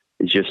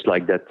 it's just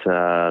that.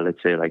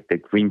 Let's say the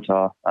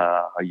grinta,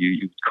 how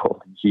you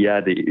call it. He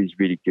had is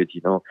really good.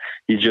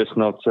 He's just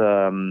not.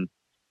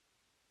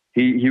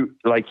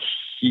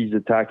 he's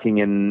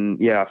attacking, and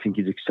I think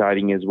it's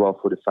exciting as well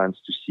for the fans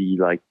to see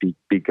like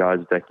big guys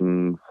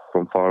attacking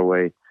from far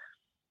away.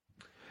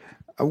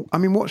 I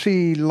mean, what's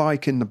he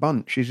like in the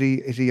bunch? Is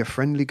he a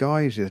friendly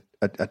guy? Is he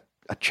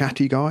a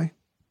chatty guy?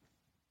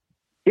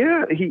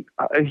 Yeah,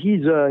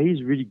 he's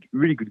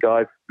really good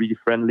guy, really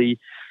friendly.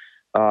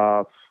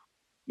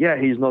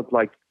 He's not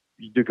like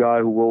the guy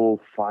who will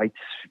fight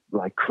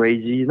like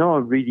crazy. He's not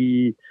a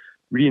really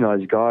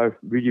nice guy,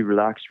 really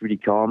relaxed, really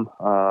calm.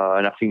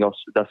 And I think also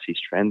that's his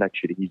strength.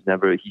 Actually, he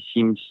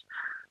seems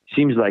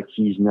like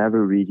he's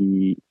never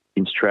really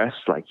in stress.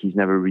 Like he's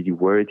never really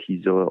worried.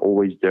 He's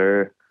always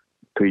there,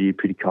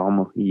 pretty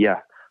calm.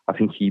 Yeah, I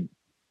think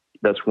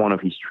that's one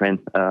of his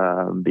strengths.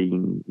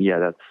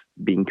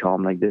 Being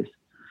calm like this.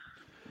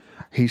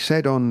 He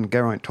said on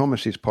Geraint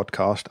Thomas's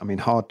podcast, I mean,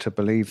 hard to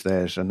believe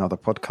there's another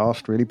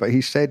podcast really, but he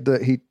said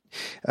that he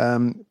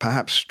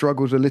perhaps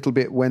struggles a little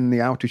bit when the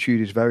altitude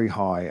is very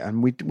high.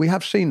 And we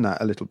have seen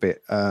that a little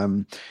bit.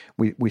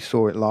 We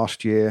saw it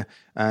last year,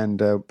 and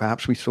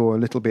perhaps we saw a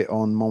little bit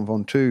on Mont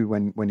Ventoux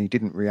when he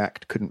couldn't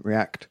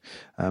react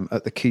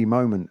at the key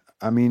moment.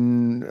 I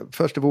mean,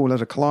 first of all,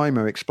 as a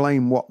climber,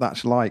 explain what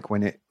that's like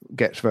when it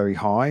gets very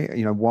high.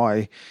 You know,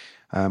 why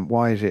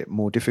is it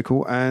more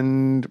difficult?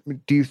 And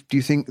do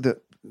you think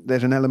that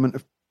there's an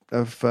element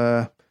of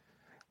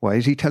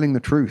is he telling the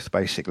truth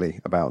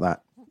basically about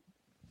that?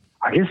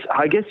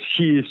 I guess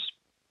he is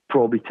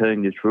probably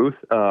telling the truth.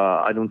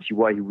 I don't see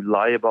why he would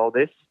lie about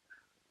this.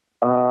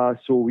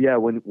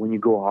 When you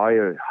go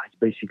higher, it's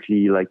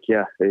basically like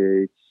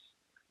it's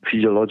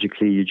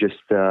physiologically you're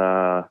just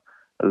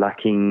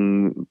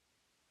lacking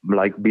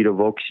like a bit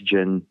of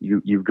oxygen.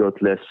 You've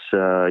got less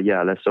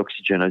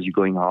oxygen as you're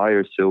going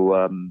higher.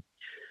 So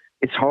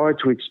it's hard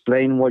to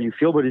explain what you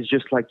feel, but it's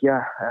just like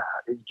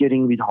it's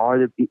getting a bit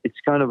harder.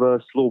 It's kind of a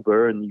slow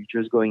burn. You're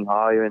just going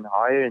higher and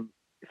higher, and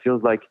it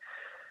feels like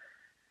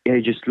you're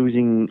just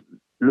losing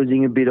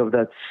a bit of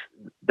that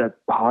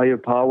higher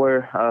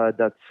power.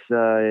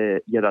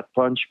 That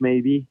punch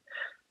maybe.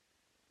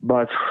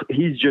 But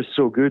he's just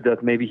so good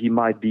that maybe he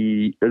might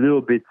be a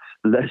little bit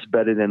less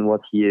better than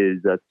what he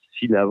is at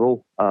sea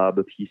level,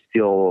 but he's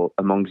still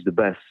amongst the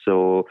best.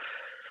 So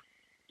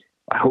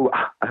I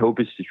hope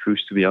it's the truth,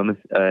 to be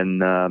honest.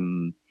 And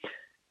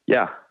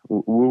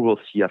we will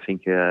see, I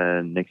think,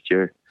 next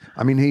year.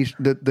 I mean,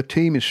 the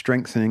team is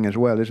strengthening as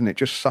well, isn't it?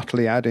 Just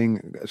subtly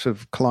adding sort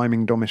of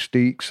climbing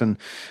domestiques and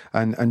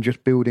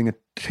just building a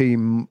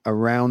team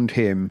around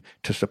him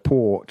to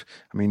support.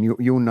 I mean,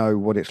 you'll know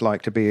what it's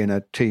like to be in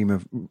a team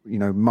of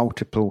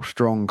multiple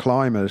strong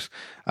climbers.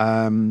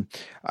 I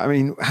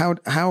mean, how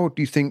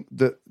do you think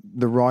that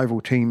the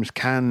rival teams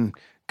can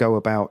go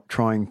about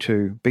trying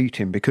to beat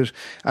him? Because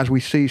as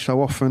we see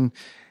so often,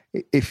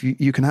 if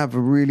you can have a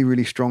really,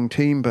 really strong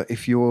team, but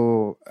if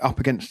you're up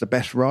against the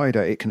best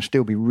rider, it can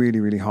still be really,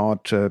 really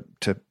hard to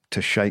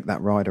shake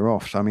that rider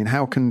off. So, I mean,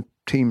 how can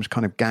teams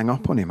kind of gang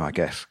up on him, I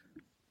guess?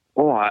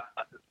 Oh, I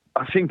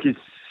think it's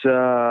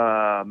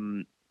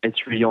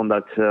really on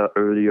that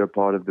earlier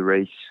part of the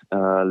race.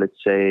 Let's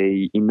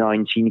say in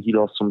 19, he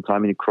lost some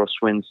time in the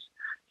crosswinds.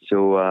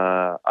 So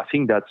I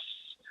think that's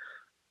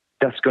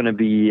going to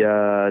be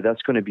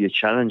a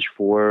challenge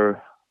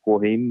for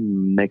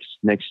him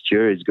next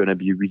year. Is going to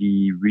be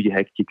really, really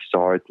hectic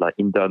start, like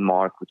in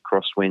Denmark with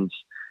crosswinds,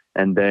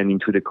 and then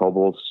into the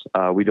cobbles.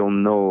 We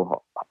don't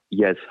know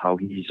yet how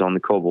he's on the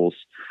cobbles.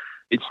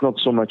 It's not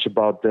so much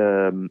about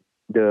the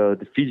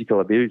physical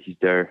abilities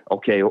there.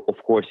 Okay,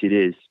 of course it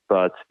is,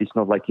 but it's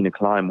not like in a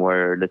climb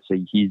where, let's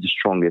say, he's the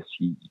strongest.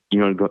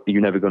 You're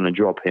never going to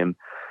drop him.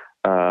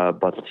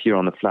 But here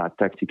on the flat,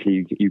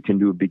 tactically, you can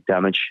do a big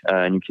damage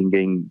and you can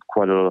gain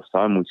quite a lot of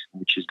time,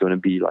 which is going to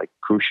be like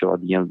crucial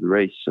at the end of the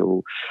race.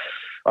 So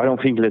I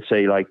don't think, let's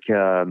say, like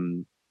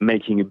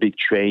making a big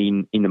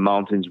train in the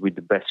mountains with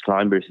the best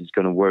climbers is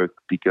going to work,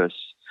 because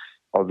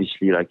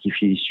obviously, like if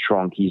he's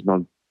strong, he's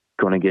not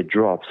going to get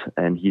dropped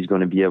and he's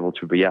going to be able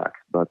to react.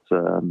 But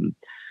I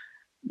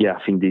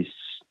think this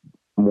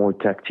more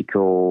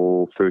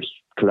tactical first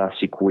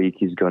classic week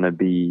is going to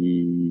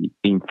be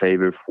in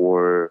favor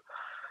for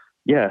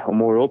a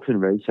more open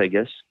race, I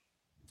guess.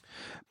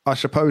 I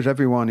suppose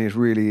everyone is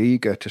really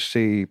eager to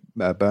see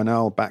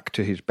Bernal back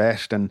to his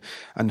best and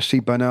see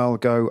Bernal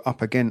go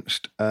up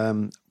against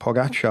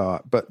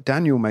Pogačar. But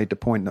Daniel made the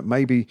point that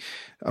maybe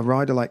a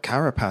rider like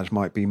Carapaz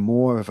might be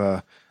more of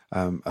a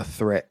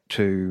threat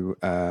to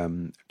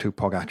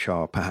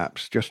Pogačar,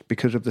 perhaps, just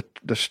because of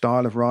the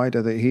style of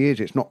rider that he is.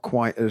 It's not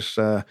quite as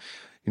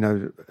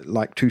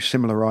like two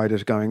similar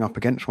riders going up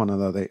against one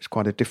another. It's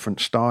quite a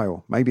different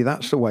style. Maybe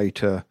that's the way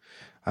to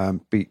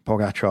beat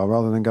Pogačar,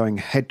 rather than going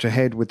head to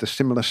head with the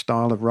similar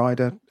style of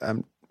rider.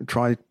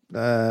 Try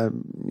a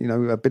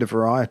bit of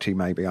variety,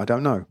 maybe. I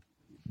don't know.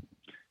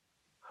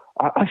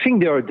 I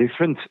think they are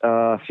different.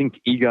 I think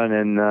Egan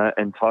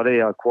and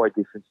Tadej are quite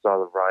different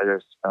style of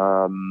riders.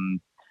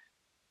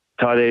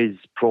 Tadej is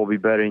probably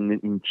better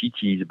in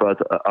TTs, but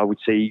I would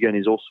say Egan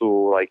is also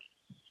like,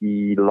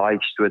 he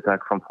likes to attack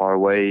from far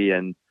away,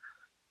 and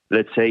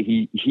let's say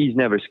he's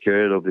never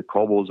scared of the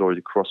cobbles or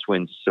the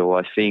crosswinds. So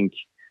I think,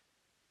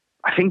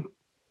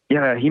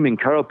 yeah, him and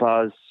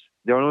Carapaz,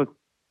 they are not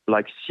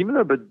like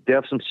similar, but they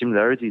have some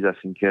similarities, I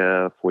think,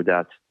 for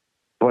that.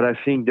 But I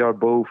think they are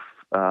both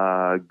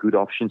good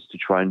options to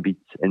try and beat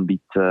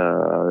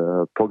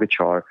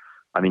Pogačar.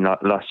 I mean,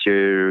 last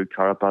year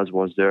Carapaz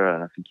was there,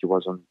 and I think he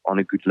was on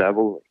a good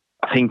level.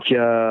 I think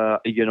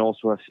Egan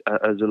also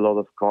has a lot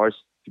of cars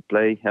to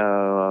play.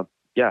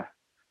 Yeah.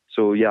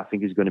 So, yeah, I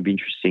think it's going to be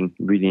interesting,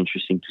 really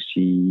interesting to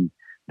see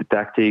the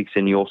tactics.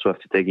 And you also have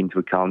to take into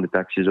account the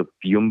tactics of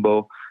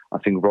Jumbo. I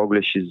think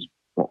Roglic is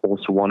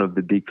also one of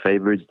the big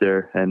favorites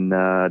there. And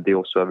they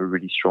also have a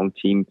really strong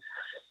team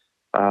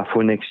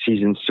for next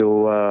season.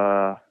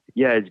 So,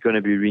 yeah, it's going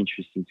to be really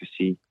interesting to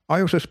see. I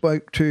also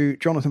spoke to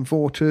Jonathan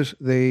Forters,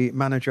 the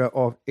manager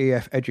of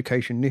EF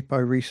Education Nippo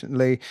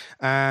recently,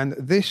 and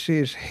this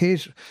is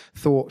his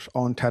thoughts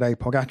on Tadej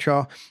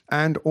Pogačar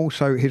and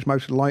also his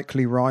most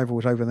likely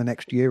rivals over the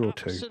next year or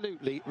two.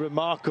 Absolutely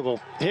remarkable.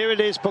 Here it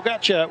is,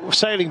 Pogačar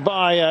sailing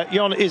by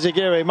Jon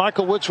Izagirre.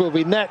 Michael Woods will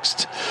be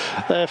next.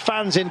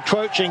 Fans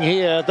encroaching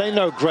here. They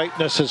know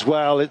greatness as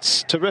well.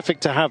 It's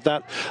terrific to have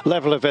that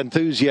level of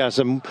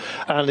enthusiasm,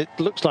 and it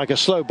looks like a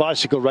slow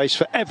bicycle race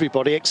for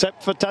everybody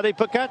except for Tadej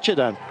Pogačar,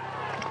 Dan.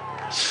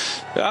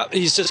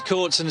 He's just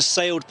caught and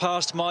sailed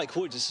past Mike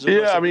Woods.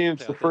 Yeah, I mean,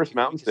 it's the first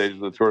mountain stage of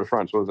the Tour de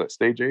France. What was that,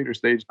 stage 8 or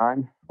stage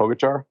 9,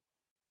 Pogačar?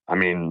 I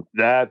mean,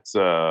 that's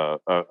a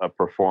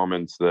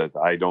performance that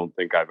I don't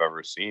think I've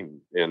ever seen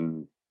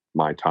in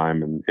my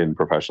time in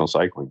professional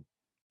cycling.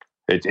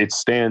 It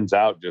stands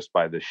out just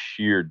by the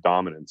sheer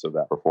dominance of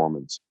that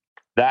performance.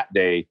 That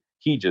day,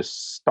 he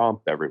just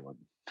stomped everyone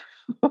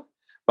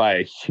by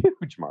a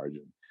huge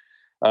margin.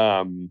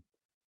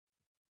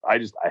 I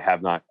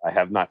have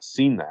not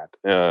seen that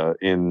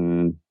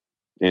in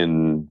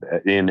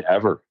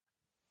ever.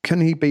 Can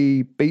he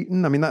be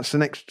beaten? I mean, that's the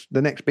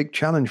next big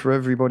challenge for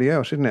everybody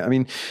else, isn't it? I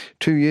mean,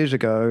 2 years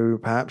ago,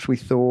 perhaps we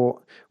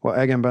thought,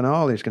 well, Egan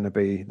Bernal is going to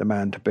be the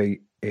man to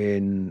beat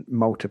in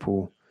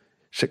multiple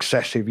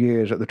successive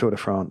years at the Tour de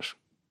France.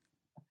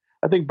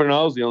 I think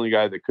Bernal's the only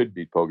guy that could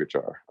beat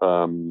Pogačar.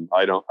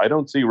 I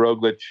don't see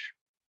Roglic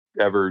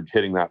ever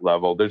hitting that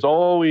level. There's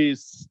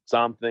always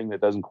something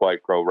that doesn't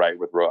quite grow right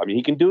with Roglic. I mean,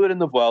 he can do it in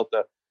the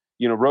Vuelta.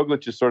 You know,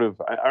 Roglic is sort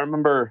of, I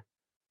remember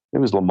it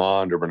was Le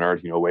Monde or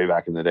Bernard, way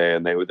back in the day,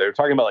 and they were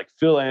talking about like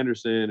Phil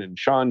Anderson and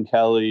Sean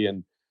Kelly,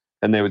 and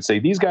they would say,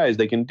 these guys,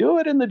 they can do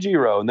it in the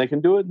Giro, and they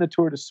can do it in the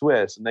Tour de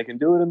Suisse, and they can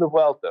do it in the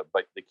Vuelta,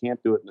 but they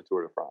can't do it in the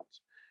Tour de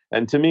France.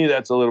 And to me,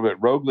 that's a little bit,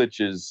 Roglic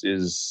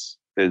is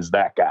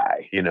that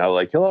guy,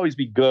 like he'll always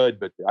be good,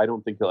 but I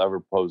don't think he'll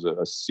ever pose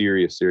a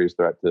serious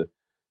threat to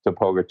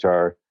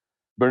Pogačar.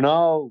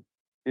 Bernal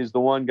is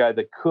the one guy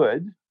that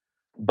could,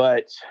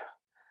 but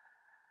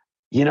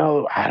I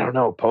don't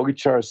know.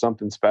 Pogačar is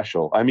something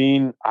special. I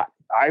mean,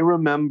 I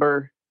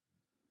remember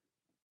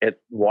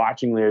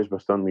watching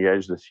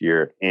Liège-Bastogne-Liège this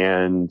year,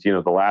 and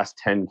the last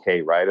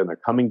 10K, right? And they're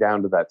coming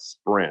down to that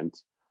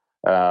sprint,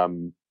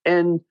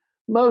 and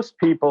most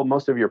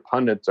of your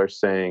pundits are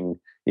saying,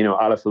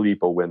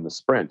 Alaphilippe will win the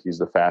sprint. He's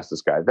the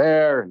fastest guy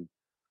there, and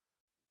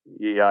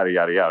yada,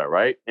 yada, yada,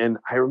 right? And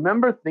I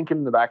remember thinking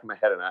in the back of my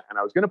head, and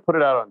I was going to put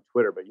it out on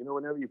Twitter, but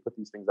whenever you put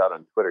these things out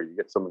on Twitter, you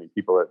get so many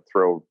people that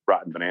throw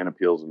rotten banana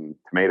peels and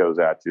tomatoes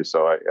at you.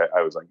 So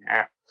I was like,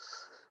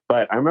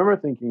 But I remember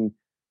thinking,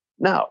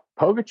 no,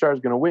 Pogačar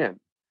is going to win.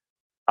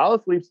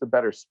 Alaphilippe's the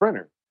better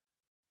sprinter,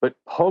 but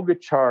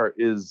Pogačar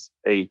is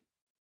a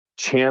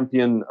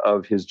champion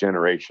of his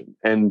generation,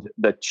 and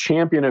the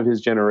champion of his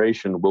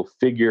generation will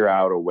figure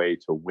out a way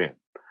to win.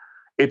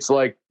 It's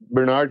like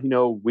Bernard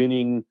Hinault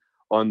winning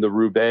on the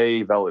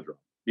Roubaix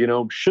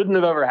velodrome. Shouldn't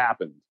have ever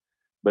happened,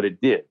 but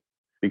it did,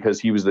 because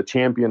he was the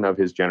champion of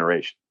his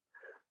generation.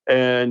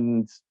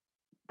 And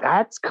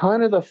that's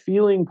kind of the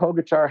feeling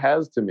Pogačar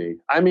has to me.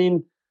 I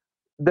mean,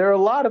 there are a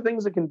lot of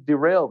things that can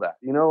derail that,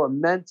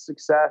 immense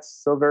success,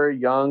 so very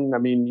young. I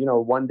mean,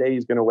 one day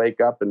he's going to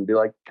wake up and be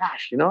like,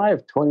 gosh, I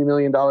have $20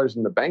 million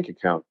in the bank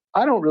account.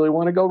 I don't really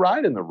want to go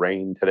ride in the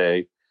rain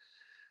today.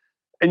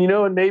 And,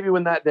 and maybe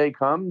when that day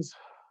comes,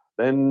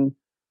 then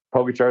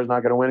Pogačar is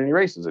not going to win any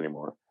races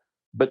anymore.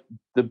 But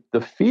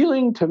the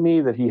feeling to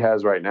me that he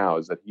has right now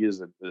is that he is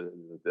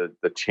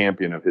the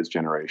champion of his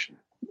generation.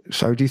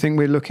 So do you think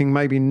we're looking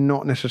maybe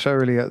not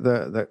necessarily at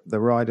the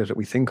riders that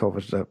we think of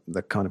as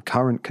the kind of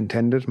current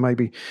contenders,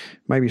 maybe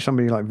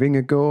somebody like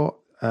Vingegaard,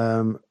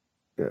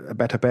 a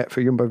better bet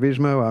for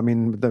Jumbo-Visma? I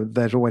mean,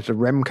 there's always the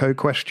Remco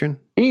question.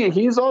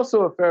 He's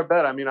also a fair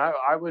bet. I mean,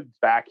 I would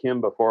back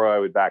him before I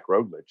would back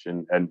Roglic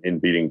in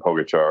beating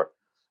Pogačar.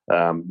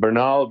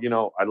 Bernal,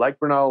 I like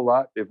Bernal a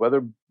lot.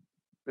 Whether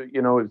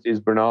is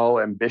Bernal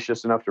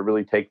ambitious enough to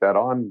really take that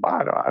on?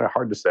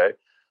 Hard to say.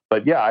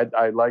 But yeah,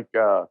 I like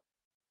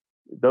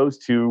those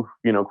two,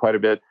 quite a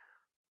bit.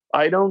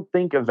 I don't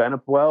think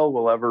Evenepoel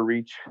will ever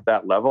reach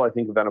that level. I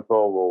think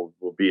Evenepoel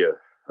will be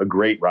a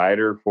great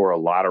rider for a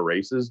lot of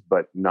races,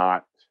 but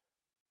not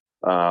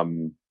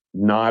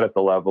at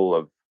the level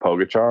of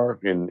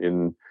Pogačar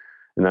in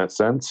that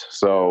sense.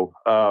 So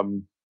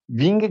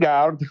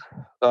Vingegaard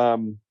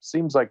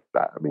seems like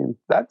that. I mean,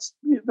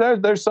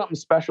 there's something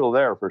special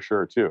there for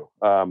sure too.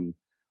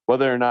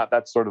 Whether or not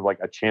that's sort of like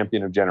a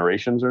champion of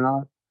generations or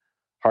not,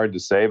 hard to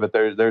say. But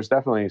there's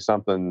definitely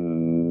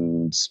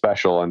something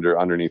special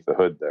underneath the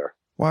hood there.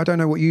 Well, I don't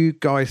know what you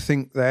guys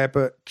think there,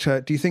 but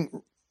do you think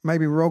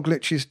maybe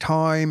Roglic's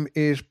time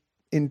is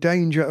in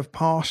danger of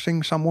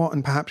passing somewhat,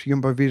 and perhaps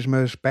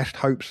Jumbo-Visma's best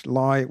hopes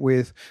lie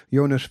with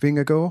Jonas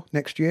Vingegaard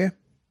next year?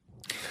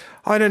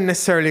 I don't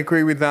necessarily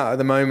agree with that at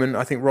the moment.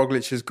 I think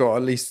Roglic has got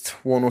at least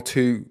one or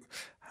two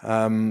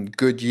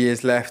good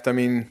years left. I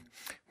mean,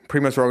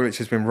 Primož Roglic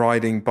has been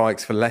riding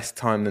bikes for less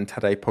time than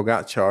Tadej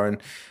Pogačar,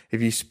 and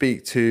if you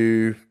speak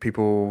to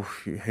people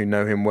who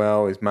know him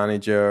well, his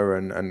manager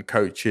and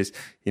coaches,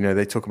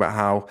 they talk about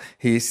how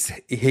he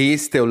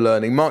is still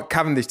learning. Mark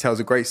Cavendish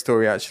tells a great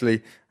story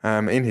actually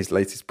in his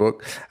latest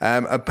book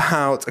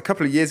about a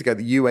couple of years ago,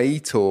 the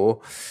UAE Tour.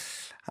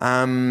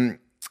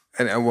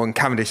 And when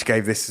Cavendish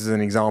gave this as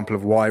an example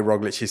of why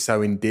Roglic is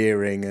so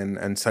endearing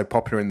and so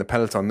popular in the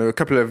peloton. There were a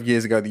couple of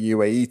years ago, the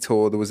UAE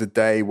Tour, there was a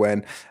day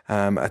when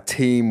a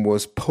team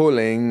was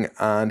pulling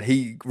and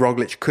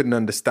Roglic couldn't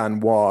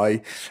understand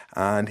why.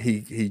 And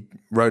he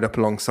rode up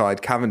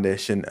alongside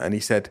Cavendish and he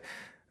said,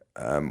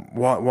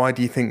 why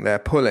do you think they're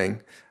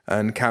pulling?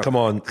 And come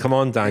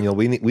on, Daniel.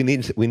 We need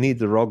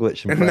the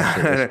Roglic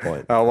impression at this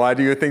point. Oh, why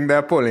do you think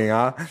they're pulling,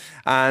 huh?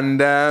 And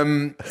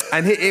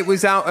it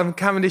was out.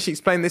 Cavendish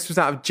explained this was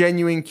out of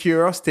genuine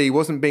curiosity. He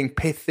wasn't being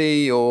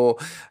pithy or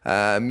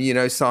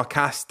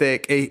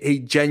sarcastic. He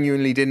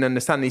genuinely didn't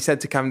understand. He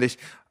said to Cavendish,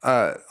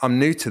 "I'm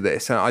new to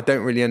this, and I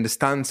don't really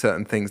understand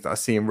certain things that I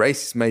see in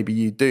races. Maybe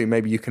you do.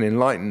 Maybe you can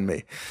enlighten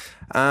me."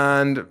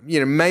 And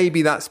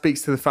maybe that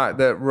speaks to the fact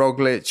that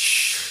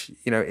Roglic,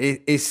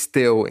 is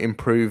still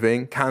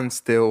improving, can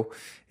still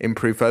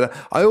improve further.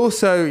 I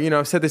also,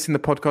 I've said this in the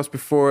podcast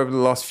before over the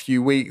last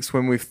few weeks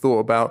when we've thought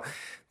about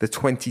the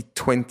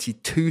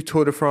 2022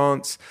 Tour de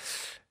France.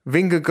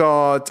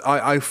 Vingegaard,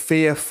 I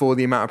fear for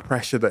the amount of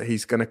pressure that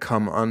he's going to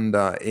come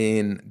under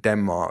in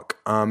Denmark.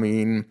 I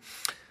mean,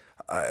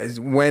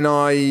 when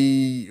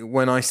I'm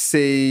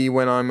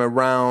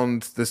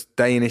around this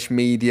Danish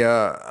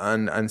media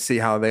and see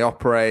how they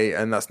operate,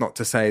 and that's not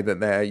to say that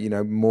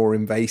they're more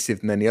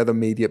invasive than any other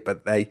media,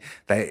 but there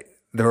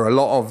are a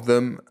lot of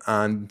them,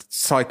 and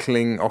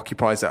cycling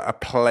occupies a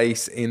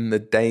place in the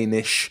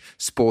Danish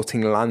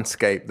sporting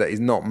landscape that is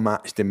not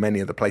matched in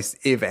many other places,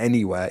 if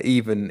anywhere,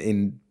 even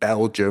in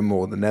Belgium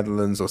or the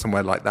Netherlands or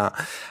somewhere like that.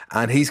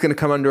 And he's going to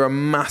come under a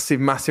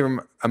massive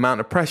amount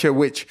of pressure,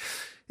 which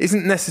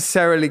isn't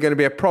necessarily going to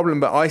be a problem,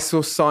 but I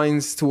saw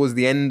signs towards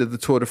the end of the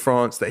Tour de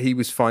France that he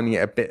was finding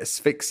it a bit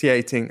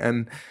asphyxiating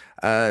and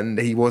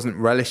he wasn't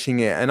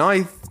relishing it. And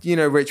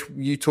Rich,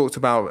 you talked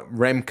about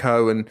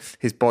Remco and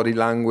his body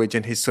language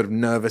and his sort of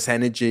nervous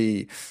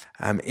energy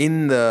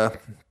in the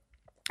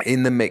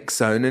mix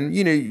zone. And,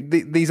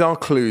 these are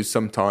clues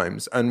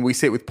sometimes. And we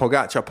see it with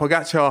Pogačar.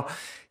 Pogačar,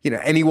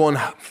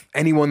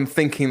 anyone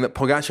thinking that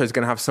Pogačar is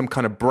going to have some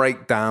kind of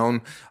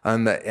breakdown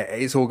and that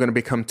it's all going to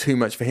become too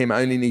much for him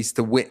only needs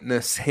to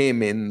witness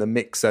him in the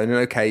mix zone. And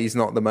okay, he's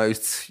not the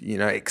most,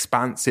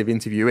 expansive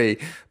interviewee,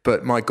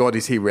 but my God,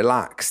 is he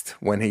relaxed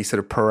when he sort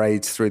of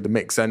parades through the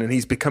mix zone, and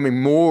he's becoming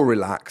more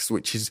relaxed,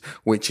 which is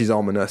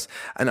ominous.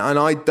 And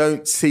I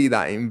don't see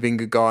that in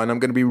Vingegaard, and I'm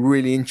going to be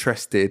really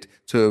interested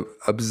to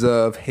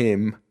observe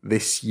him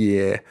this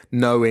year,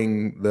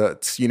 knowing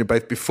that,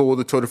 both before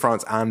the Tour de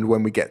France and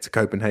when we get to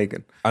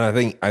Copenhagen. And I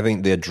think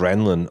the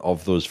adrenaline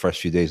of those first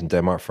few days in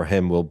Denmark for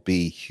him will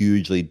be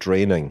hugely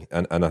draining.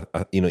 And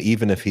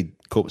even if he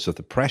copes with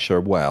the pressure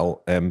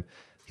well,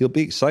 he'll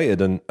be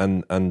excited and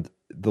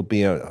there'll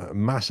be a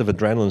massive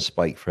adrenaline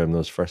spike for him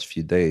those first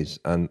few days.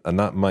 And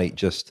that might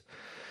just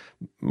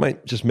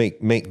make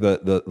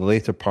the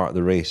later part of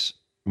the race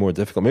more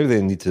difficult. Maybe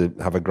they need to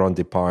have a Grand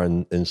Depart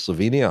in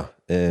Slovenia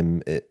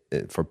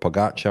for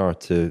Pogačar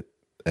to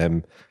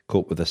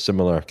cope with a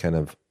similar kind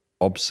of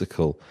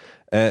obstacle.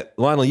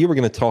 Lionel, you were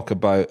going to talk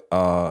about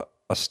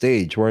a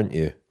stage, weren't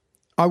you?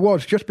 I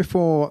was. Just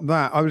before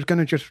that, I was going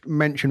to just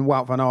mention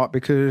Wout van Aert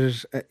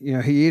because,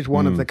 he is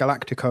one of the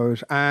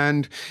Galacticos,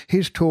 and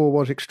his tour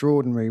was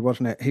extraordinary,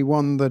 wasn't it? He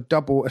won the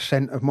double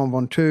ascent of Mont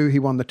Ventoux, he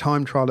won the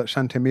time trial at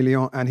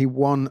Saint-Emilion, and he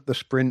won the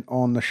sprint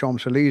on the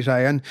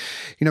Champs-Élysées. And,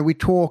 we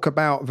talk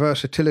about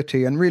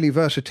versatility, and really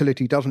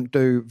versatility doesn't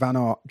do Van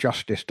Aert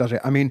justice, does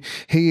it? I mean,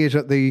 he is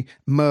at the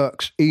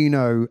Merckx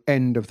Eno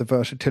end of the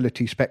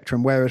versatility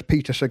spectrum, whereas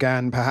Peter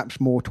Sagan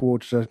perhaps more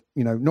towards the,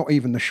 not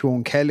even the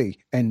Sean Kelly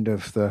end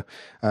of the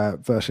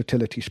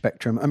versatility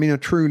spectrum. I mean, a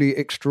truly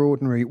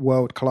extraordinary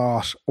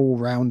world-class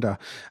all-rounder,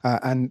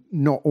 and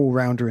not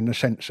all-rounder in the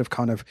sense of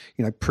kind of,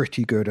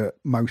 pretty good at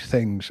most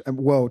things, and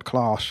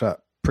world-class at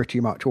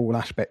pretty much all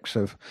aspects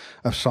of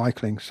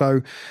cycling.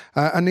 So,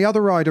 and the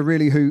other rider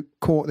really who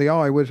caught the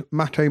eye was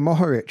Matej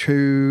Mohoric,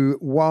 who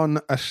won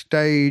a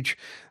stage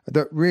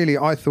that really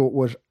I thought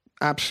was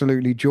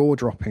absolutely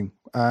jaw-dropping.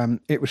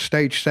 It was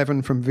stage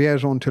 7 from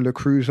Vierzon to Le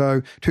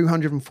Creusot,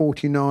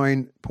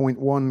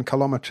 249.1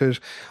 kilometres.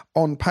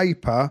 On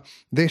paper,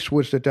 this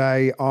was the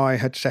day I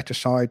had set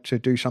aside to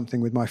do something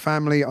with my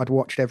family. I'd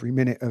watched every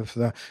minute of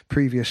the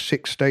previous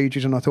 6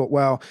 stages, and I thought,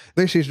 well,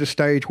 this is the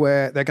stage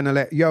where they're going to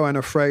let Johan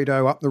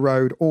Alfredo up the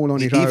road all on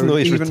his own. Even though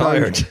he's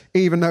retired.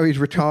 Even though he's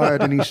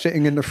retired and he's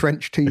sitting in the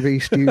French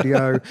TV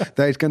studio,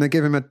 they're going to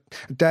give him a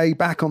day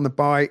back on the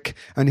bike,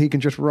 and he can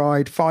just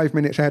ride 5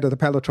 minutes ahead of the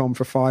peloton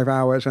for 5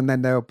 hours, and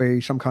then there'll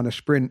be some kind of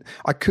sprint.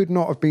 I could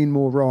not have been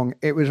more wrong.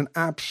 It was an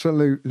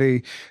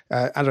absolutely,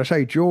 as I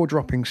say,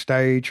 jaw-dropping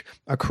stage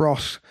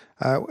across,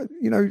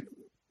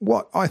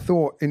 what I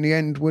thought in the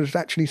end was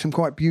actually some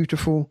quite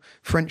beautiful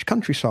French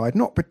countryside,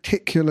 not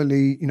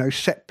particularly,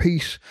 set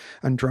piece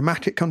and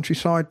dramatic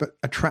countryside, but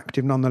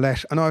attractive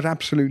nonetheless. And I was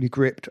absolutely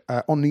gripped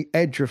on the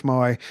edge of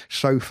my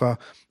sofa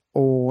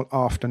all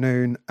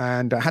afternoon,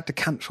 and I had to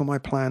cancel my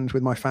plans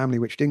with my family,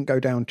 which didn't go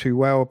down too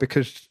well,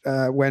 because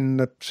when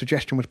the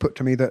suggestion was put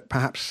to me that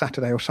perhaps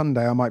Saturday or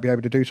Sunday I might be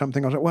able to do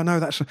something, I was like, well, no,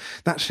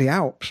 that's the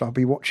Alps. I'll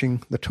be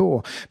watching the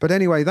Tour. But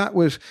anyway, that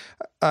was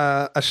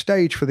a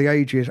stage for the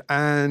ages,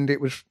 and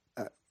it was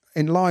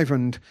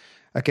enlivened,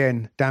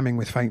 again, damning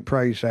with faint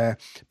praise there,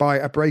 by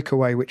a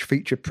breakaway which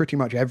featured pretty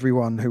much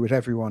everyone who was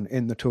everyone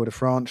in the Tour de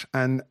France.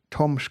 And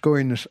Tom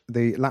Skuins,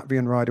 the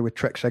Latvian rider with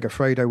Trek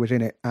Segafredo, was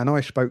in it. And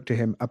I spoke to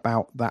him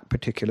about that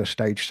particular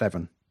stage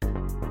 7.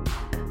 Emotion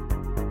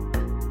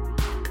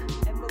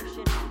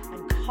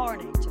and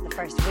carnage in the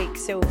first week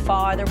so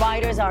far. The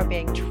riders are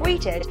being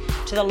treated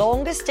to the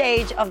longest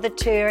stage of the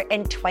Tour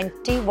in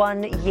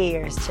 21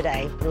 years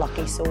today.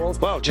 Lucky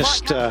souls. Well,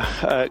 just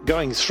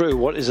going through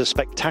what is a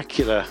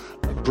spectacular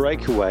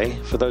breakaway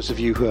for those of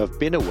you who have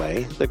been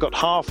away. They've got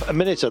half a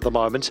minute at the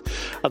moment,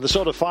 and the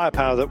sort of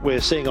firepower that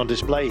we're seeing on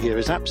display here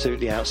is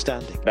absolutely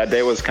outstanding. That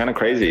day was kind of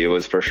crazy. It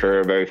was for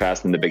sure very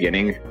fast in the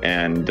beginning,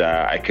 and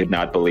I could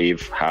not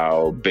believe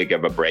how big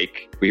of a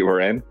break we were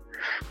in.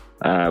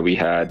 We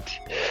had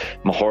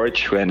Mohoric,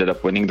 who ended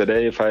up winning the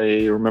day, if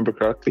I remember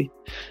correctly.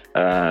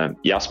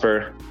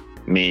 Jasper,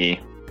 me,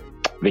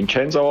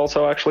 Vincenzo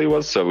also actually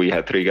was. So we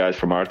had 3 guys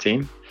from our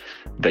team.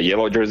 The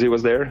yellow jersey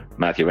was there,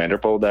 Mathieu van der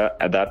Poel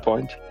at that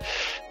point.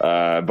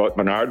 Boat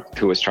Bernard,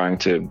 who was trying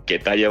to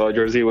get that yellow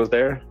jersey, was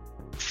there.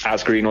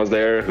 Asgreen was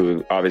there,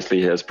 who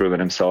obviously has proven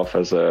himself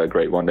as a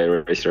great one-day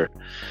racer,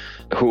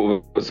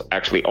 who was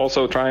actually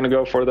also trying to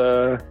go for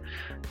the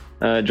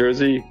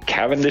jersey.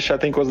 Cavendish, I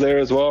think, was there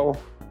as well.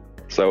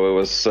 So it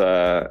was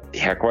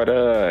quite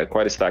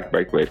a stacked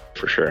breakaway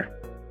for sure.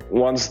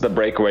 Once the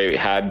breakaway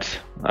had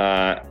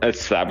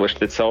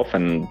established itself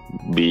and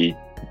we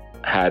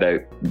had a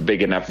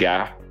big enough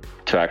gap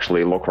to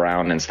actually look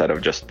around instead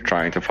of just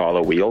trying to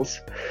follow wheels,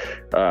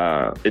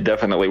 it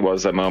definitely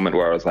was a moment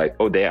where I was like,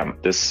 oh damn,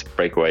 this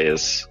breakaway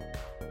is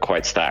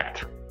quite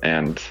stacked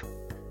and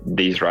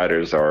these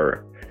riders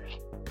are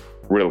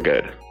real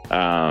good.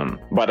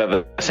 But at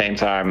the same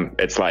time,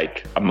 it's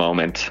like a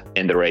moment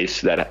in the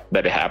race that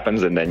it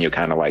happens, and then you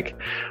kind of like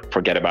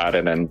forget about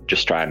it and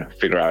just try and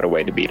figure out a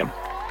way to beat them.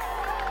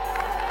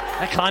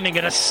 They're climbing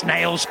at a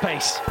snail's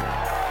pace.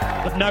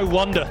 But no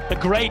wonder, the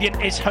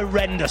gradient is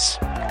horrendous.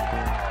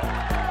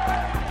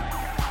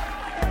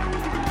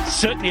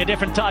 Certainly a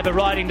different type of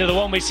riding to the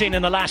one we've seen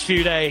in the last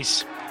few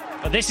days.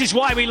 But this is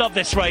why we love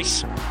this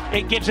race.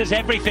 It gives us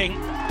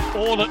everything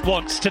all at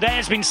once. Today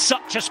has been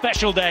such a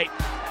special day.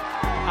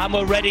 And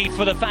we're ready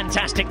for the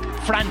fantastic,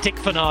 frantic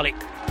finale.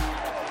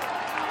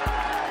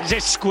 Is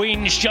this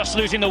Skuins just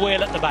losing the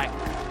wheel at the back?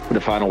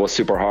 The final was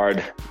super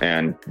hard,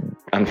 and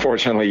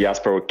unfortunately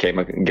Jasper came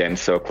again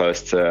so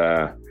close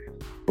to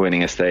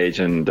winning a stage,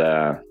 and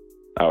I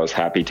was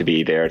happy to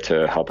be there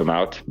to help him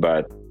out,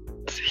 but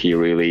he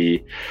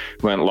really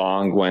went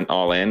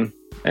all in,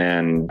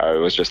 and it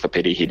was just a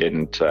pity he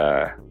didn't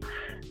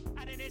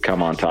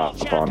come on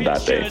top on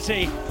that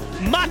day.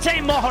 Matej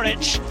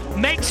Mohoric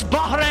makes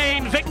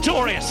Bahrain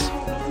victorious.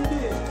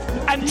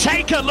 And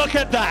take a look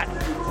at that.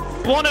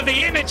 One of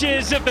the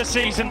images of the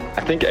season.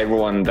 I think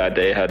everyone that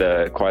day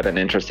had quite an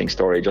interesting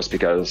story, just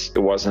because it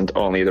wasn't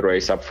only the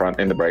race up front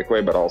in the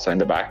breakaway, but also in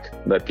the back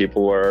that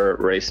people were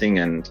racing,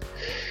 and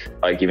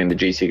like even the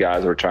GC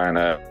guys were trying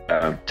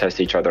to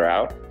test each other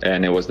out.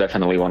 And it was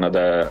definitely one of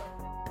the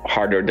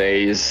harder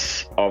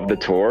days of the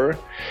tour.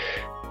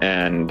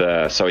 And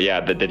so yeah,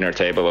 at the dinner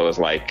table, it was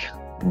like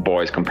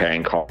boys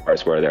comparing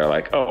cars where they're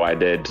like, oh, I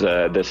did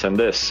this and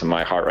this,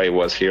 my heart rate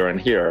was here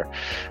and here.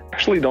 I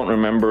actually don't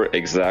remember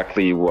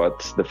exactly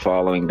what the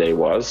following day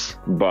was,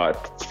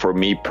 but for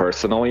me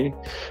personally,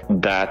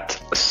 that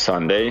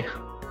Sunday,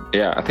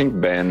 yeah, I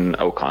think Ben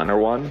O'Connor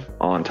won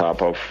on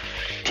top of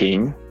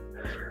team,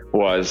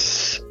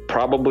 was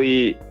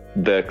probably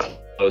the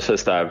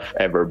closest I've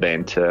ever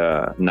been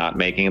to not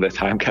making the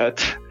time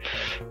cut.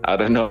 I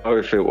don't know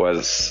if it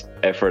was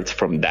efforts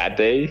from that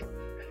day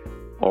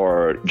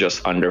or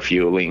just under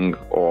fueling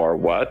or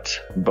what,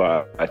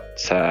 but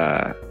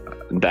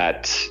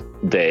that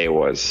day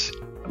was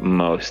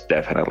most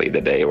definitely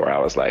the day where I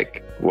was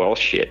like, well,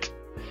 shit,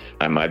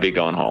 I might be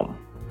going home.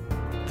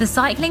 The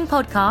Cycling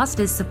Podcast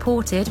is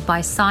supported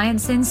by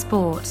Science in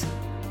Sport.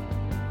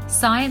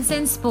 Science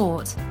in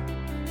Sport.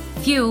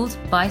 Fueled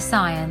by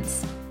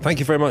science. Thank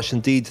you very much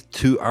indeed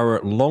to our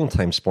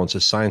longtime sponsor,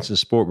 Science in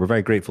Sport. We're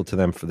very grateful to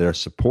them for their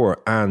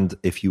support. And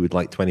if you would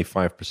like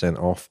 25%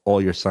 off all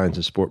your Science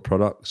in Sport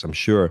products, I'm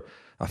sure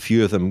a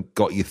few of them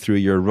got you through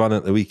your run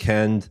at the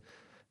weekend.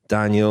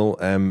 Daniel,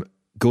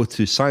 go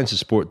to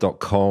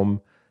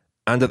scienceinsport.com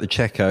and at the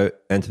checkout,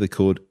 enter the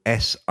code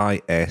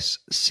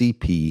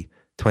SISCP25.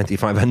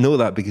 I know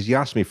that because you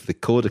asked me for the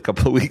code a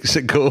couple of weeks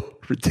ago,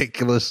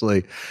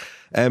 ridiculously.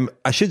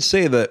 I should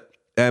say that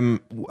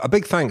a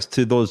big thanks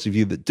to those of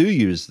you that do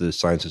use the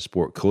Science of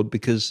Sport code,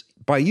 because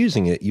by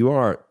using it, you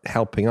are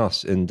helping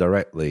us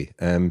indirectly.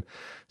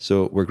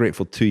 So we're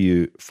grateful to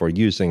you for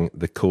using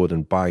the code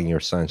and buying your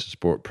Science of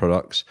Sport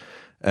products.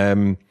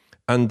 And,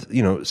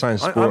 you know,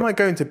 Science Sport... I might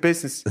go into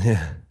business.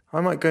 Yeah. I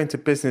might go into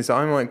business.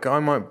 I might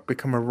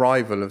become a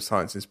rival of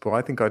Science and Sport.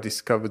 I think I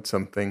discovered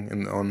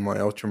something on my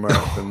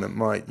ultramarathon that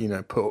might, you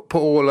know, put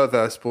all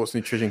other sports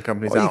nutrition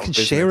companies out. You can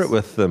share it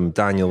with them,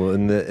 Daniel,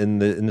 in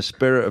the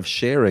spirit of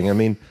sharing. I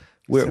mean,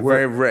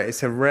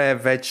 it's a rare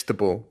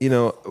vegetable. You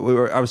know,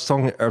 I was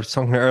talking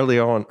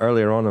earlier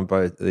on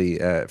about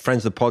the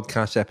Friends of the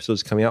Podcast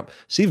episodes coming up.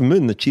 Stephen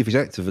Moon, the chief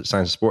executive at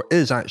Science and Sport,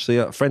 is actually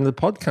a friend of the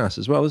podcast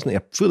as well, isn't he?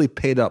 A fully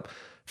paid up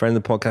friend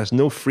of the podcast.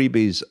 No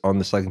freebies on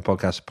the Cycling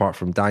Podcast apart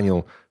from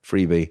Daniel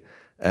freebie.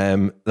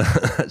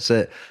 That's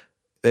it.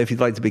 If you'd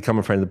like to become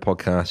a friend of the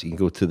podcast, you can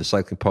go to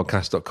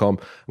thecyclingpodcast.com.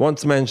 I want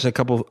to mention a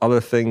couple of other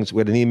things. We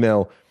had an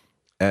email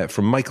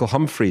from Michael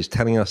Humphreys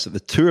telling us that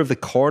the Tour of the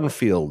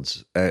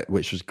Cornfields,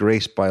 which was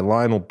graced by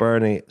Lionel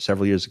Burney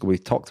several years ago, we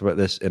talked about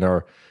this in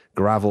our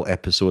gravel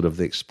episode of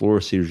the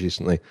Explorer series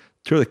recently.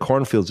 Tour of the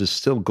Cornfields is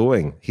still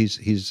going.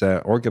 He's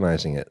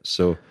organising it.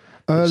 So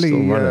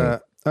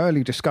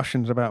early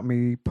discussions about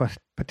me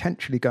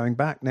potentially going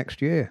back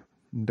next year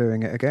and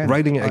doing it again.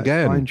 Riding it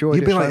again. I enjoyed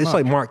You'd be it like, so it's much.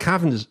 like Mark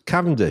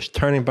Cavendish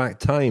turning back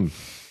time.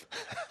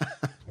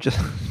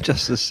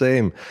 just the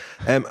same.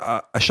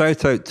 A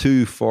shout out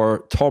too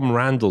for Tom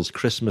Randall's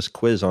Christmas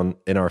quiz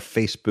in our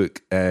Facebook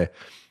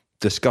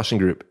discussion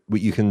group.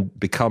 You can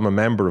become a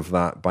member of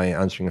that by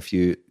answering a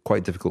few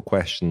quite difficult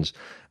questions.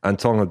 And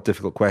talking about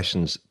difficult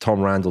questions,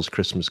 Tom Randall's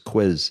Christmas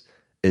quiz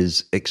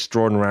is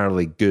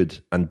extraordinarily good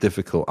and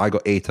difficult. I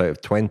got 8 out of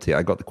 20.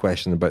 I got the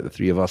question about the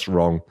three of us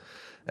wrong.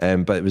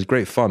 But it was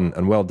great fun,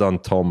 and well done,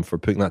 Tom, for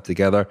putting that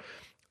together.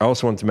 I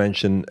also want to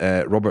mention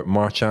Robert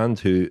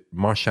Marchand,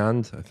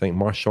 Marchand,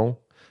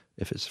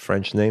 if it's a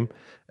French name,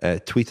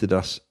 tweeted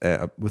us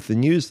with the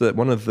news that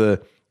one of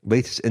the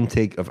latest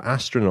intake of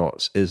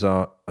astronauts is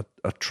a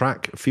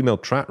female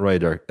track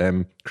rider,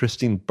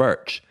 Christine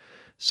Birch.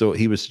 So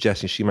he was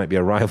suggesting she might be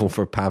a rival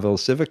for Pavel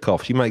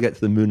Sivakov. She might get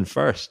to the moon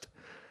first.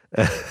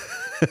 That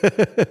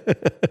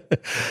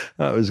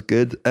was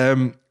good.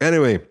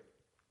 Anyway,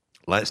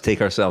 let's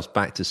take ourselves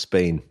back to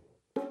Spain.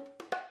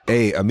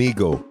 Hey,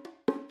 amigo,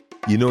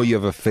 you know you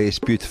have a face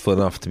beautiful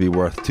enough to be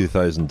worth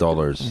 $2,000.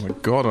 Oh my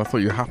God, I thought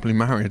you were happily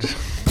married.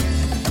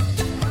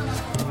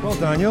 Well,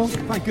 Daniel,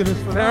 thank goodness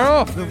for They're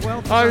that. off.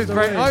 I was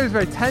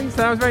very tense.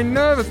 I was very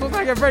nervous. Looked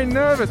like I got very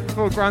nervous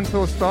before Grand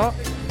Tour start.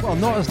 Well,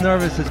 not as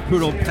nervous as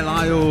poor old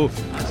Pelayo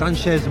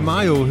Sanchez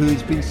Mayo,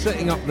 who's been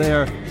sitting up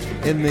there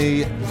in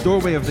the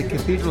doorway of the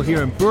cathedral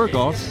here in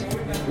Burgos,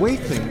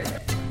 waiting.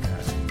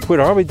 Where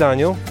are we,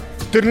 Daniel?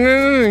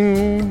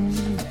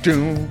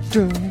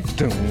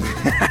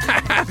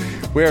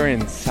 We're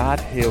in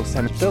Sad Hill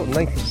Cemetery. Built in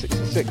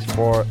 1966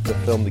 for the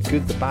film The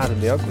Good, the Bad and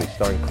the Ugly,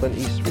 starring Clint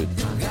Eastwood.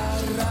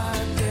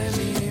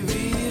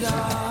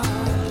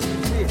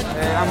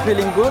 I'm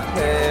feeling good,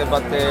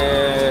 but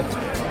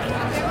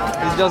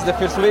it's just the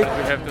first week.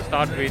 We have to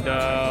start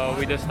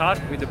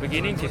with the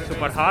beginning. It's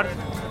super hard.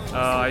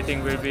 I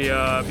think we'll be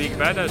a big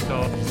battle.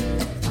 So.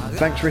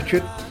 Thanks,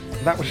 Richard.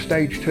 That was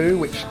stage 2,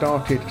 which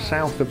started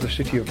south of the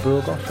city of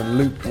Burgos and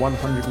looped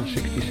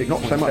 166.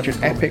 Not so much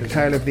an epic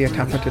tale of the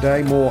Etapa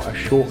today, more a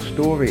short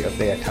story of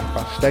the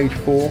Etapa. Stage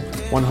 4,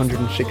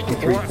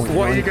 163.9.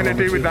 What are you going to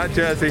do with that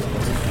jersey?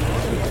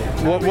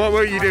 What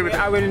will you do with it?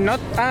 I will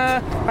not,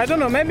 I don't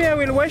know, maybe I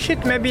will wash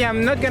it, maybe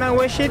I'm not gonna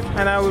wash it,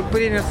 and I will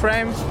put it in a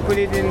frame, put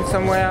it in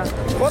somewhere.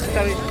 What?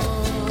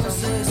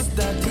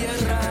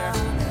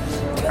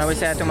 I will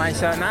say to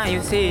myself,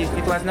 you see,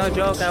 it was no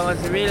joke, I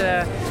was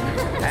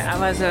I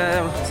was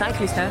a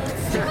cyclist, huh?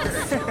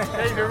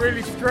 He's a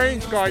really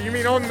strange guy. You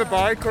mean on the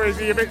bike, or is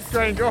he a bit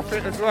strange off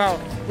it as well?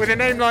 With a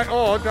name like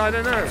Odd, I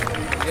don't know.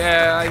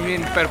 Yeah, I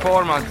mean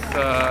performance.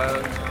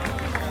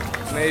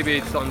 Maybe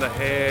it's on the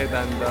head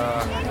and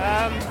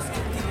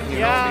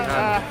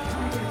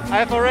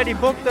I've already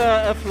booked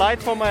a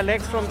flight for my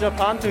legs from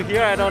Japan to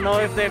here. I don't know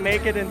if they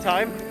make it in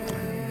time.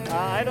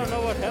 I don't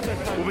know what happens.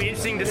 It will be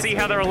interesting to see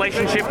how the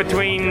relationship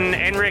between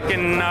Enric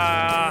and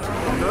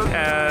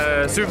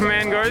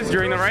Superman goes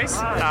during the race.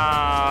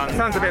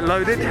 Sounds a bit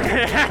loaded.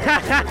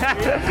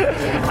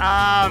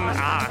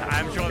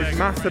 I'm sure Is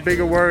Mas a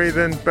bigger worry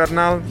than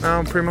Bernal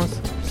now,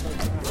 Primoz?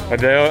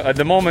 At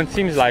the moment,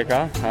 seems like,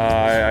 huh?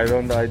 I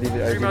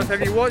didn't.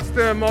 Have you watched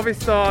the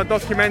Movistar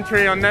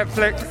documentary on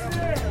Netflix?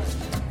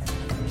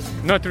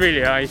 Not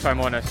really, if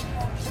I'm honest.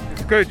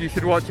 It's good. You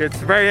should watch it.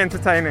 It's very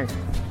entertaining.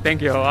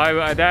 Thank you.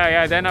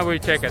 Then I will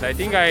check it. I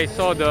think I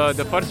saw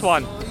the first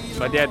one,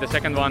 but yeah, the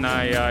second one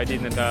I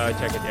didn't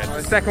check it yet.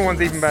 The second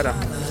one's even better.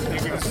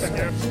 Thank you.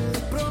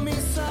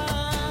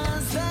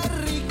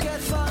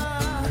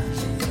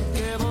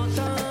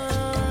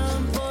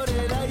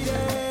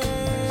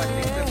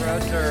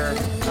 Roads are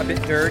a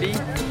bit dirty.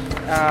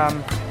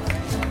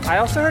 I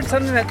also heard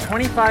something that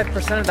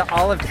 25% of the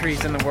olive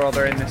trees in the world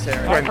are in this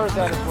area. I've heard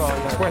that as well.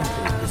 Yeah. 20.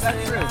 Is that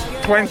true?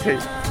 20.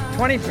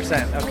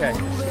 20%, okay.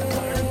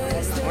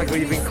 Michael,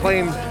 you've been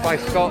claimed by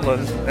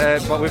Scotland,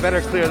 but we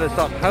better clear this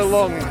up. How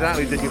long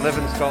exactly did you live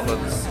in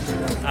Scotland?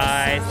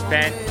 I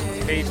spent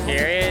 2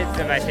 periods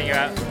of I think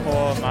about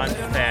 4 months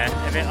there,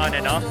 a bit on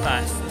and off,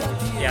 but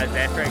yeah, I was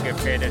there for a good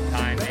period of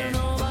time.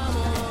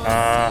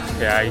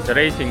 Yeah, it's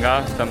racing,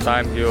 huh?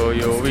 Sometimes you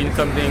win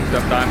something,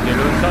 sometimes you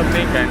lose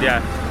something, and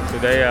yeah,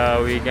 today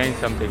we gained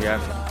something, yeah.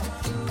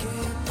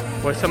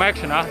 Was some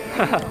action, huh?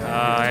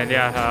 And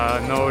yeah,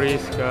 no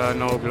risk,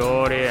 no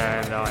glory,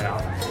 and yeah,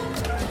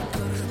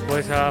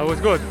 was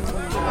good.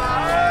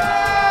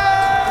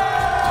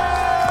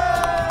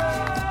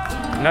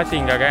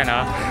 Nothing again,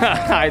 huh?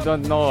 I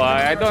don't know.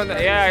 I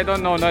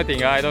don't know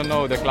nothing. I don't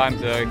know the climbs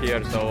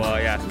here, so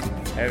yeah,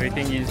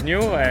 everything is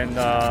new and.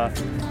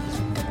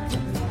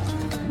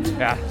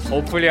 Yeah,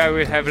 hopefully I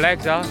will have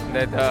legs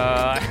that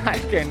I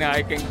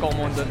can come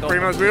on the top.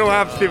 Pretty much, we all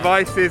have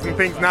devices and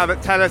things now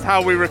that tell us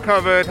how we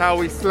recovered, how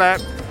we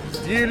slept.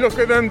 Do you look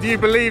at them? Do you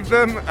believe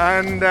them?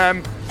 And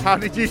how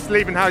did you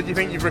sleep? And how do you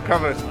think you've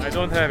recovered? I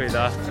don't have it,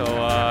 so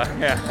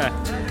yeah,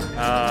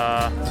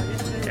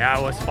 yeah, I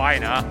was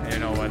fine, You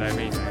know what I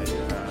mean?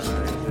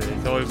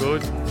 It's all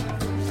good.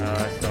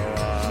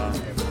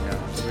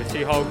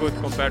 See how good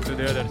compared to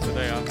the others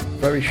today.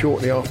 Very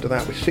shortly after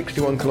that, with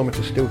 61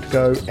 kilometres still to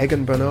go,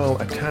 Egan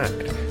Bernal attacked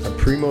and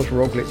Primož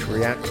Roglic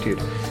reacted.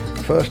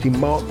 First he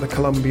marked the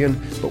Colombian,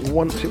 but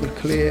once it was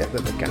clear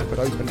that the gap had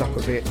opened up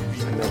a bit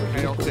and there was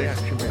little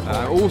reaction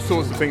behind. All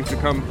sorts of things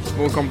become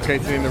more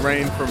complicated in the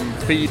rain, from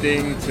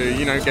feeding to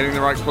getting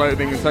the right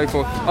clothing and so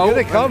forth. Here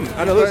they come,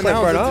 and it looks like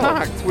Bernal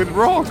attacked with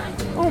Rog.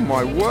 Oh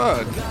my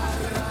word.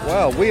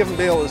 Well, we haven't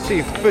been able to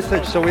see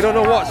footage, so we don't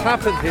know what's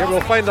happened here.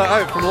 We'll find that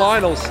out from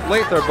Lionel's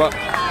later, but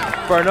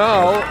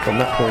Bernal... From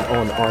that point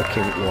on,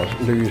 Eiking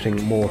was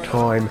losing more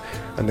time,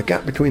 and the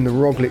gap between the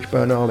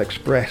Roglic-Bernal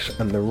Express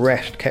and the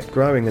rest kept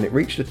growing, and it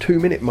reached the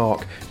 2-minute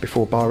mark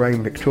before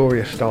Bahrain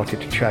Victoria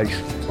started to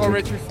chase. Well,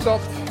 Rich, we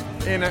stopped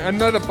in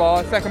another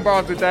bar, second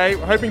bar of the day,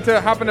 hoping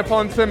to happen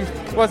upon some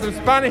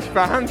Spanish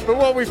fans, but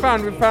what we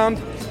found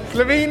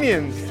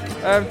Slovenians.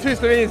 2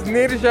 Slovenians,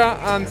 Nirja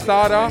and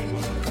Sada,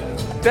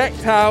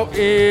 decked out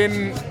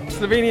in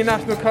Slovenian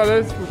national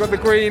colours. We've got the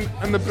green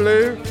and the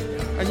blue.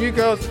 And you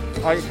girls,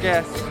 I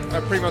guess,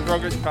 are Primož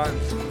Roglic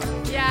fans.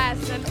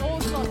 Yes, and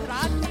also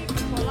Tratnik,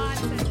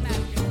 Polans and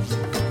Merkel.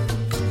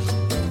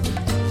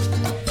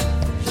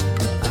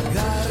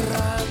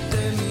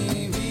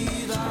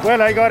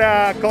 Well, I got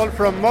a call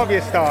from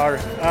Movistar,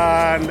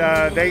 and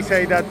they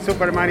say that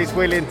Superman is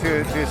willing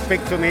to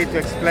speak to me to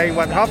explain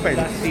what happened.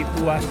 La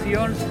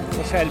situación,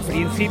 o sea, el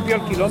principio,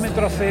 el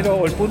kilómetro cero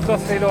o el punto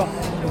cero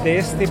de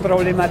este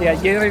problema de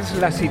ayer es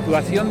la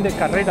situación de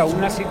carrera,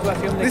 una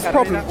situación de This carrera.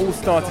 problem all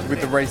started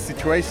with the race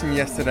situation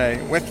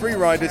yesterday, where 3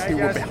 riders who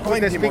were behind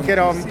put the him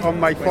speaker on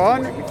my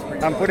phone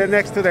and put it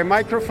next to the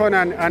microphone,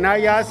 and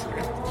I asked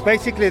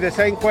basically the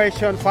same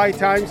question 5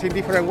 times in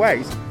different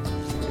ways.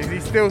 Is he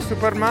still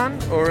Superman,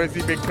 or has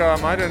he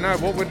become, I don't know,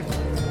 what would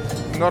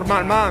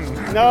normal man?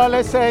 No,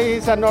 let's say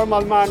he's a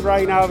normal man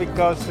right now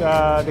because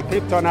the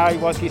kryptonite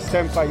was his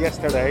temper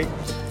yesterday.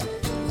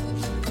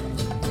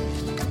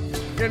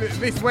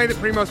 This way that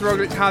Primož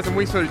Roglic has, and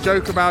we sort of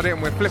joke about it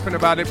and we're flippant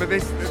about it, but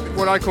this,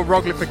 what I call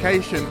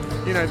Roglification,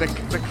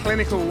 the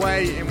clinical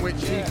way in which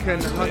he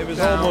can hunt. It was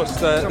down almost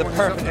the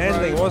perfect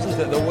ending, road. wasn't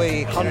it? The way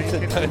he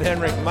hunted down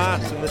Enric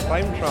Mas in the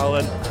time trial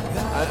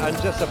and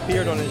just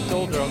appeared on his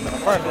shoulder on the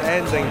perfect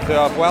ending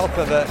to a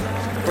Vuelta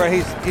where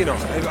he's,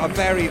 a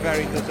very,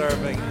 very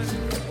deserving.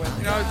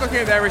 I was looking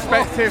at their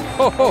respective.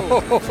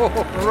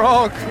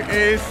 Rog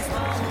is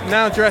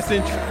now dressed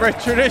in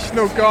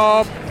traditional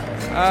garb.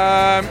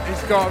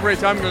 He's got,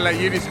 Rich, I'm going to let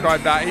you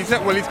describe that. He's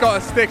got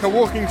a stick, a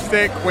walking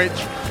stick, which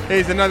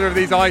is another of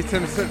these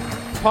items,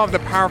 part of the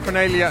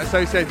paraphernalia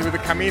associated with the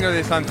Camino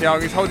de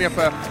Santiago. He's holding up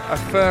a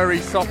furry,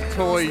 soft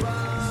toy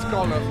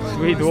scallop.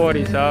 Sweet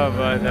worries,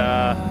 but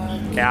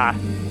yeah.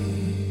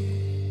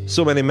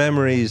 So many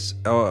memories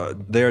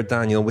there,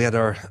 Daniel. We had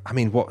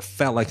what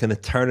felt like an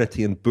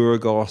eternity in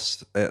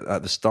Burgos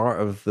at the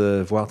start of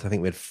the Vuelta. I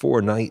think we had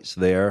 4 nights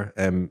there.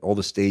 All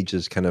the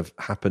stages kind of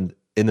happened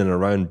in and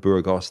around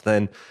Burgos.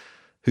 Then,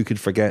 who could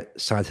forget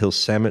Sad Hill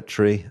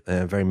Cemetery?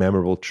 A very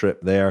memorable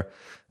trip there.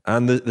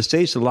 And the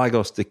stage to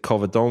Lagos de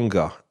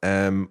Covadonga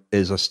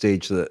is a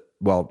stage that,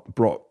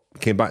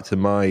 came back to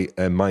my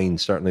mind,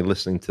 certainly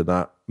listening to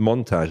that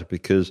montage,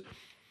 because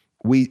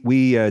we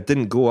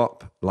didn't go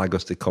up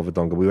Lagos de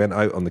Covadonga. We went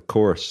out on the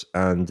course,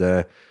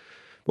 and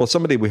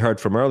somebody we heard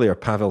from earlier,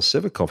 Pavel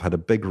Sivakov, had a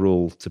big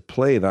role to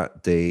play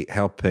that day,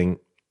 helping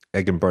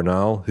Egan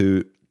Bernal,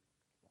 who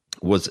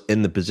was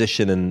in the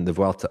position in the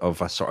Vuelta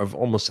of a sort of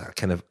almost a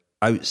kind of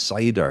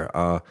outsider.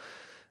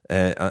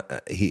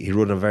 He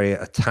rode a very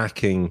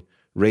attacking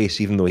race,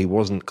 even though he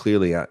wasn't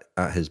clearly at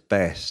his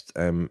best.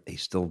 He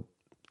still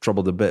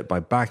troubled a bit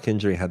by back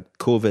injury, had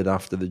COVID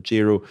after the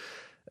Giro.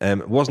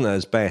 Wasn't at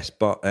his best,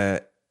 but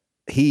where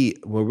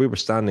we were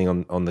standing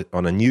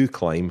on a new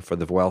climb for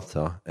the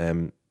Vuelta,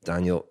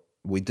 Daniel,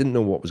 we didn't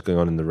know what was going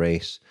on in the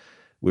race.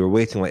 We were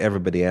waiting like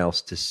everybody else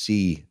to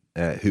see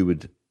who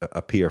would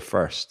appear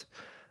first.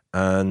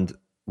 And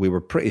we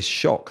were pretty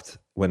shocked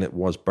when it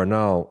was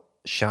Bernal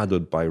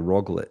shadowed by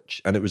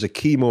Roglic. And it was a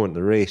key moment in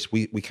the race.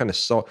 We kind of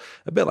saw,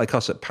 a bit like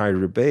us at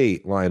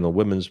Paris-Roubaix, Lionel,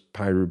 women's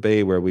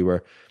Paris-Roubaix, where we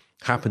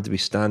happened to be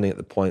standing at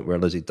the point where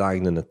Lizzie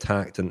Deignan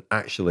attacked and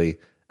actually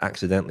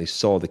accidentally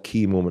saw the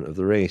key moment of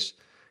the race.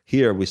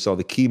 Here we saw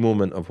the key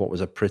moment of what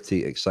was a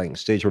pretty exciting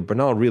stage where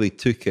Bernal really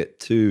took it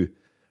to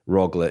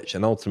Roglic,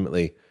 and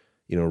ultimately,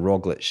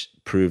 Roglic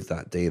proved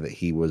that day that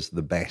he was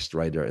the best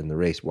rider in the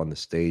race, won the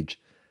stage,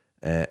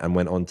 and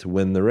went on to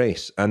win the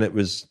race. And it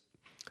was,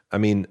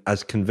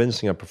 as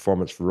convincing a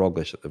performance for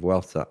Roglic at the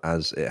Vuelta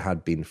as it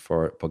had been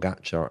for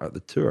Pogačar at the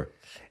Tour.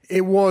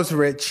 It was,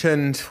 Rich,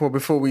 and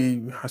before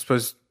we, I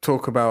suppose,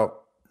 talk about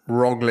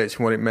Roglic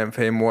and what it meant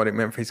for him, what it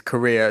meant for his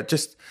career,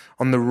 just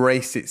on the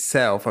race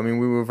itself, we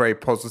were very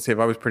positive.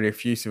 I was pretty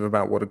effusive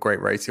about what a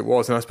great race it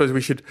was, and I suppose we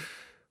should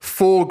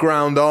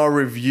foreground our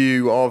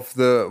review of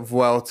the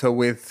Vuelta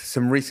with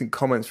some recent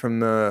comments from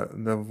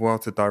the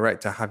Vuelta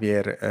director,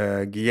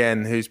 Javier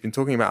Guillen, who's been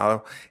talking about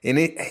how,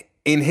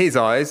 in his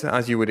eyes,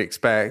 as you would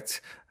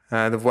expect,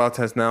 the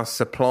Vuelta has now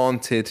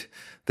supplanted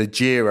the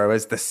Giro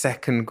as the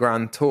second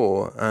Grand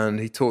Tour, and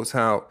he talked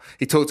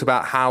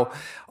about how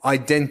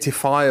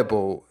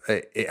identifiable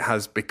it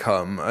has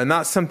become, and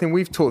that's something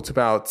we've talked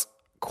about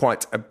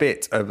quite a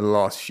bit over the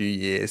last few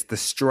years. The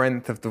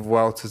strength of the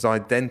Vuelta's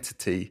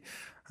identity,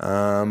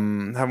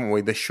 haven't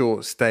we? The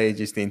short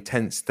stages, the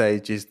intense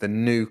stages, the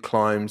new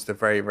climbs, the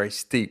very, very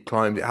steep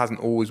climbs. It hasn't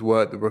always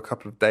worked. There were a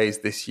couple of days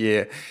this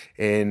year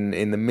in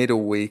the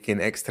middle week in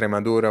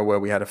Extremadura where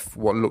we had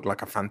what looked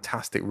like a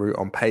fantastic route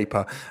on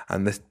paper,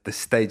 and the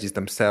stages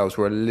themselves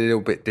were a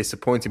little bit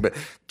disappointing. But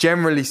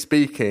generally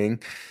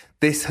speaking,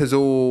 this has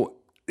all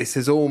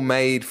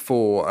made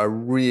for a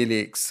really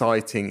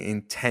exciting,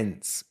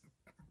 intense,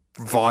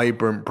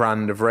 vibrant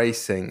brand of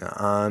racing,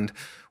 and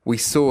we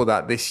saw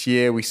that this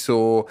year. We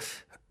saw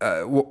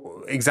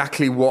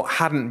exactly what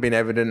hadn't been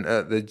evident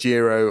at the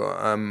Giro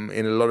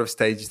in a lot of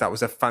stages. That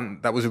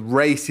was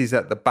races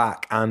at the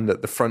back and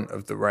at the front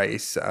of the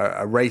race,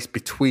 a race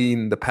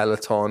between the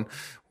peloton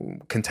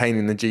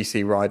containing the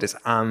GC riders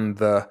and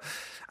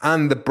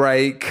the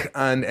break,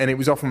 and it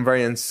was often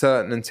very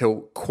uncertain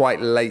until quite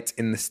late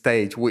in the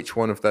stage which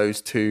one of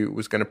those two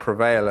was going to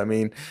prevail.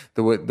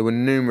 There were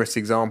numerous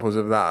examples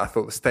of that. I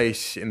thought the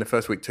stage in the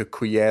first week to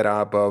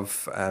Cullera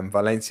above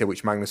Valencia,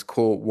 which Magnus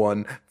Cort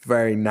won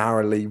very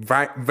narrowly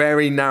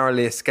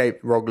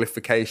escaped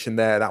Roglification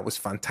there. That was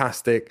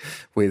fantastic,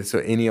 with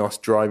sort of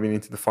Ineos driving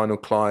into the final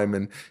climb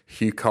and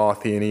Hugh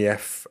Carthy and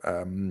EF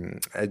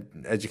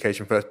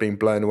Education First being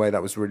blown away.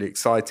 That was really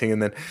exciting.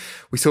 And then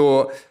we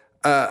saw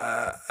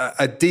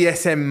a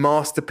DSM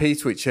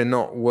masterpiece, which are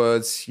not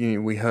words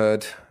we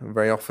heard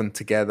very often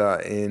together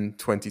in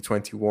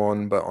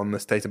 2021, but on the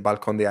state of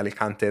Balcón de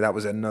Alicante, that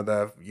was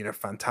another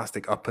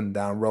fantastic up and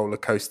down roller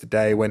coaster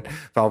day when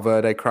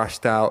Valverde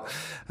crashed out.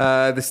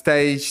 The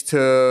stage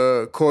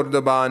to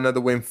Cordoba,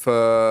 another win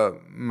for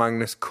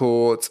Magnus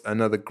Cort,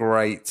 another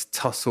great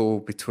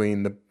tussle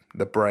between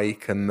the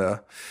break and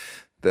the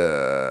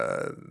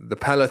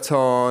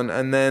peloton,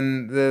 and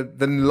then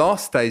the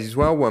last stage as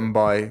well won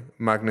by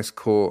Magnus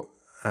Cort,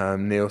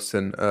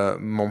 Nielsen,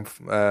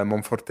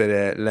 Monforte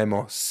de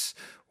Lemos,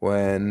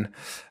 when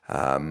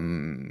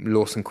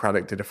Lawson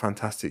Craddock did a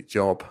fantastic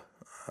job,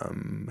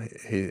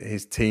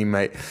 his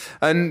teammate,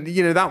 and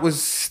that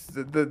was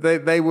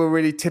they were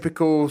really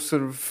typical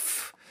sort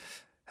of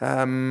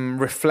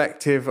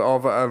reflective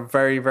of a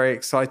very, very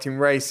exciting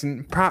race,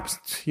 and perhaps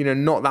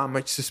not that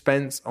much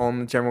suspense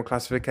on the general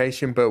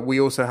classification, but we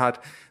also had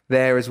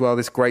there as well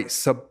this great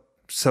subplot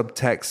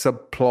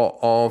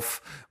of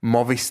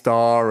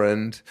Movistar,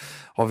 and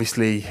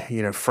obviously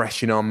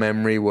fresh in our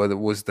memory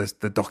was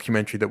the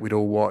documentary that we'd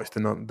all watched,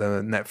 the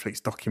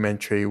Netflix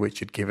documentary, which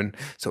had given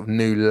sort of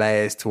new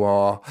layers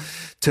to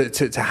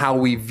to how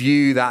we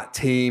view that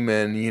team,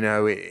 and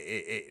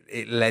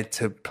it led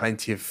to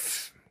plenty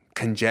of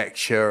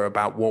conjecture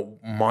about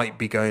what might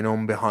be going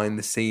on behind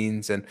the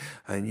scenes, and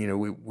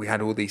we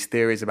had all these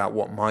theories about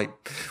what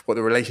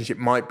the relationship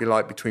might be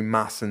like between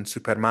Mas and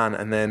Superman,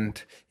 and then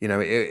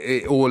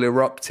it all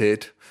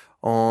erupted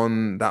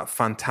on that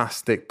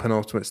fantastic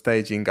penultimate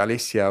stage in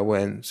Galicia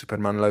when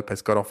Superman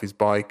Lopez got off his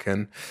bike.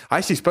 And I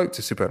actually spoke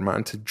to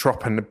Superman, to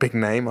drop in a big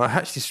name. I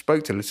actually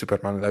spoke to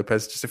Superman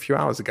Lopez just a few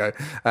hours ago,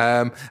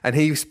 and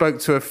he spoke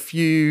to a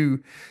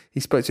few he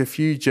spoke to a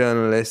few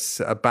journalists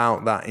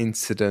about that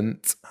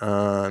incident,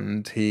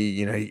 and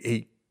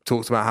he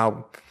talked about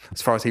how,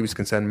 as far as he was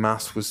concerned,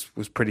 Mas was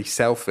pretty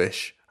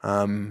selfish,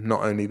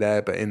 not only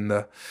there but in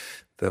the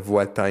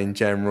Vuelta in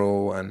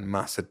general, and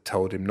Mas had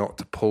told him not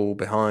to pull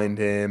behind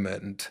him,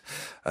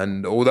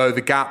 and although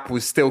the gap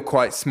was still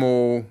quite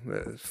small,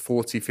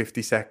 40,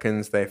 50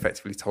 seconds, they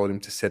effectively told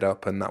him to sit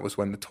up, and that was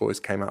when the toys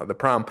came out of the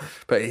pram.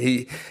 But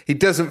he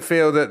doesn't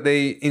feel that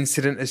the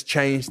incident has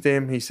changed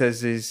him. He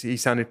says he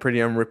sounded pretty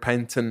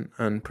unrepentant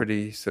and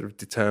pretty sort of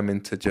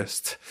determined to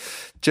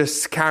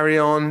just carry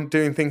on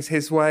doing things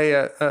his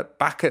way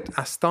back at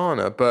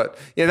Astana. But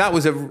yeah, that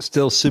was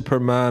still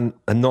Superman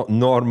and not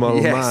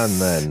normal man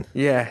then.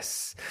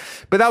 Yes.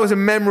 But that was a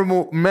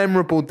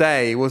memorable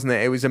day, wasn't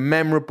it? It was a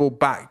memorable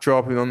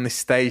backdrop on this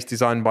stage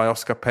designed by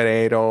Oscar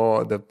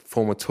Pereiro, the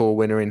former Tour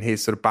winner, in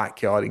his sort of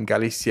backyard in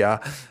Galicia.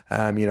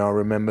 I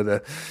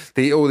remember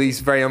all these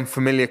very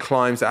unfamiliar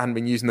climbs that hadn't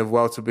been used in the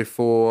Vuelta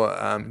before.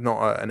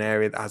 Not an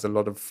area that has a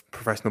lot of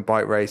professional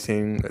bike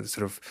racing,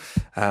 sort of,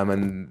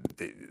 and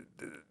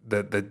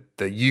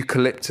the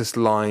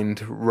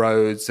eucalyptus-lined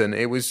roads, and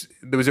there was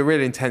a real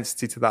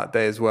intensity to that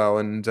day as well.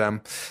 And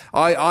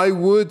I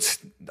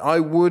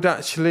would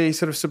actually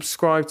sort of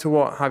subscribe to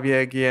what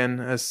Javier Guillen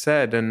has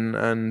said,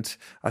 and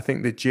I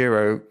think the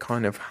Giro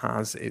kind of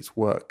has its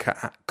work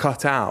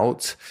cut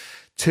out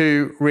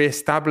to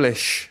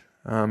re-establish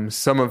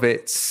some of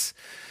its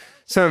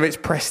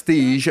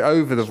prestige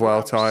over the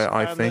Vuelta,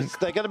 I think.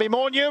 They're going to be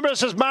more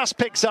numerous as Mas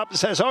picks up and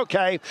says,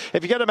 "Okay,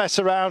 if you're going to mess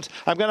around,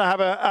 I'm going to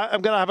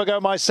have a go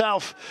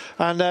myself."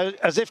 And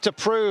as if to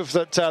prove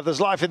that there's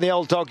life in the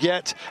old dog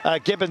yet,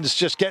 Gibbons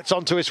just gets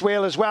onto his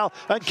wheel as well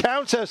and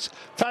counters.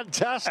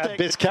 Fantastic.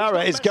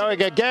 Vizcarra is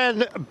going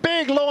again.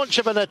 Big launch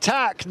of an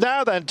attack.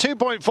 Now then,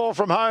 2.4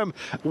 from home.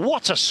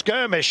 What a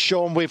skirmish,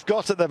 Sean, we've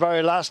got at the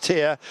very last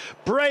here.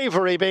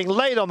 Bravery being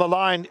laid on the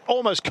line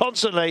almost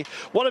constantly.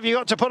 What have you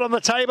got to put on the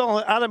table?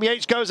 Adam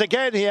Yates goes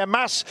again here.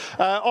 Mas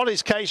on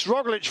his case.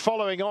 Roglic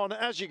following on,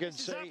 as you can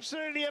see.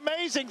 Absolutely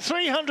amazing.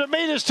 300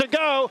 metres to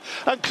go,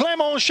 and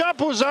Clément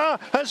Chapouzin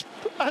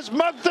has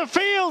mugged the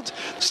field.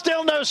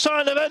 Still no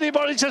sign of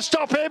anybody to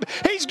stop him.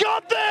 He's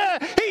got there.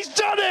 He's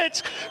done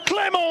it.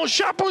 Clément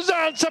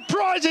Chapouzin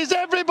surprises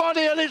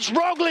everybody, and it's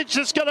Roglic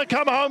that's going to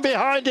come home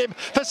behind him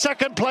for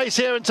second place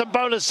here and some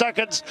bonus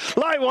seconds.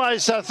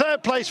 Likewise,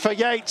 third place for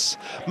Yates.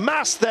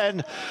 Mas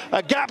then,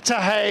 a gap to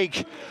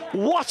Haig.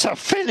 What a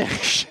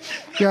finish.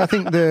 Yeah, I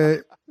think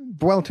the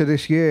Vuelta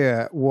this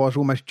year was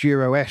almost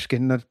Giro-esque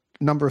in the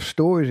number of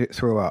stories it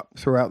threw up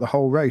throughout the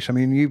whole race. I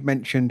mean, you've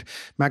mentioned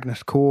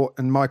Magnus Cort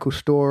and Michael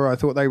Storer. I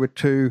thought they were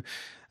two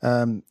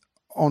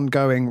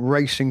ongoing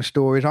racing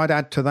stories. I'd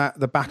add to that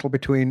the battle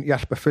between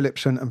Jasper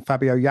Philipsen and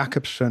Fabio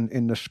Jakobsen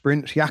in the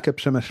sprints.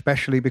 Jakobsen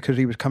especially because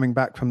he was coming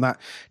back from that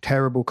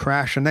terrible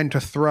crash, and then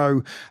to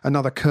throw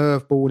another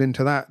curveball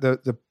into that,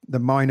 the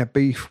minor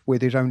beef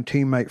with his own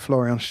teammate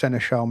Florian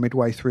Sénéchal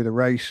midway through the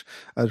race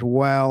as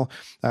well.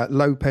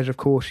 Lopez, of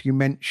course, you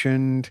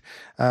mentioned,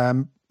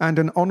 and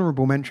an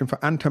honourable mention for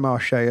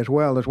Intermarché as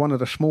well, as one of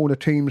the smaller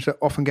teams that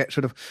often get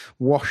sort of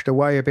washed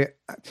away a bit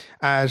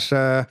as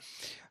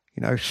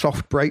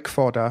soft break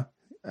fodder.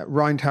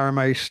 Ryan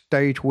Taramay's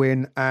stage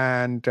win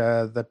and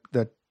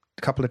the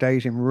couple of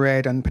days in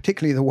red, and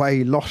particularly the way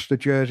he lost the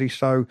jersey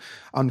so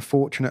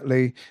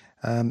unfortunately.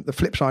 The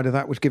flip side of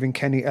that was giving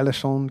Kenny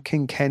Ellison,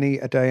 King Kenny,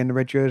 a day in the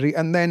red jersey.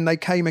 And then they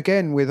came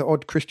again with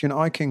odd Christian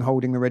Eiking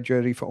holding the red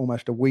jersey for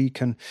almost a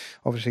week. And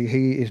obviously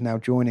he is now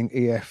joining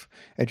EF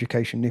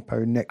Education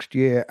Nippo next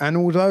year. And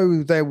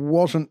although there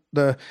wasn't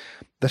the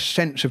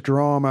sense of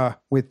drama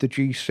with the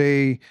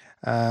GC,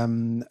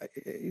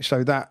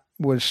 so that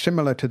was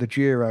similar to the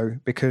Giro,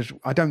 because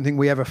I don't think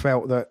we ever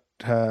felt that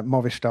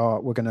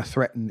Movistar were going to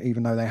threaten,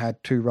 even though they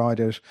had two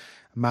riders,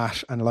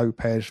 Mas and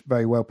Lopez,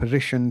 very well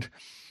positioned.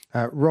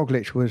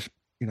 Roglic was,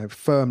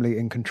 firmly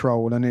in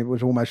control, and it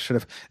was almost sort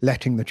of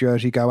letting the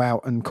jersey go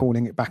out and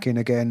calling it back in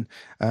again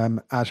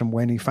as and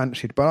when he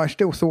fancied. But I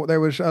still thought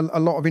there was a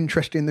lot of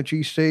interest in the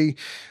GC,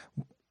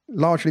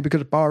 largely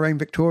because of Bahrain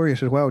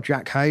victorious as well.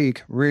 Jack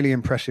Haig, really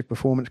impressive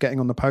performance, getting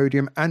on the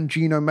podium, and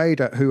Gino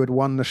Maida, who had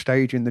won the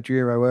stage in the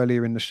Giro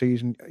earlier in the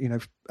season,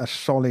 a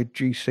solid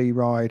GC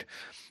ride.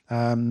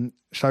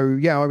 So,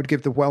 yeah, I would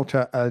give the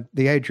Vuelta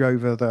the edge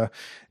over the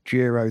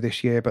Giro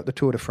this year, but the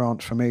Tour de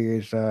France for me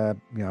is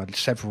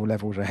several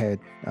levels ahead,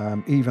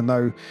 even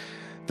though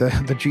the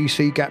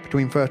GC gap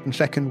between first and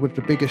second was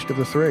the biggest of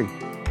the three.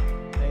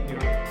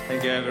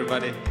 Thank you,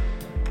 everybody.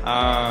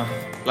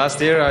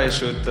 Last year I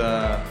should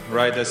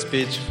write a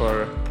speech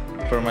for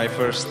my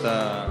first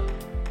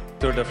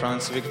Tour de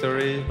France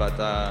victory, but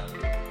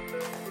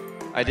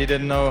I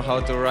didn't know how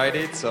to write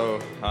it,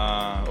 so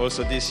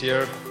also this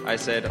year I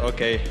said,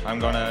 okay, I'm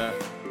gonna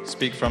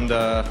speak from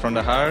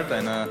the heart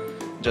and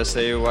just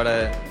say what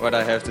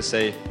I have to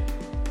say.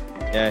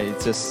 Yeah,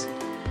 it's just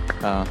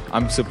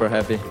I'm super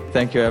happy.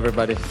 Thank you,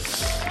 everybody.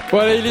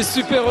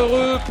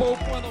 I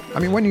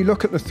mean, when you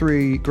look at the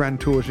 3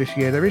 Grand Tours this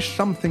year, there is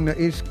something that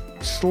is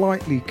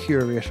slightly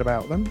curious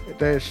about them.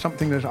 There's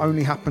something that's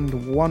only happened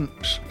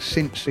once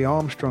since the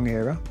Armstrong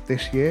era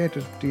this year.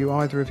 Do you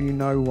either of you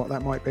know what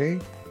that might be?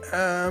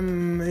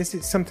 Is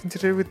it something to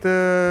do with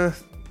the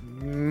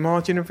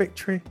margin of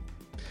victory?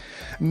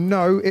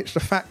 No, it's the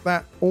fact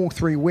that all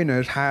 3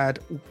 winners had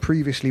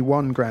previously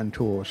won Grand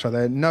Tours. So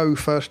they're no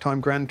first-time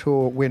Grand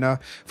Tour winner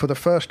for the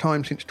first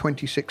time since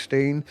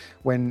 2016,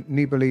 when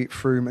Nibali,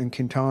 Froome and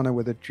Quintana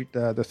were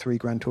the 3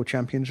 Grand Tour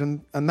champions. And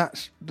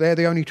they're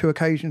the only 2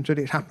 occasions that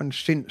it's happened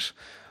since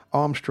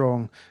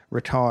Armstrong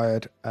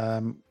retired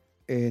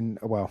retired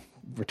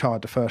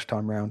the first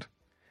time round.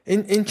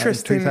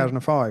 Interesting.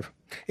 2005.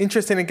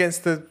 Interesting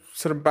against the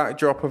sort of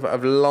backdrop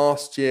of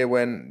last year,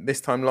 when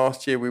this time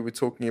last year we were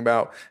talking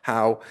about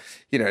how,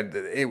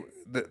 the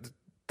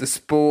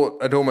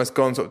sport had almost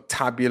gone sort of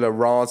tabula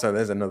rasa.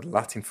 There's another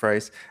Latin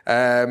phrase.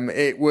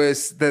 It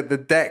was the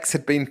decks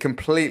had been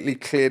completely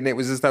cleared, and it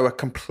was as though a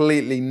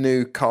completely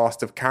new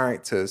cast of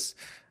characters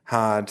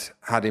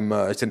had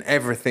emerged, and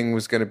everything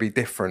was going to be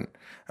different.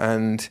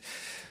 And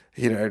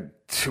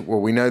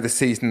we know the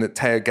season that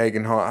Theo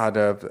Gegenhardt had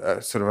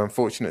a sort of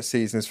unfortunate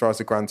season as far as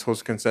the Grand Tours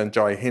are concerned,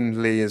 Jai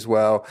Hindley as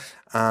well.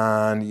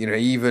 And,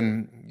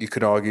 even you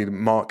could argue that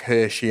Mark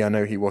Hirschi, I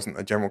know he wasn't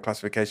a general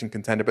classification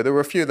contender, but there were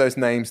a few of those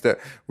names that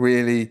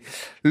really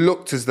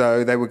looked as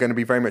though they were going to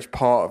be very much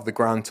part of the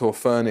Grand Tour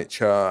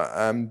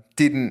furniture,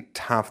 didn't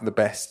have the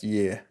best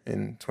year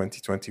in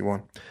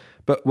 2021.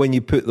 But when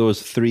you put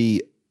those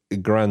 3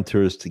 Grand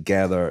Tours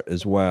together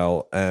as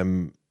well,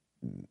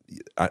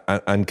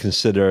 and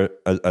consider,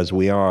 as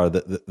we are,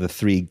 that the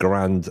 3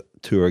 Grand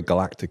Tour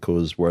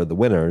Galacticos were the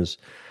winners,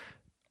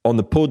 on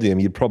the podium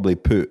you'd probably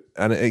put,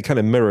 and it kind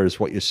of mirrors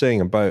what you're saying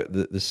about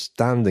the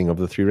standing of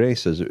the 3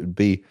 races. It would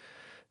be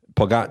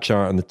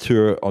Pogačar and the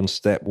Tour on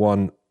step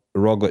 1,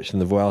 Roglic and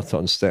the Vuelta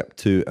on step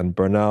 2, and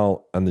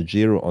Bernal and the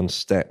Giro on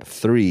step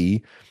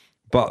 3.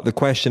 But the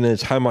question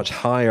is, how much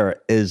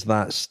higher is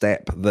that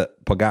step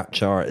that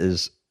Pogačar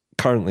is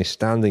currently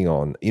standing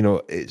on?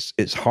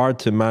 It's hard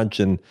to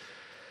imagine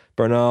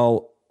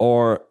Bernal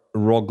or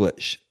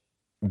Roglic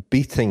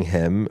beating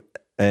him.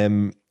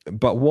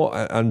 But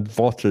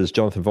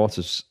Jonathan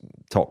Vaughters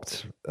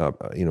talked,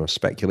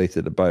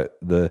 speculated about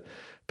the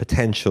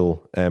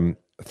potential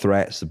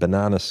threats, the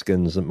banana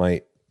skins that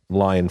might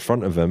lie in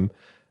front of him.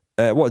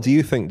 What do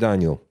you think,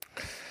 Daniel?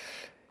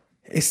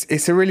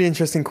 It's a really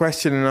interesting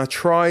question, and I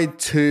tried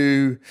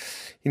to,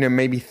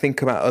 maybe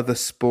think about other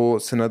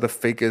sports and other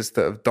figures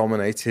that have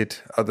dominated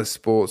other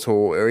sports,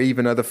 or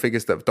even other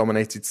figures that have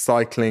dominated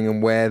cycling,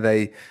 and where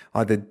they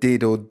either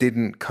did or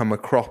didn't come a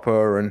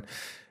cropper. And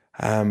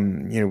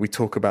we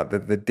talk about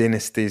the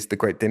dynasties, the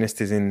great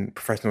dynasties in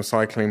professional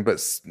cycling, but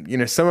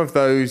some of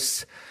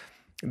those,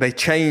 they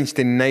changed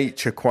in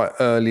nature quite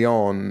early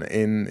on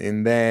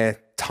in their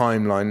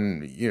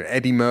timeline.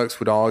 Eddie Merckx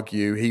would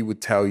argue, he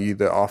would tell you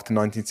that after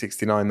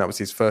 1969, that was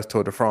his first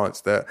Tour de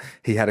France, that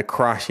he had a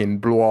crash in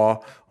Blois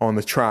on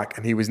the track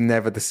and he was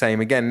never the same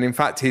again. And in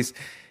fact,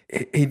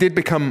 he did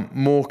become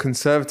more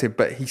conservative,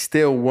 but he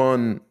still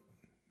won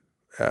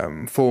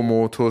 4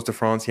 more Tours de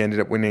France. He ended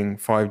up winning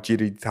 5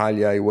 Giro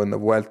d'Italia. He won the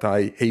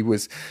Vuelta. He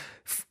was,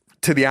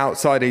 to the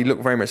outsider, he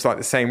looked very much like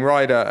the same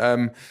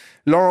rider.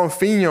 Laurent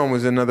Fignon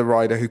was another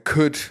rider who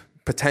could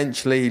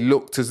potentially,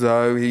 looked as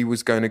though he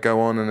was going to go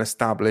on and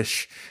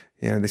establish,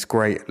 this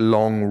great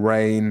long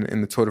reign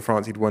in the Tour de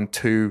France. He'd won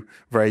 2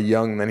 very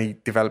young. Then he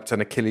developed an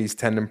Achilles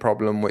tendon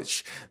problem,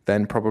 which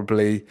then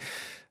probably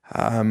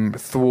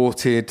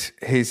thwarted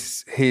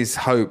his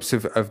hopes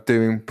of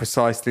doing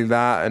precisely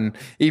that. And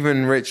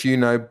even Bernard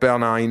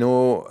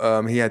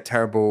Hinault, he had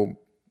terrible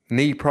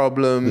knee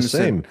problems. The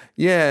same.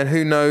 And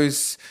who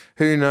knows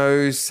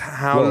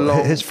how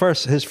long. His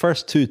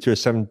first 2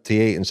 Tours,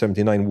 78 and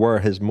 79, were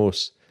his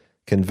most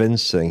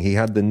convincing. He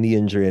had the knee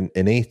injury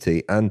in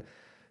 80, and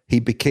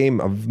he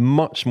became a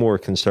much more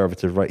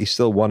conservative, right? He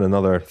still won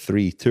another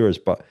 3 tours,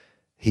 but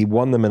he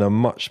won them in a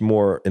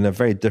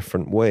very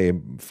different way,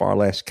 far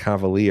less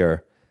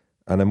cavalier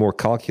and a more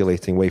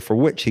calculating way, for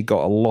which he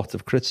got a lot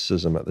of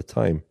criticism at the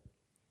time.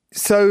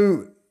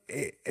 So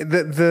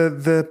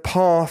the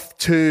path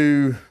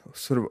to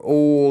sort of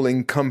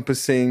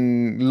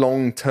all-encompassing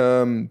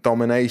long-term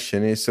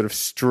domination is sort of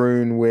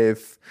strewn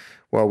with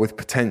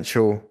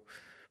potential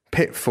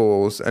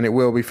pitfalls, and it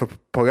will be for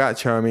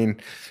Pogačar. I mean,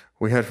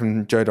 we heard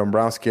from Joe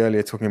Dombrowski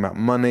earlier talking about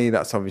money.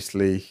 That's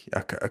obviously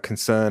a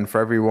concern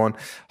for everyone.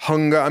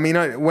 Hunger. I mean,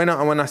 when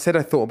I said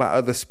I thought about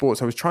other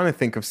sports, I was trying to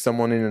think of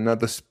someone in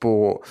another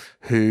sport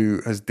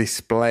who has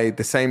displayed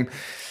the same.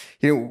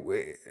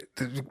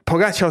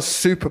 Pogačar's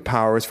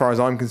superpower, as far as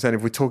I'm concerned,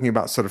 if we're talking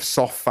about sort of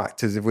soft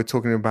factors, if we're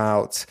talking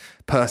about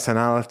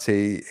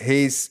personality,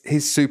 his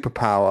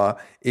superpower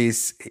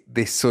is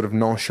this sort of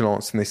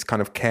nonchalance and this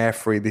kind of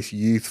carefree, this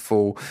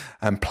youthful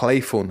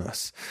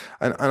playfulness.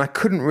 And I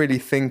couldn't really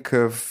think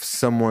of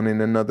someone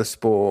in another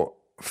sport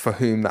for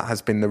whom that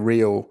has been the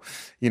real,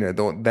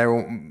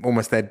 they're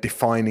almost their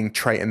defining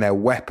trait and their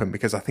weapon,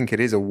 because I think it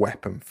is a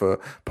weapon for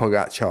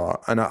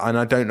Pogačar. And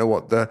I don't know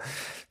what the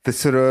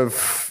sort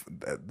of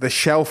the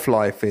shelf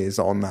life is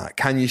on that.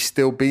 Can you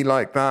still be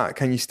like that?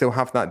 Can you still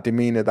have that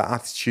demeanor, that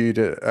attitude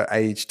at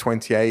age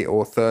 28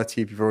 or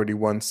 30 if you've already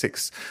won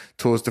 6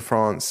 Tours de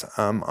France?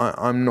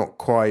 I'm not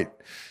quite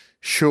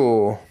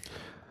sure.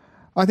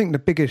 I think the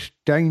biggest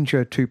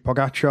danger to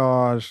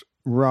Pogačar's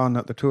run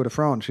at the Tour de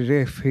France is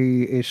if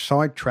he is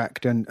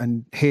sidetracked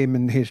and him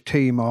and his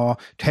team are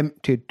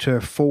tempted to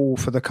fall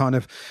for the kind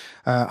of,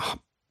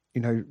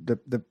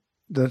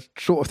 the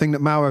sort of thing that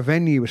Mauro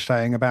Veni was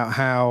saying about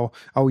how,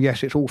 oh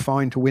yes, it's all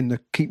fine to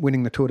keep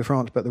winning the Tour de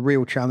France, but the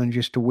real challenge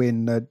is to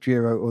win the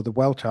Giro or the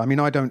Vuelta. I mean,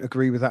 I don't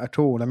agree with that at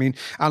all. I mean,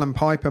 Alan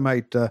Piper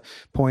made the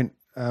point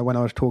when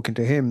I was talking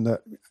to him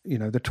that,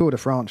 the Tour de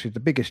France is the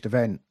biggest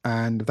event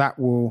and that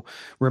will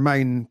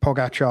remain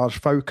Pogačar's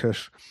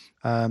focus.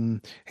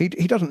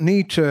 He doesn't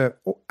need to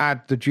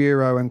add the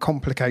Giro and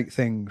complicate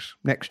things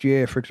next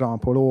year, for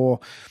example, or,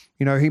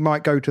 he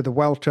might go to the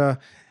Vuelta,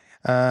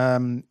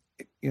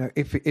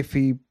 if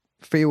he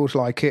feels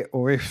like it,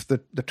 or if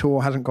the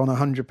Tour hasn't gone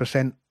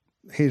 100%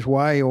 his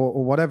way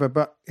or whatever,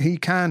 but he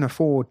can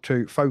afford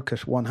to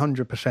focus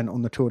 100%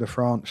 on the Tour de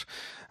France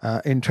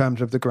in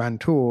terms of the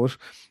Grand Tours.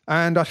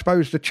 And I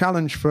suppose the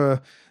challenge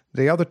for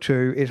the other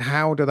two is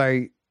how do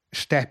they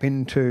step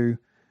into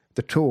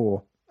the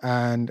Tour?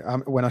 And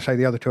when I say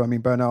the other two, I mean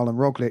Bernal and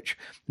Roglic,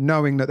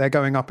 knowing that they're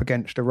going up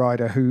against a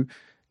rider who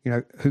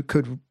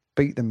could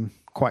beat them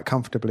quite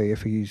comfortably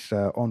if he's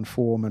on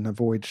form and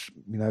avoids,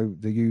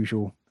 the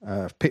usual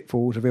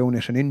pitfalls of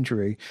illness and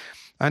injury.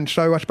 And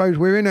so I suppose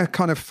we're in a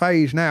kind of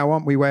phase now,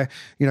 aren't we, where,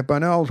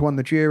 Bernal's won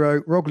the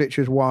Giro, Roglic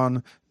has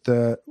won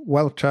the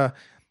Vuelta,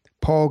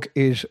 Pog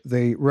is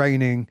the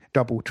reigning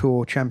double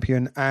Tour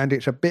champion, and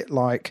it's a bit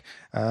like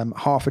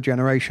half a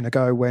generation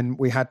ago when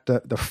we had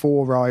the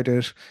 4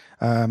 riders,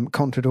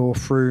 Contador,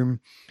 Froome,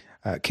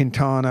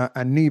 Quintana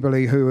and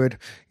Nibali, who had,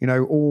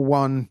 all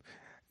won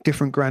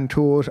different Grand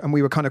Tours, and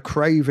we were kind of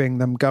craving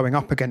them going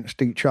up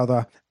against each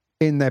other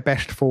in their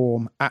best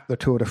form at the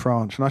Tour de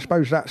France. And I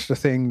suppose that's the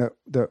thing that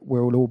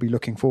we'll all be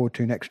looking forward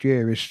to next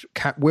year is,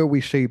 will we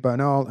see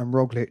Bernal and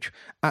Roglic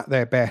at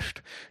their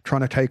best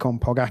trying to take on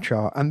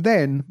Pogačar? And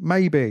then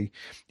maybe,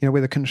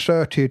 with a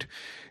concerted,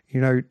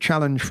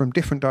 challenge from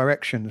different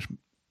directions,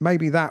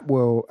 maybe that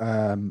will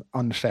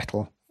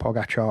unsettle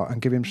Pogačar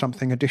and give him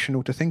something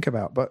additional to think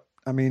about. But,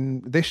 I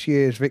mean, this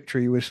year's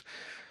victory was...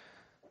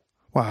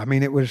 Well, I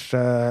mean, it was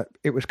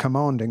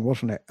commanding,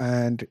 wasn't it?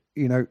 And,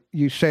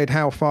 you said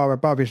how far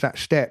above is that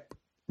step,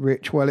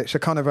 Rich? Well, it's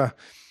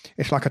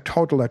it's like a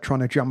toddler trying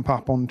to jump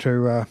up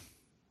onto a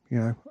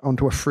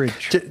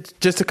fridge.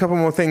 Just a couple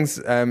more things,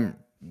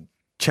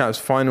 chaps,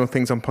 final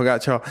things on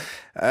Pogačar.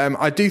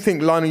 I do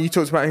think, Lionel, you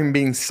talked about him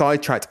being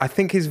sidetracked. I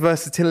think his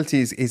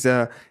versatility is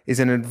an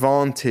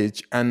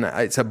advantage, and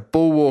it's a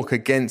bulwark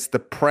against the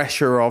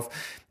pressure of...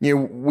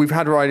 we've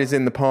had riders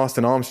in the past,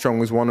 and Armstrong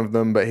was one of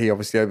them, but he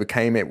obviously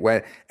overcame it,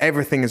 where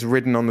everything is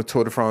ridden on the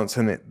Tour de France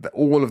and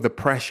all of the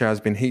pressure has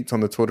been heaped on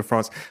the Tour de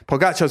France.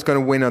 Pogačar's going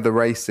to win other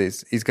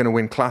races. He's going to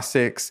win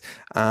classics,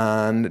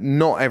 and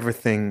not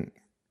everything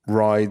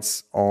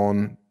rides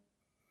on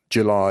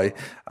July,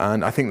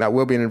 and I think that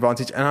will be an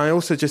advantage. And I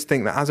also just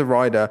think that as a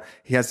rider,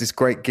 he has this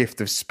great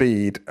gift of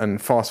speed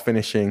and fast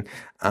finishing,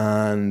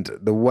 and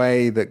the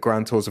way that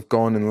Grand Tours have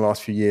gone in the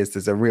last few years,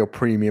 there's a real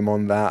premium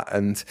on that.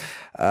 And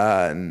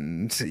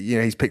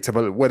he's picked up,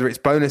 whether it's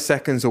bonus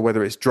seconds or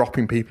whether it's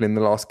dropping people in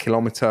the last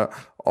kilometre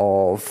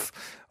of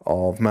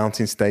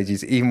mountain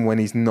stages, even when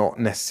he's not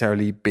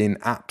necessarily been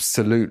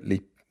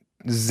absolutely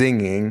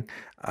zinging.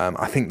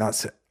 I think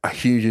that's a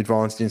huge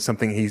advantage and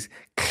something he's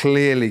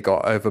clearly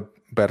got over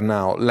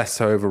Bernal, less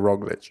so over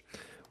Roglic.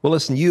 Well,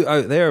 listen, you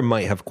out there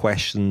might have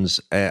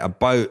questions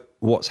about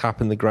what's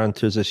happened in the Grand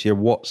Tours this year,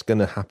 what's going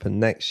to happen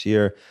next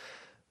year.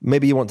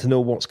 Maybe you want to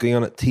know what's going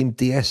on at Team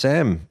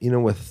DSM,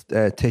 with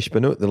Tish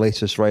Benoot, the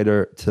latest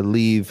rider to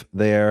leave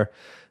there.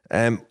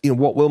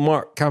 What will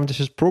Mark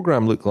Cavendish's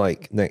programme look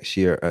like next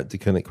year at the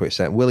Koenig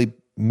Quickstep? Will he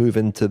move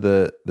into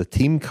the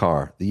team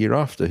car the year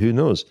after? Who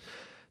knows?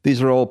 These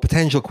are all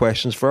potential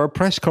questions for our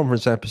press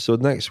conference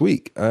episode next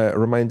week. A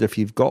reminder, if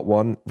you've got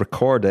one,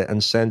 record it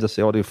and send us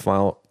the audio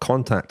file,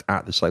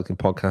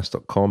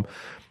 contact@thecyclingpodcast.com.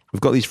 We've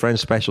got these Friends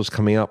specials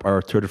coming up,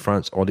 our Tour de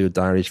France audio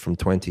diaries from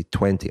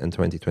 2020 and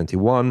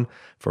 2021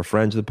 for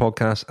friends of the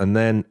podcast, and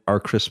then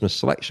our Christmas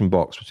selection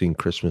box between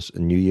Christmas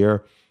and New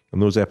Year.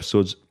 And those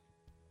episodes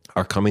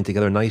are coming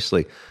together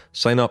nicely.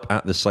 Sign up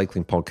at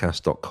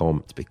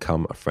thecyclingpodcast.com to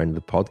become a friend of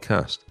the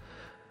podcast.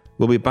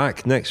 We'll be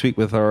back next week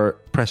with our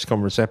press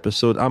conference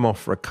episode. I'm off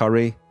for a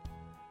curry.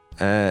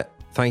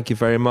 Thank you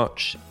very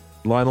much,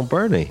 Lionel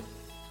Birnie.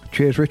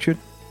 Cheers, Richard.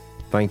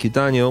 Thank you,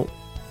 Daniel.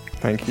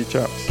 Thank you,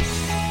 chaps.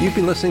 You've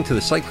been listening to The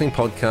Cycling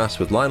Podcast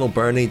with Lionel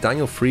Birnie,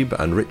 Daniel Friebe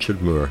and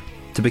Richard Moore.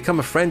 To become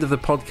a friend of the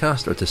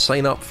podcast or to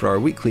sign up for our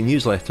weekly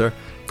newsletter,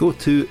 go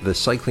to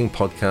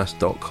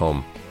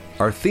thecyclingpodcast.com.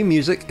 Our theme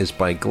music is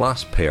by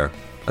Glass Pear,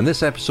 and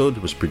this episode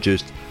was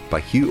produced by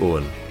Hugh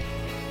Owen.